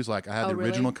reissues. Like I had Oh, the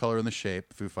really? original Color and the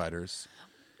Shape, Foo Fighters.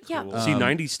 Yeah. See,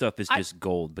 90s stuff is just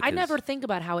gold. Because I never think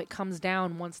about how it comes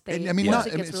down once they. And, I mean, once not,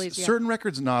 it I mean, gets released. Yeah. certain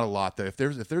records, not a lot though. If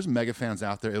there's mega fans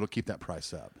out there, it'll keep that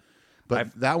price up.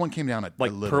 But that one came down a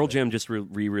like little Pearl bit. Jam just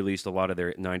re-released a lot of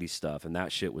their 90s stuff, and that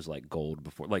shit was like gold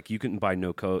before. Like you couldn't buy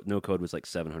No Code. No Code was like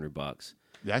 $700.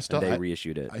 Yeah, I still and they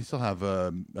reissued it. I still have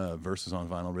Verses on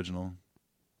vinyl original.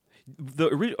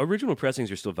 The original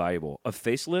pressings are still valuable. A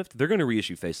Facelift, they're going to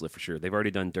reissue Facelift for sure. They've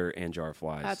already done Dirt and Jar of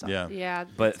Flies. That's Yeah. yeah.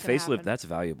 but that's gonna Facelift, happen. that's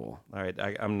valuable. All right,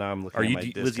 I'm looking Are at you,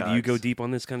 my Lizzie? Do you go Discogs. deep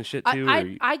on this kind of shit too?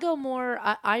 or I go more.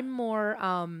 I'm more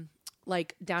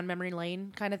like down memory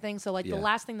lane kind of thing. So like Yeah. the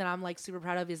last thing that I'm like super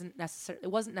proud of it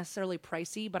wasn't necessarily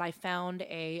pricey, but I found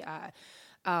a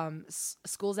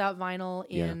Schools Out vinyl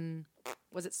in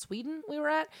was it Sweden we were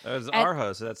at? It was And-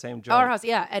 Aarhus, that same joint. Our house,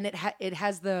 yeah, and it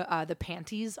has the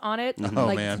panties on it. Oh,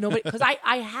 like man. nobody, because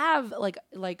I have like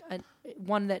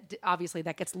one that obviously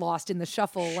that gets lost in the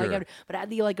shuffle. Sure. Like, but I had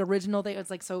the like original thing. It's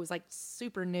like so it was like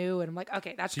super new, and I'm like,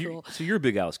 okay, that's so, cool. so you're a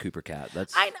big Alice Cooper cat.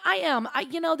 That's I am.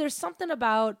 There's something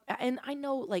about, and I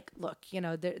know like look,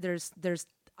 there's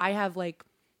I have like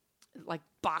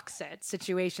box set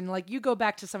situation. Like you go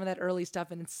back to some of that early stuff,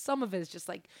 and some of it is just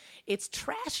like it's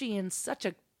trashy in such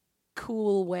a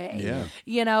cool way.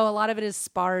 Yeah. A lot of it is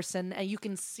sparse, and you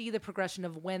can see the progression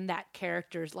of when that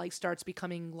character like starts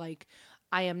becoming like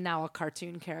I am now a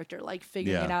cartoon character, like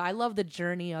figuring Yeah. it out. I love the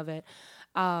journey of it.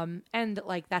 And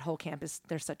like that whole campus,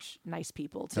 they're such nice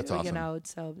people too. That's awesome.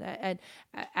 So and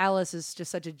Alice is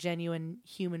just such a genuine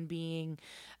human being.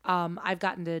 I've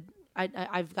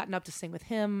gotten up to sing with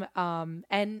him,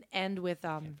 and with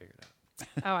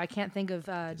I can't think of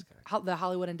the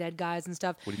Hollywood Undead guys and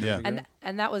stuff. Yeah.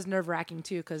 And that was nerve wracking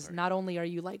too, because not only are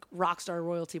you like rock star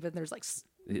royalty, but there's like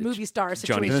movie star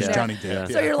Johnny situation There's there. Johnny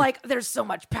Depp. So you're like, there's so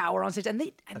much power on stage, and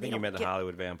they. I think you meant the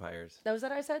Hollywood Vampires. That was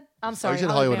that I said? I'm sorry. said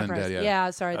Hollywood Vampires. Undead, yeah.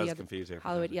 Sorry. I the was other confused there for a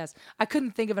Hollywood, second. yes. I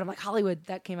couldn't think of it. I'm like, Hollywood,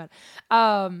 that came out.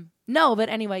 No, but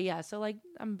anyway, yeah. So like,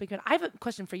 I'm a big fan. I have a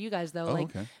question for you guys though.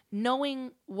 Like, okay.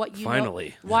 knowing what you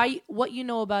Finally. know, what you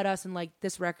know about us and like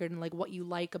this record and like what you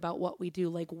like about what we do.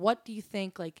 Like, what do you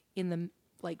think like in the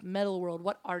like metal world?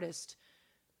 What artist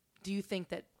do you think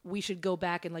that we should go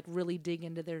back and like really dig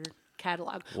into their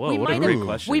catalog? Whoa, what a great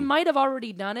question. We might have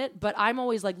already done it, but I'm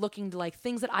always like looking to like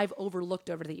things that I've overlooked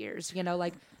over the years.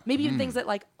 Like maybe even things that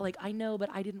like I know, but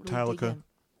I didn't really dig Metallica. in.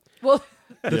 Well,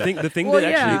 the thing Well,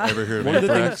 that yeah. actually Ever heard of one of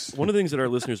the Anthrax? things one of the things that our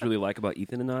listeners really like about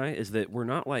Ethan and I is that we're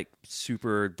not like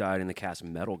super dyed in the cast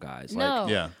metal guys. No. Like,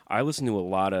 Yeah. I listen to a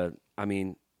lot of. I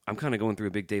mean, I'm kind of going through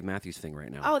a big Dave Matthews thing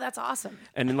right now. oh, that's awesome.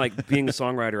 And then like being a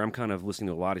songwriter, I'm kind of listening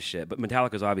to a lot of shit. But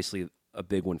Metallica's obviously a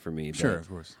big one for me. But, Sure, of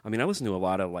course. I mean, I listen to a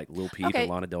lot of like Lil Peep Okay. and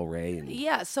Lana Del Rey. And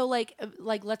Yeah, so like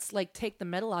let's like take the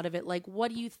metal out of it. Like,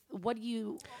 what do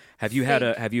you have you had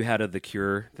a think? The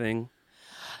Cure thing?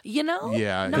 Yeah,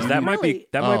 Yeah, not Because that might be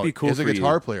really. might be cool As for a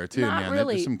guitar you. player too, Not man.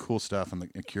 really. There's some cool stuff on the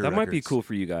Cure That might be records. cool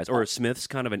for you guys. Or Smith's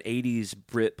kind of an '80s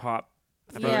Brit pop.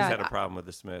 I've always Yeah, had a problem with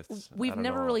the Smiths. I We've don't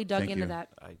never know. really dug Thank into you. that.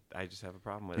 I just have a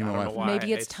problem with You it. know I don't know what? why.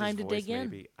 Maybe it's his time to voice, dig in.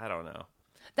 Maybe. I don't know.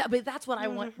 But that's what I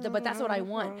want. But that's what I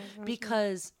want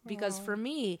because for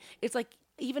me, it's like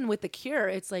even with the Cure,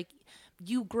 it's like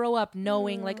you grow up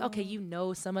knowing like okay, you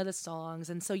know some of the songs,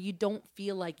 and so you don't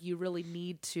feel like you really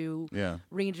need to Yeah.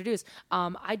 reintroduce.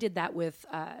 I did that with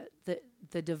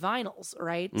the Divinals,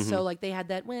 right? So like they had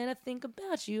that "When I Think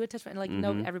About You," and like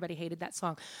no, everybody hated that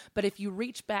song. But if you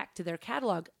reach back to their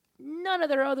catalog, none of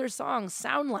their other songs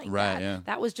sound like Right, that. yeah.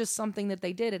 That was just something that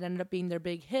they did. It ended up being their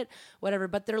big hit, whatever.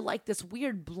 But they're like this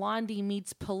weird Blondie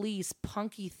meets Police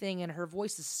punky thing, and her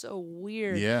voice is so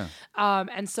weird. Yeah.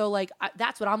 And so like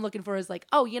that's what I'm looking for is like,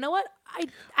 oh, you know what? I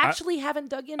actually haven't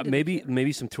dug into the Cure.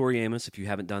 Maybe some Tori Amos if you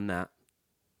haven't done that.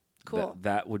 Cool.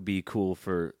 That would be cool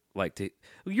for like to.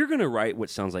 You're gonna write what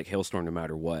sounds like Hailstorm no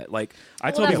matter what. Like I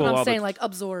Well, tell that's people what all I'm saying. the Like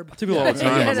absorb. I tell people all the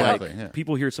time. You know? Exactly, Like, yeah.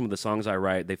 people hear some of the songs I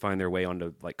write, they find their way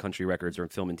onto like country records or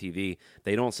film and TV.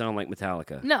 They don't sound like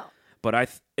Metallica. No. But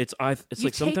it's You like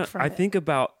take sometimes from I it. think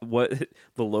about what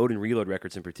the Load and Reload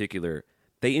records in particular.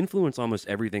 They influence almost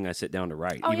everything I sit down to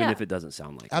write, Oh, even yeah. if it doesn't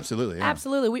sound like it. Absolutely. Yeah.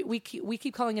 Absolutely. We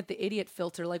keep calling it the idiot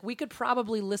filter. Like we could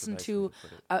probably listen to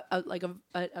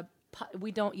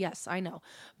we don't. Yes, I know,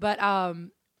 but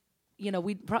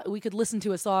we could listen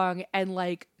to a song and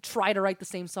like try to write the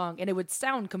same song, and it would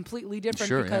sound completely different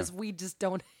Sure, because we just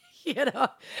don't.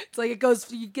 It's like it goes.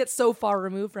 You get so far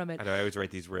removed from it. I know. I always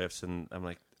write these riffs, and I'm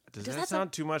like, does that that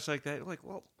sound too much like that? Like,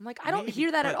 well, I'm like, I don't maybe,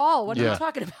 hear that at but- all. What are Yeah. you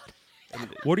talking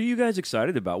about? What are you guys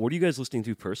excited about? What are you guys listening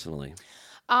to personally?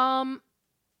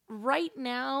 Right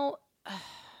now,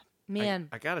 man.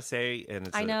 I gotta say, and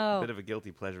it's I a know. bit of a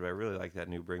guilty pleasure, but I really like that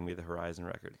new "Bring Me the Horizon"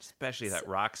 record, especially that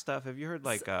rock stuff. Have you heard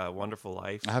like "Wonderful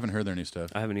Life"? I haven't heard their new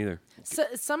stuff. I haven't either. So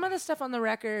some of the stuff on the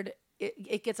record,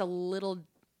 it gets a little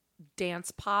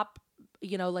dance pop,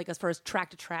 like as far as track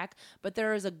to track. But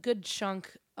there is a good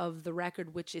chunk of the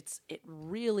record which it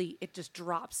just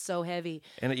drops so heavy.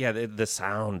 And the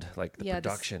sound, like the Yeah, this-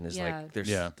 production is yeah. like there's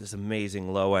Yeah. this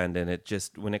amazing low end, and it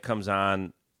just when it comes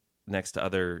on next to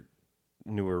other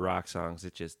newer rock songs,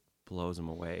 it just blows them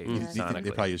away You think sonically.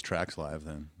 they probably use tracks live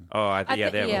then. Oh, I yeah,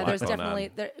 think- they have a lot there's going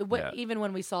definitely on. Yeah. even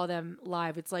when we saw them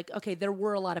live, it's like, okay, there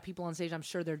were a lot of people on stage. I'm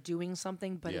sure they're doing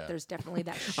something, but Yeah. there's definitely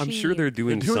that. I'm sure they're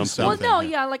doing, They're doing something. Well, something.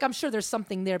 no, yeah, like I'm sure there's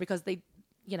something there because they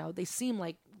seem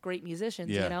like great musicians,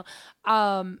 Yeah.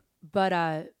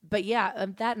 But yeah,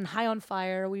 that and High on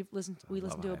Fire, we listened to a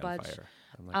High on bunch. Fire.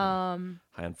 I'm like a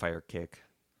High on Fire kick.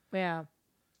 Yeah.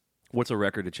 What's a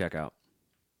record to check out?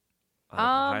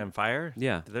 High on Fire?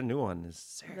 Yeah. Their new one is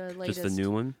sick. The latest. Just the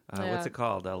new one? Yeah. What's it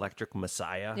called? Electric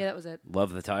Messiah? Yeah, that was it.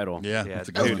 Love the title. Yeah, Yeah, that's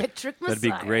a dude. good one. Electric That'd be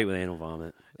Messiah. great with Anal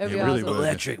Vomit. That'd be It really awesome. would.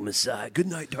 Electric Messiah. Good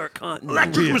night, Dark Continent.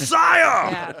 Electric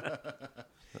Messiah!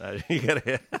 Yeah. You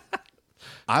gotta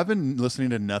I've been listening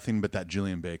to nothing but that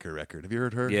Jillian Baker record. Have you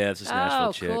heard her? Yeah, it's this Nashville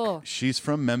Oh, chick. cool. She's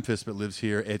from Memphis but lives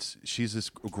here. She's this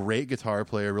great guitar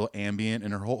player, real ambient,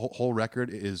 and her whole record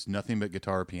is nothing but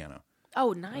guitar or piano.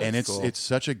 Oh, nice. And it's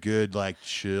such a good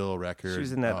chill record. She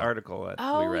was in that Oh. article that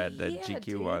Oh, we read, that yeah, GQ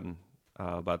dude. one,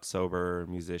 about sober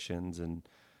musicians and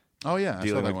Oh yeah, I saw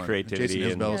dealing that with one. creativity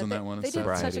Jason and- Isbell's Yeah, in that one. They and did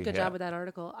stuff. such a Variety, good yeah. job with that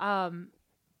article.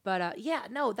 But yeah,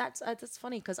 no, that's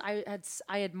funny because I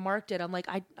had marked it. I'm like,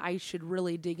 I should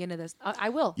really dig into this. I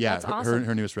will. Yeah, That's awesome.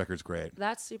 her newest record's great.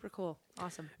 That's super cool.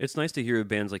 Awesome. It's nice to hear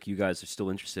bands like you guys are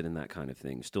still interested in that kind of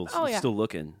thing. Still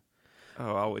looking.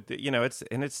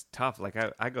 it's tough. Like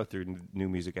I go through new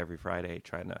music every Friday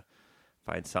trying to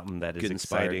find something that is Get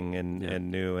inspired. exciting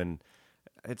and new, and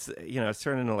it's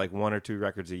turned into like one or two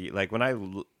records a year. Like when I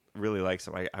really like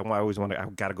something, I always want to. I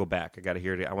got to go back. I got to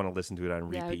hear it. I want to listen to it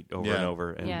on Yeah. repeat over Yeah. and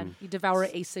over. And Yeah, you devour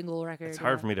a single record. it's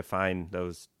hard for me to find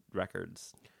those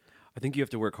records. I think you have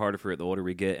to work harder for it the older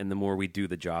we get and the more we do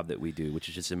the job that we do, which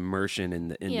is just immersion in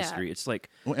the industry. It's like,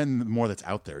 Well, and the more that's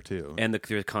out there too. and the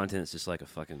content is just like a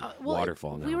fucking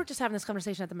waterfall now. We were just having this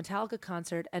conversation at the Metallica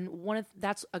concert, and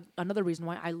that's another reason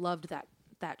why I loved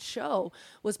that show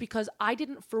was because I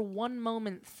didn't for one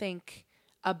moment think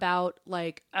about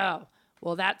like, oh,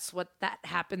 well, that's what that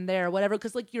happened there, whatever,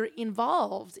 because like you're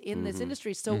involved in this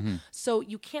industry, so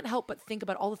you can't help but think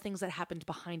about all the things that happened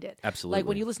behind it. Absolutely. Like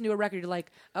when you listen to a record, you're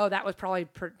like, oh, that was probably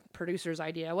producer's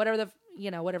idea, whatever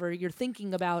whatever you're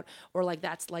thinking about, or like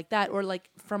that's like that, or like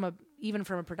even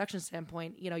from a production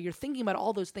standpoint, you're thinking about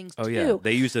all those things Oh too. yeah,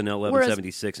 they used an Whereas-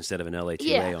 L1176 instead of an LA2A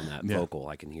Yeah. on that vocal.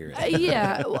 I can hear it.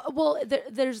 Yeah, well,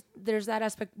 there's that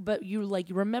aspect, but you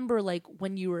remember like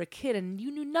when you were a kid and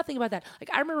you knew nothing about that. Like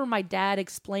I remember my dad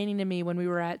explaining to me when we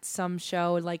were at some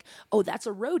show, like, oh, that's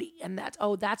a roadie, and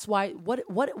that's why.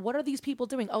 What are these people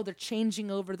doing? Oh, they're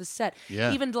changing over the set.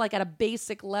 Yeah. Even like at a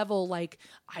basic level, like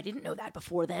I didn't know that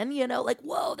before then. Like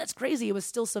whoa, that's crazy. It was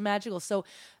still so magical. So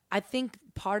I think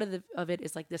part of it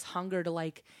is like this hunger to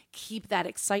like keep that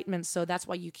excitement. So that's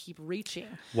why you keep reaching.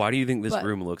 Why do you think this But-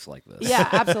 room looks like this? Yeah,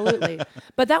 absolutely.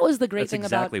 But that was the great That's thing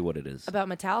exactly what it is. about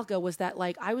Metallica was that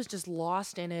like I was just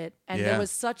lost in it, and Yeah. there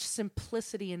was such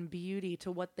simplicity and beauty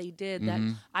to what they did that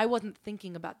I wasn't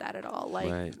thinking about that at all. Like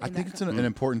Right. I in think that it's an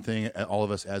important thing, all of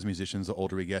us as musicians, the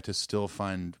older we get, to still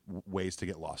find ways to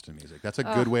get lost in music. That's a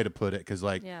good way to put it, because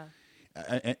like yeah.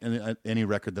 any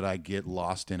record that I get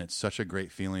lost in, it's such a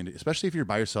great feeling, especially if you're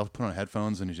by yourself, put on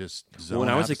headphones and you just zone When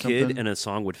I was out a to kid something. and a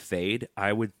song would fade,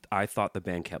 I thought the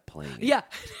band kept playing it. Yeah.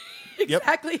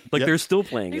 Exactly. Like Yep. they're still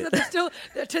playing Because it. they're still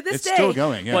to this it's day. still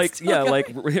going. Yeah. Like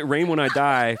like Rain When I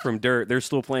Die from Dirt, they're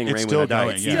still playing It's Rain still When I Die,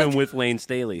 going, yeah. even with Lane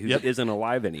Staley, who Yep. isn't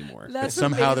alive anymore. That's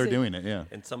somehow they're amazing. doing it. Yeah.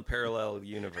 In some parallel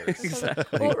universe.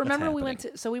 Well, remember we went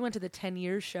to the 10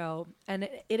 years show, and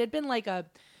it had been like a,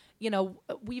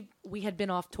 we had been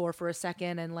off tour for a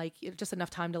second, and like just enough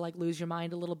time to like lose your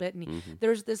mind a little bit. And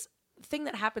there's this thing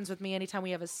that happens with me anytime we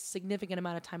have a significant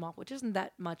amount of time off, which isn't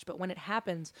that much, but when it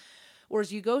happens,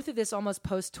 whereas you go through this almost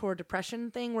post-tour depression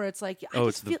thing where it's like,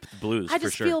 it's the blues, I for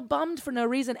just sure. feel bummed for no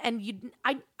reason, and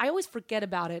I always forget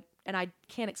about it, and I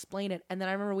can't explain it. And then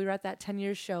I remember we were at that 10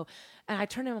 years show, and I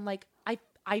turned to him, I'm like,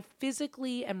 I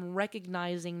physically am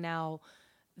recognizing now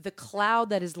the cloud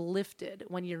that is lifted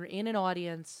when you're in an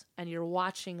audience and you're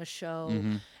watching a show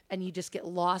and you just get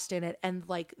lost in it, and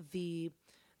like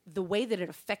the way that it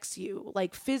affects you,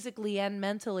 like physically and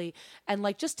mentally, and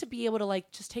like just to be able to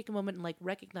like just take a moment and like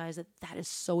recognize that is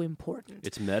so important.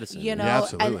 It's medicine. You know, Yeah,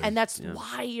 absolutely. and that's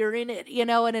why you're in it,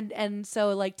 and so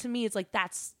like to me it's like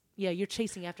that's you're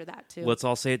chasing after that too. Let's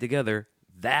all say it together.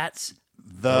 That's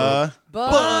The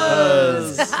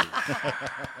Buzz.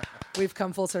 We've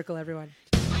come full circle, everyone.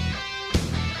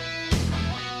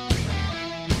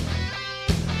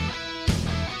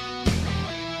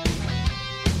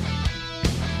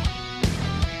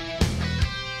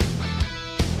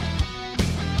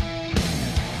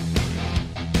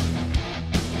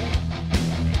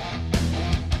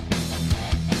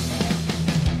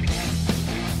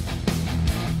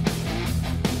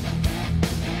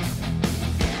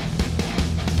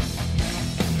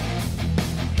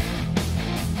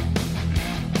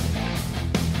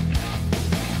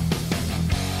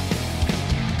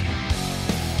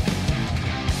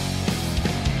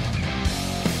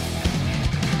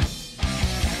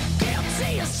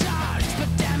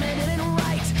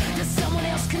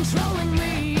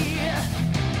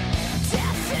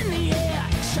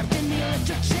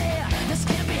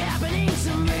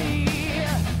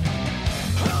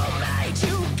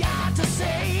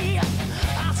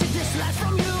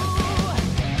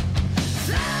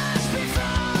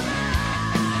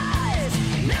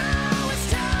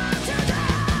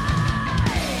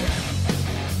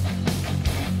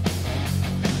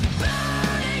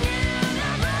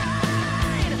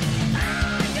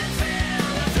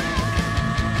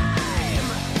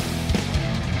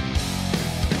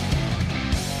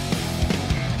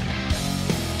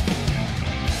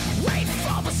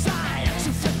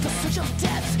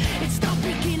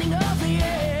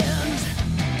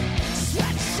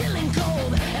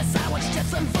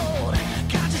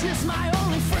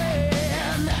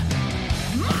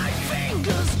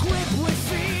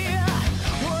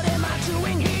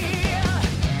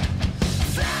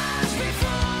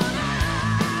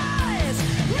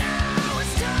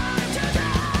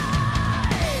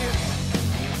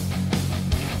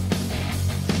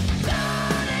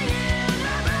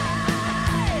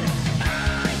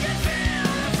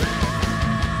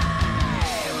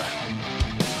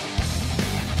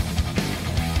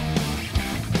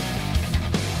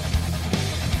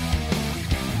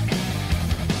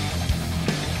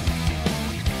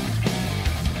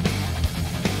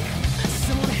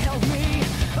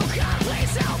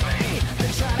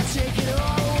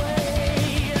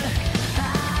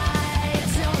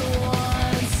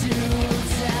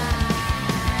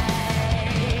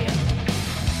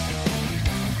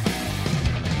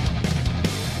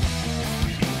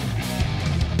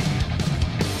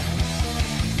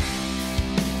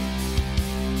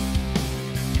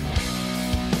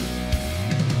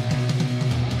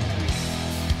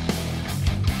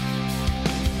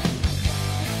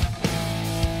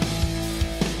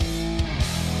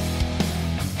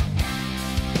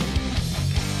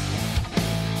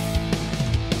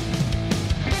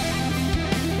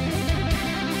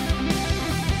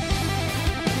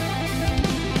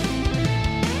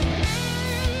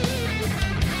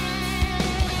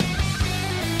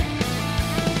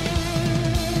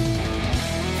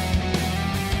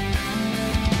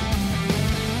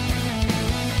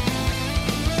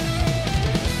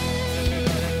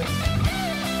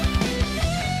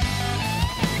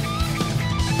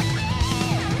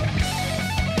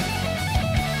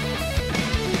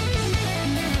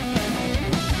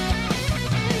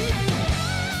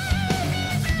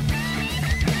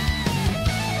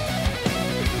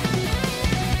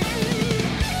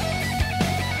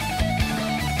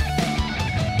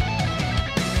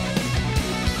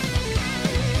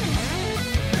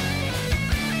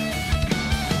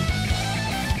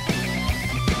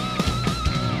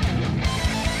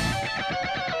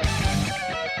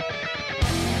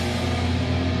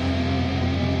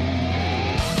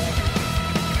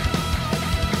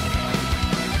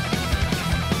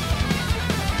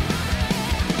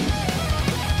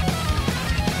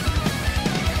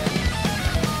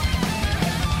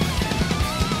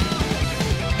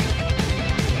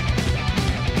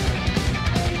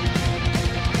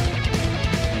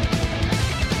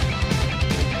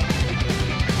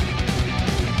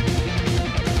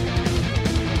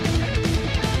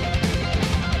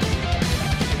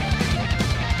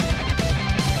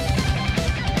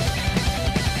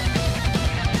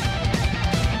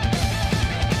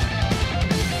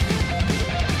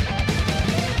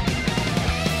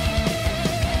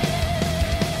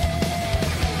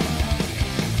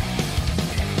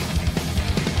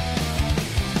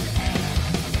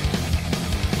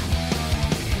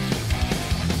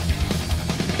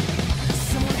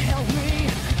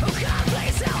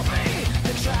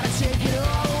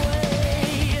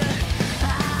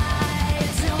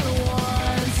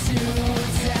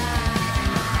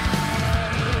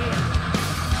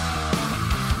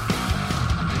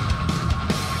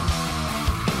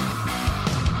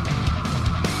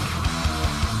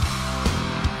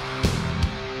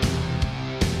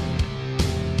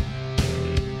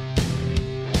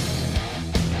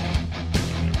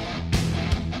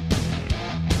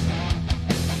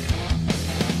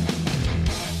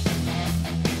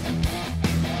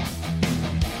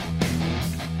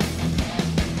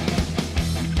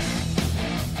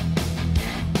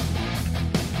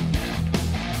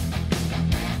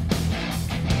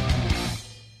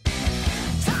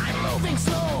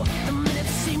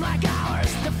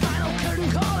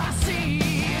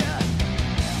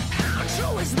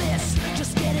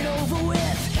 over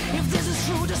with. If this is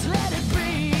true, just let it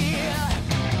be.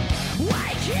 Why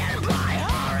can't my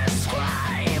horror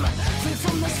scream free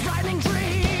from this frightening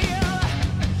dream?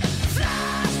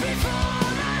 Flash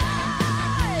before my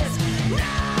eyes.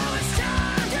 Now it's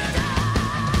time to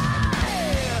die.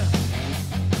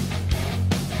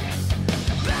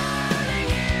 Burning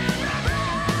in my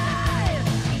brain,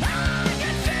 I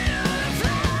can feel the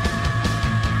flame.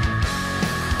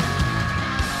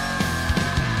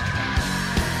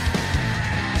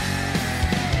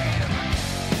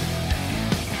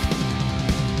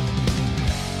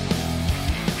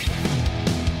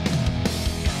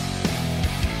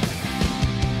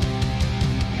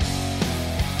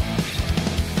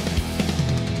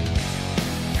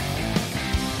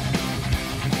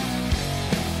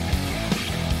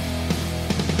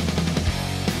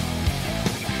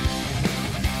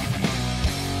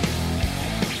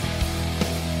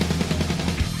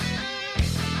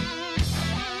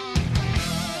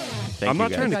 I'm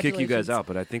not trying to kick you Congratulations. guys out,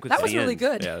 but I think it's That the was really end.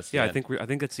 good. Yeah, that's Yeah, I the think I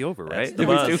think that's the over, right? That's the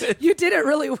buzz. You did it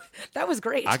really. That was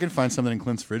great. I can find something in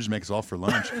Clint's fridge to make us all for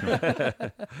lunch.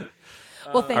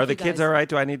 Well, thank Are you the kids guys. all right?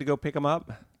 Do I need to go pick them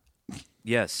up?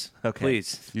 Yes. Okay.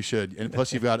 Please. You should, and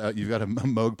plus you've got a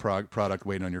Moog product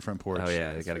waiting on your front porch. Oh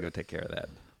yeah, I got to go take care of that.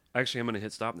 Actually, I'm going to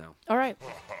hit stop now. All right.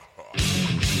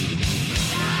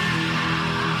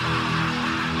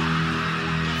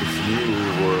 If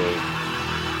you were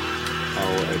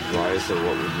our advisor,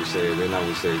 what would you say? Then I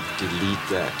would say delete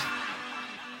that.